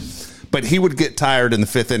win. But he would get tired in the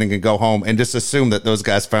 5th inning and go home and just assume that those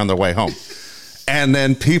guys found their way home. And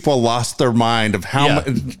then people lost their mind of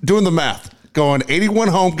doing the math. Going 81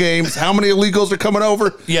 home games. How many illegals are coming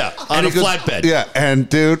over? Yeah, on a flatbed. Yeah, and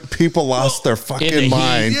dude, people lost their in the fucking heat.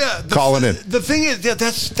 mind calling in. The thing is,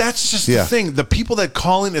 that's just Yeah. the thing. The people that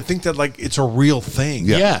call in and think that like it's a real thing.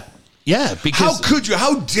 Yeah. Yeah, because How could you?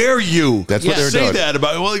 How dare you? That's what they're say doing. that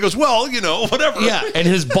about. Well, he goes, well, whatever. yeah, and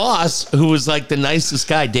his boss, who was like the nicest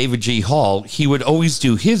guy, David G. Hall, he would always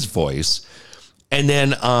do his voice. And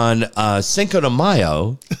then on Cinco de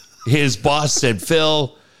Mayo, his boss said,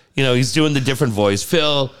 Phil, he's doing the different voice.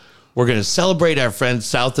 Phil, we're going to celebrate our friends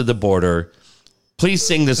south of the border. Please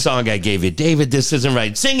sing the song I gave you. David, this isn't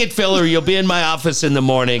right. Sing it, Phil, or you'll be in my office in the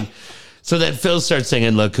morning. So then Phil starts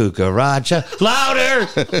singing La Cucaracha.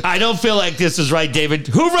 Louder! I don't feel like this is right, David.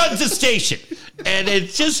 Who runs the station? And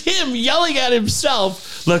it's just him yelling at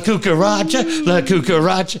himself, La Cucaracha, La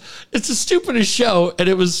Cucaracha. It's the stupidest show, and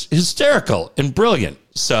it was hysterical and brilliant.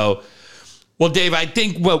 So, well, Dave, I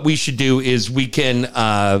think what we should do is we can,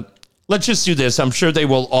 let's just do this. I'm sure they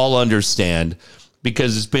will all understand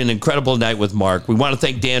because it's been an incredible night with Mark. We want to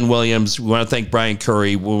thank Dan Williams. We want to thank Brian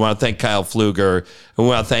Curry. We want to thank Kyle Pfluger. And we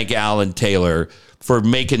want to thank Alan Taylor for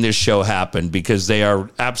making this show happen because they are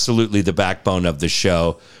absolutely the backbone of the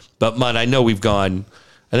show. But, Mudd, I know we've gone,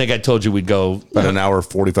 I think I told you we'd go. About an hour,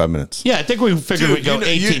 45 minutes. Yeah, I think we figured we'd go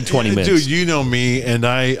 18, 20 minutes. Dude, you know me, and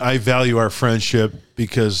I value our friendship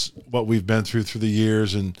because what we've been through the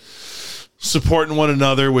years and supporting one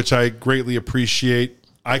another, which I greatly appreciate.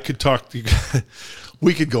 I could talk to you.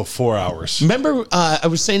 We could go 4 hours. Remember, I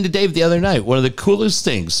was saying to Dave the other night, one of the coolest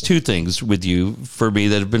things, 2 things with you for me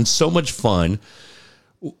that have been so much fun.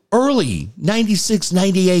 Early, 96,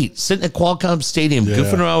 98, sitting at Qualcomm Stadium,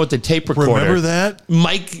 goofing around with the tape recorder. Remember that?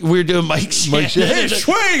 Mike, we were doing Mike Shannon. Hey,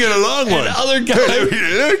 swing it along one. And other guy.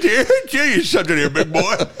 You something here, big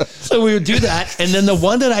boy. So we would do that. And then the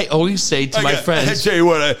one that I always say to my I friends. tell you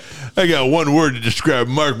what, I got one word to describe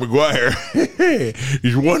Mark McGuire.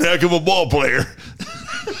 He's one heck of a ball player.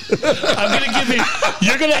 I'm going to give you,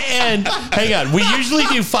 you're going to end, hang on, we usually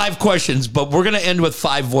do 5 questions, but we're going to end with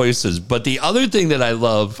 5 voices. But the other thing that I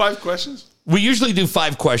love. 5 questions? We usually do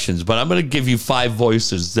 5 questions, but I'm going to give you 5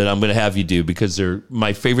 voices that I'm going to have you do because they're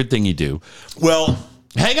my favorite thing you do. Well,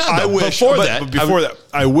 hang on. I though, wish. Before Before that, that,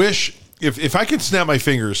 I wish if I could snap my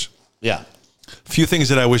fingers, yeah. a few things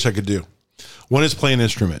that I wish I could do. One is play an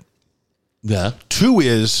instrument. Yeah. 2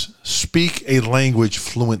 is speak a language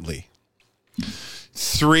fluently.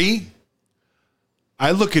 3,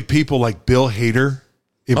 I look at people like Bill Hader,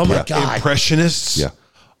 Oh my God. impressionists. Yeah.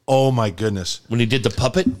 Oh my goodness. When he did the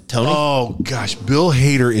puppet, Tony, Oh gosh, Bill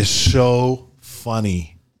Hader is so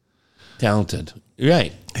funny. talented.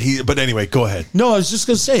 Right. But anyway, go ahead. No, I was just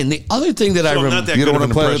going to say, and the other thing that I So I'm remember. not that You good don't of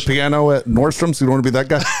want an to play the impression. piano at Nordstrom's? You don't want to be that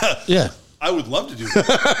guy? Yeah. I would love to do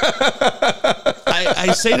that.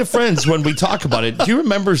 I say to friends when we talk about it, do you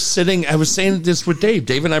remember sitting? I was saying this with Dave.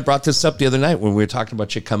 Dave and I brought this up the other night when we were talking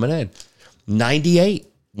about you coming in. 98,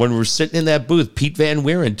 when we're sitting in that booth, Pete Van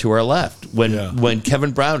Weeren to our left, when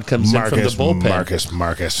Kevin Brown comes in from the bullpen.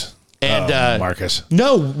 Marcus. And Marcus.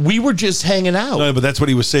 No, we were just hanging out. No, but that's what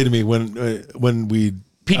he would say to me when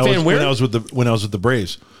Pete Van Weeren? when I was with the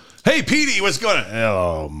Braves. Hey, Petey, what's going on?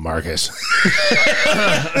 Hello, Marcus.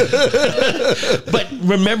 But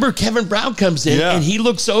remember, Kevin Brown comes in Yeah. and he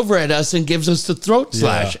looks over at us and gives us the throat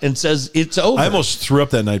slash and says, it's over. I almost threw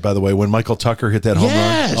up that night, by the way, when Michael Tucker hit that home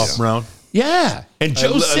Yes. run off Brown. Yeah. And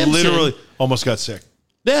Joe I Simpson. literally almost got sick.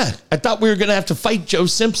 Yeah. I thought we were going to have to fight Joe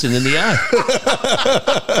Simpson in the eye.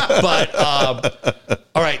 But,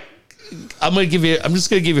 all right. I'm just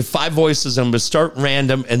going to give you 5 voices. I'm going to start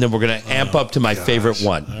random, and then we're going to amp up to my favorite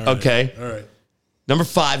one. All right. Okay. All right. Number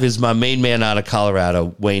 5 is my main man out of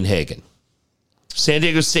Colorado, Wayne Hagan. San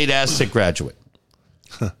Diego State Aztec graduate.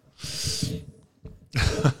 Gotta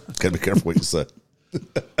be careful what you say.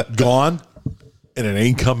 Gone, and it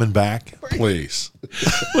ain't coming back. Please.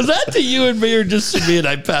 Was that to you and me or just to me and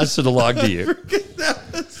I passed it along to you?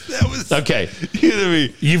 That was Okay. You know what I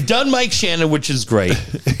mean? You've done Mike Shannon, which is great.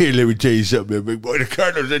 Here, let me tell you something, big boy. The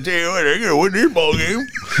Cardinals, I tell you what, they're going to win this ball game.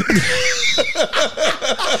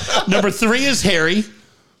 Number 3 is Harry.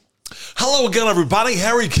 Hello again, everybody.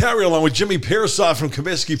 Harry Carey along with Jimmy Pearsall from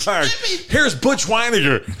Comiskey Park. Here's Butch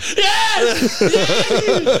Weiniger. Yes!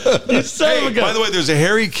 You son of a gun. By the way, there's a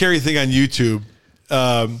Harry Carey thing on YouTube.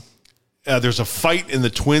 There's a fight in the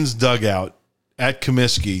Twins dugout at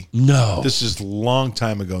Comiskey. No. This is a long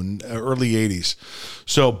time ago, early 80s.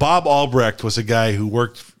 So Bob Albrecht was a guy who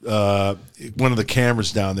worked one of the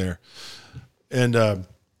cameras down there. And,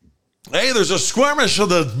 hey, there's a skirmish of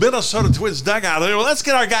the Minnesota Twins dugout. Well, let's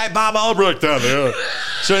get our guy Bob Albrecht down there.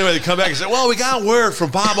 So anyway, they come back and say, well, we got word from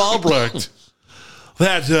Bob Albrecht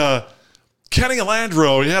that Kenny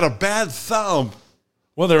Landreau, he had a bad thumb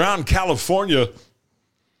when they're out in California.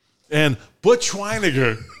 And Butch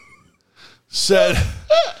Weiniger said,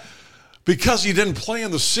 because he didn't play in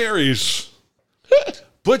the series,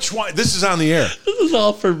 this is on the air. This is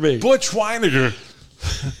all for me. Butch Weiniger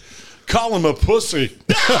call him a pussy.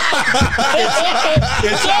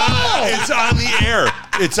 It's on the air.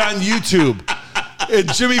 It's on YouTube.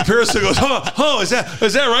 And Jimmy Pearson goes, is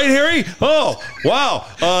that right, Harry? Oh, wow.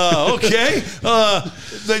 Okay.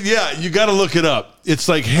 Then, yeah, you got to look it up. It's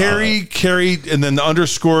like Harry Carey and then the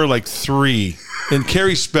underscore like 3. And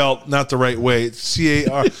Carey spelt not the right way. It's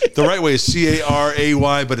C-A-R. The right way is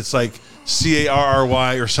C-A-R-A-Y, but it's like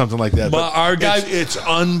C-A-R-R-Y or something like that. But our guy, it's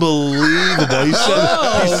unbelievable. He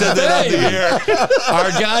said that on the air.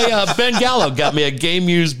 Our guy Ben Gallo got me a game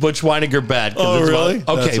used Butch Weiniger bat. Oh, really?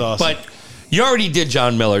 Okay, That's awesome. but you already did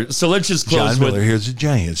John Miller, so let's just close John with Miller. Here's the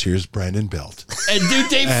Giants. Here's Brandon Belt. and do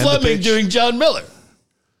Dave And the Fleming pitch. doing John Miller.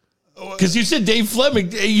 Because you said Dave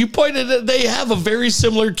Fleming, you pointed that they have a very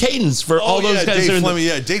similar cadence for all those guys. Dave Fleming.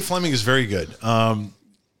 Yeah, Dave Fleming is very good.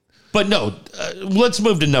 But no, let's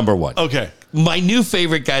move to number 1. Okay. My new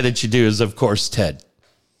favorite guy that you do is, of course, Ted.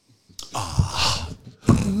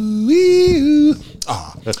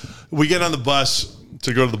 We get on the bus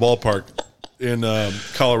to go to the ballpark in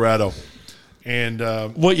Colorado. And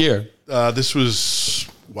What year? this was,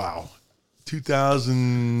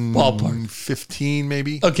 2015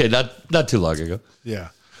 maybe. Okay, not too long ago. Yeah.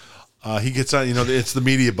 He gets on, it's the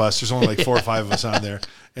media bus. There's only like 4 or 5 of us on there.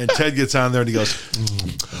 And Ted gets on there and he goes,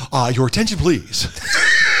 your attention, please.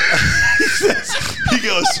 He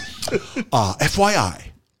goes, FYI,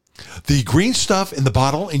 the green stuff in the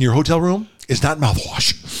bottle in your hotel room is not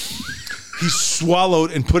mouthwash. He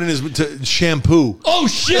swallowed and put in his shampoo. Oh,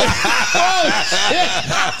 shit.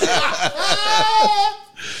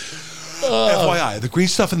 FYI, the green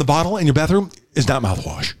stuff in the bottle in your bathroom is not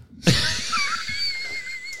mouthwash.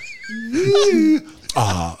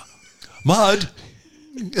 Mud.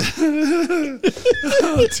 Do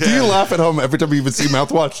you laugh at home every time you even see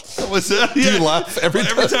mouthwash? What's that? Do you laugh every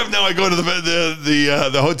time? Every time now I go to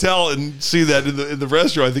the hotel and see that in the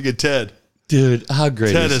restaurant, I think of Ted. Dude, how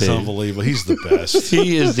great Ted is is he? unbelievable. He's the best.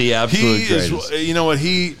 He is the absolute He greatest. is. You know what?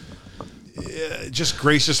 He just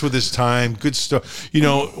gracious with his time. Good stuff.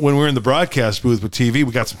 When we're in the broadcast booth with TV,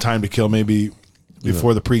 we got some time to kill. Maybe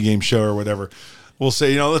before the pregame show or whatever. We'll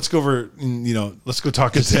say, let's go over. Let's go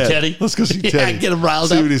talk to Ted. Teddy? Let's go see Yeah, Teddy. get him riled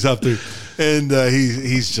see up. what he's up to. And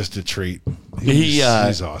he's just a treat. He's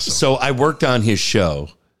awesome. So I worked on his show,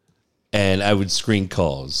 and I would screen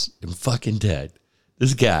calls. And fucking Ted,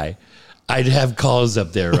 this guy, I'd have calls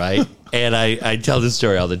up there, right? And I tell this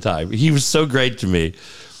story all the time. He was so great to me,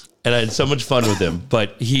 and I had so much fun with him.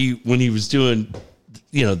 But when he was doing,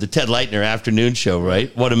 the Ted Leitner afternoon show,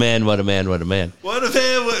 right? What a man! What a man! What a man! What if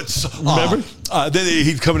it was? Remember? Then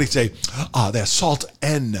he'd come and he'd say, "There's salt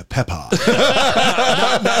and pepper,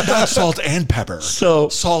 not salt and pepper. So-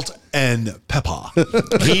 salt and pepper."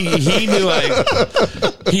 He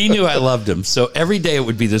knew I loved him. So every day it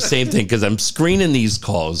would be the same thing because I'm screening these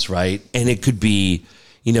calls, right? And it could be,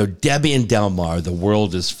 Debbie and Delmar, the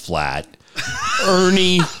world is flat.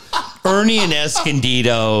 Ernie and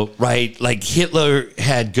Escondido, right? Like Hitler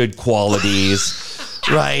had good qualities,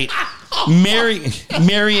 right? Mary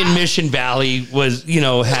in Mission Valley was,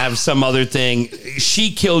 have some other thing.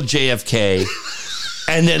 She killed JFK.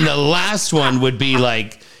 And then the last one would be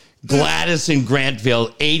like Gladys in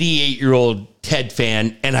Grantville, 88-year-old Ted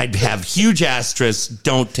fan. And I'd have huge asterisks,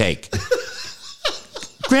 don't take.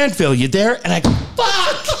 Grantville, you there? And I go,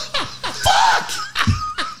 fuck.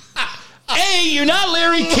 Hey, you're not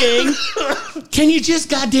Larry King. Can you just,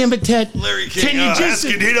 goddamn it, Ted? Larry King. Can you just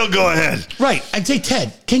Escondido, go ahead. Right. I'd say,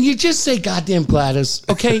 Ted, can you just say goddamn Gladys?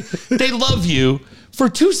 Okay? They love you. For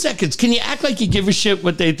 2 seconds, can you act like you give a shit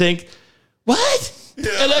what they think? What?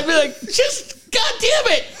 Yeah. And I'd be like, just goddamn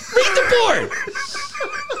it. Read the board.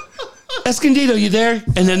 Escondido, you there?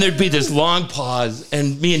 And then there'd be this long pause,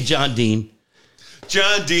 and me and John Dean.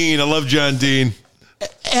 John Dean. I love John Dean.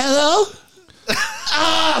 Hello?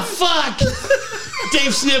 Fuck.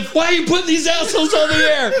 Dave Sniff, why are you putting these assholes on the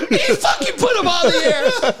air? You fucking put them on the air.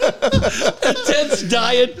 And Ted's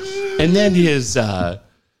dying. And then his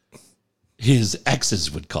exes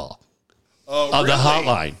would call. Oh, on really? The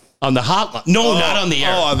hotline. On the hotline. No, not on the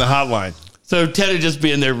air. Oh, on the hotline. So Ted would just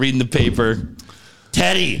be in there reading the paper.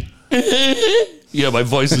 Teddy. My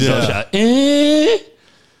voice is all shot. Hey,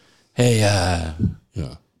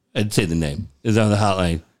 I'd say the name. Is on the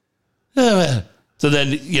hotline. So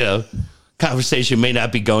then, conversation may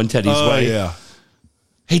not be going Teddy's way. Yeah.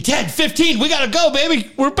 Hey, Ted, 15. We got to go,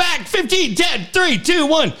 baby. We're back. 15, 10, 3, 2,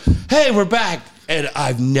 1. Hey, we're back. And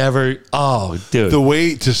I've never, dude. The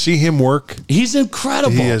way to see him work. He's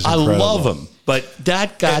incredible. He is incredible. I love him. But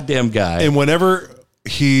that goddamn guy. And whenever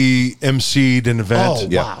he emceed an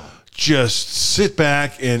event, wow. Just sit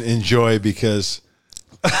back and enjoy because.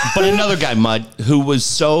 But another guy, Mud, who was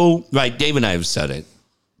so, right, Dave and I have said it,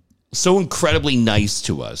 so incredibly nice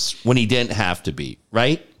to us when he didn't have to be,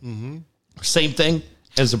 right? Mm-hmm. Same thing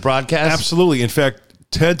as a broadcast? Absolutely. In fact,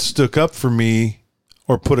 Ted stuck up for me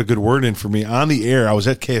or put a good word in for me on the air. I was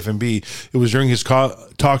at KFMB. It was during his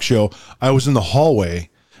talk show. I was in the hallway,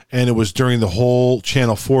 and it was during the whole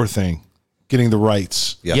Channel 4 thing, getting the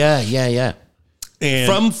rights. Yeah.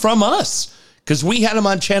 And from us. Because we had him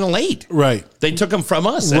on Channel 8. Right. They took him from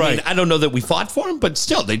us. I mean, I don't know that we fought for him, but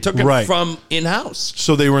still, they took him from in-house.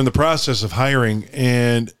 So they were in the process of hiring,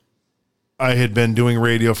 and I had been doing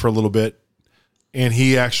radio for a little bit, and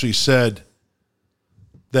he actually said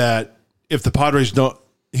that if the Padres don't,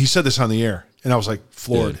 he said this on the air, and I was like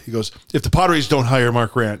floored. Yeah. He goes, if the Padres don't hire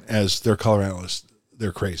Mark Grant as their color analyst,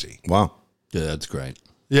 they're crazy. Wow. Yeah, that's great.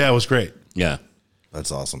 Yeah, it was great. Yeah.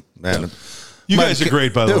 That's awesome. Man. Yeah. You guys are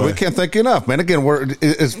great, by the way. We can't thank you enough, man. Again,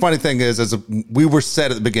 it's funny thing is, we were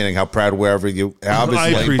said at the beginning how proud we're of you.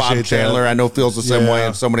 Obviously, Bob Chandler, I know feels the same way,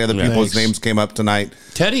 and so many other people's names came up tonight.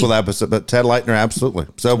 Teddy, for the episode, but Ted Leitner, absolutely.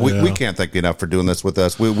 So we can't thank you enough for doing this with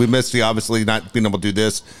us. We missed you, obviously, not being able to do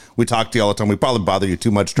this. We talk to you all the time. We probably bother you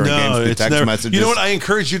too much during games. We text messages. You know what? I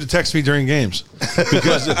encourage you to text me during games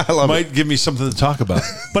because it might give me something to talk about.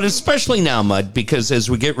 But especially now, Mud, because as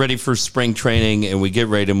we get ready for spring training and we get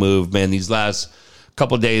ready to move, man, these last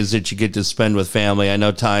couple of days that you get to spend with family. I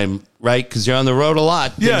know time, right? Because you're on the road a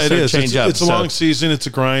lot. Yeah, it is. It's a long season. It's a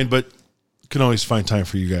grind, but can always find time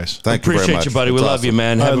for you guys. Thank you very much. Appreciate you, buddy. We love you,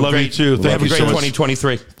 man. I love you too. Have a great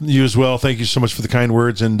 2023. You as well. Thank you so much for the kind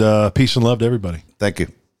words, and peace and love to everybody. Thank you.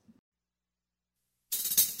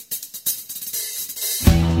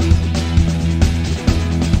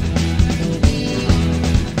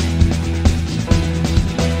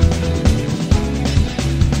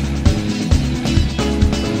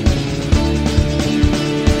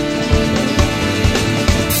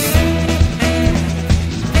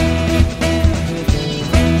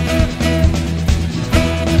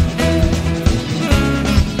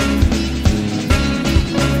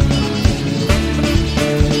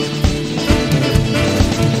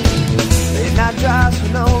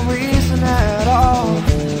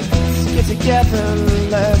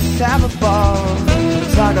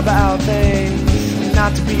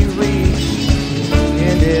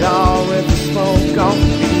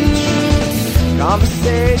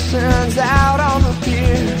 Conversations out on the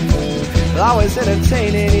pier, always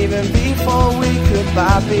entertaining even before we could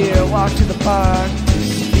buy beer. Walk to the park to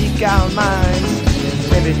speak our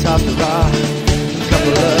minds, maybe toss the rock a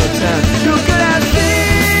couple of times. You could have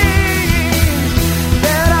seen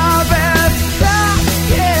that our best time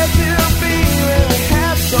yet to be when we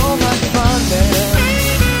had so much fun there.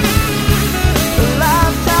 A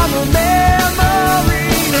lifetime of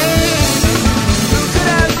memories. You could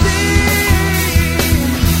have seen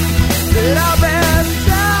that our best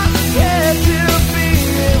time yet to be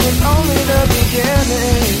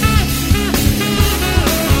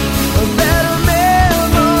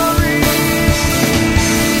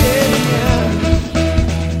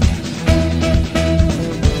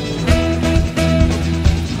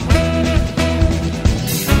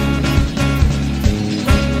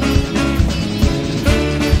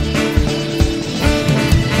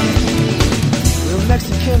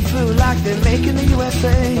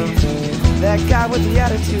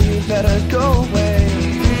better go away.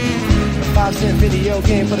 A 5-cent video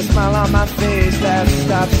game put a smile on my face. That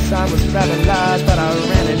stop sign was rather large, but I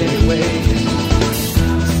ran it anyway.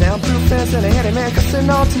 Soundproof fence and a handyman cussing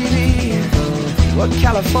on TV. What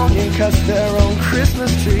Californian cuts their own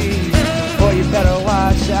Christmas tree? Boy, you better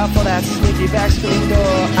watch out for that sneaky back screen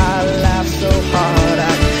door. I laughed so hard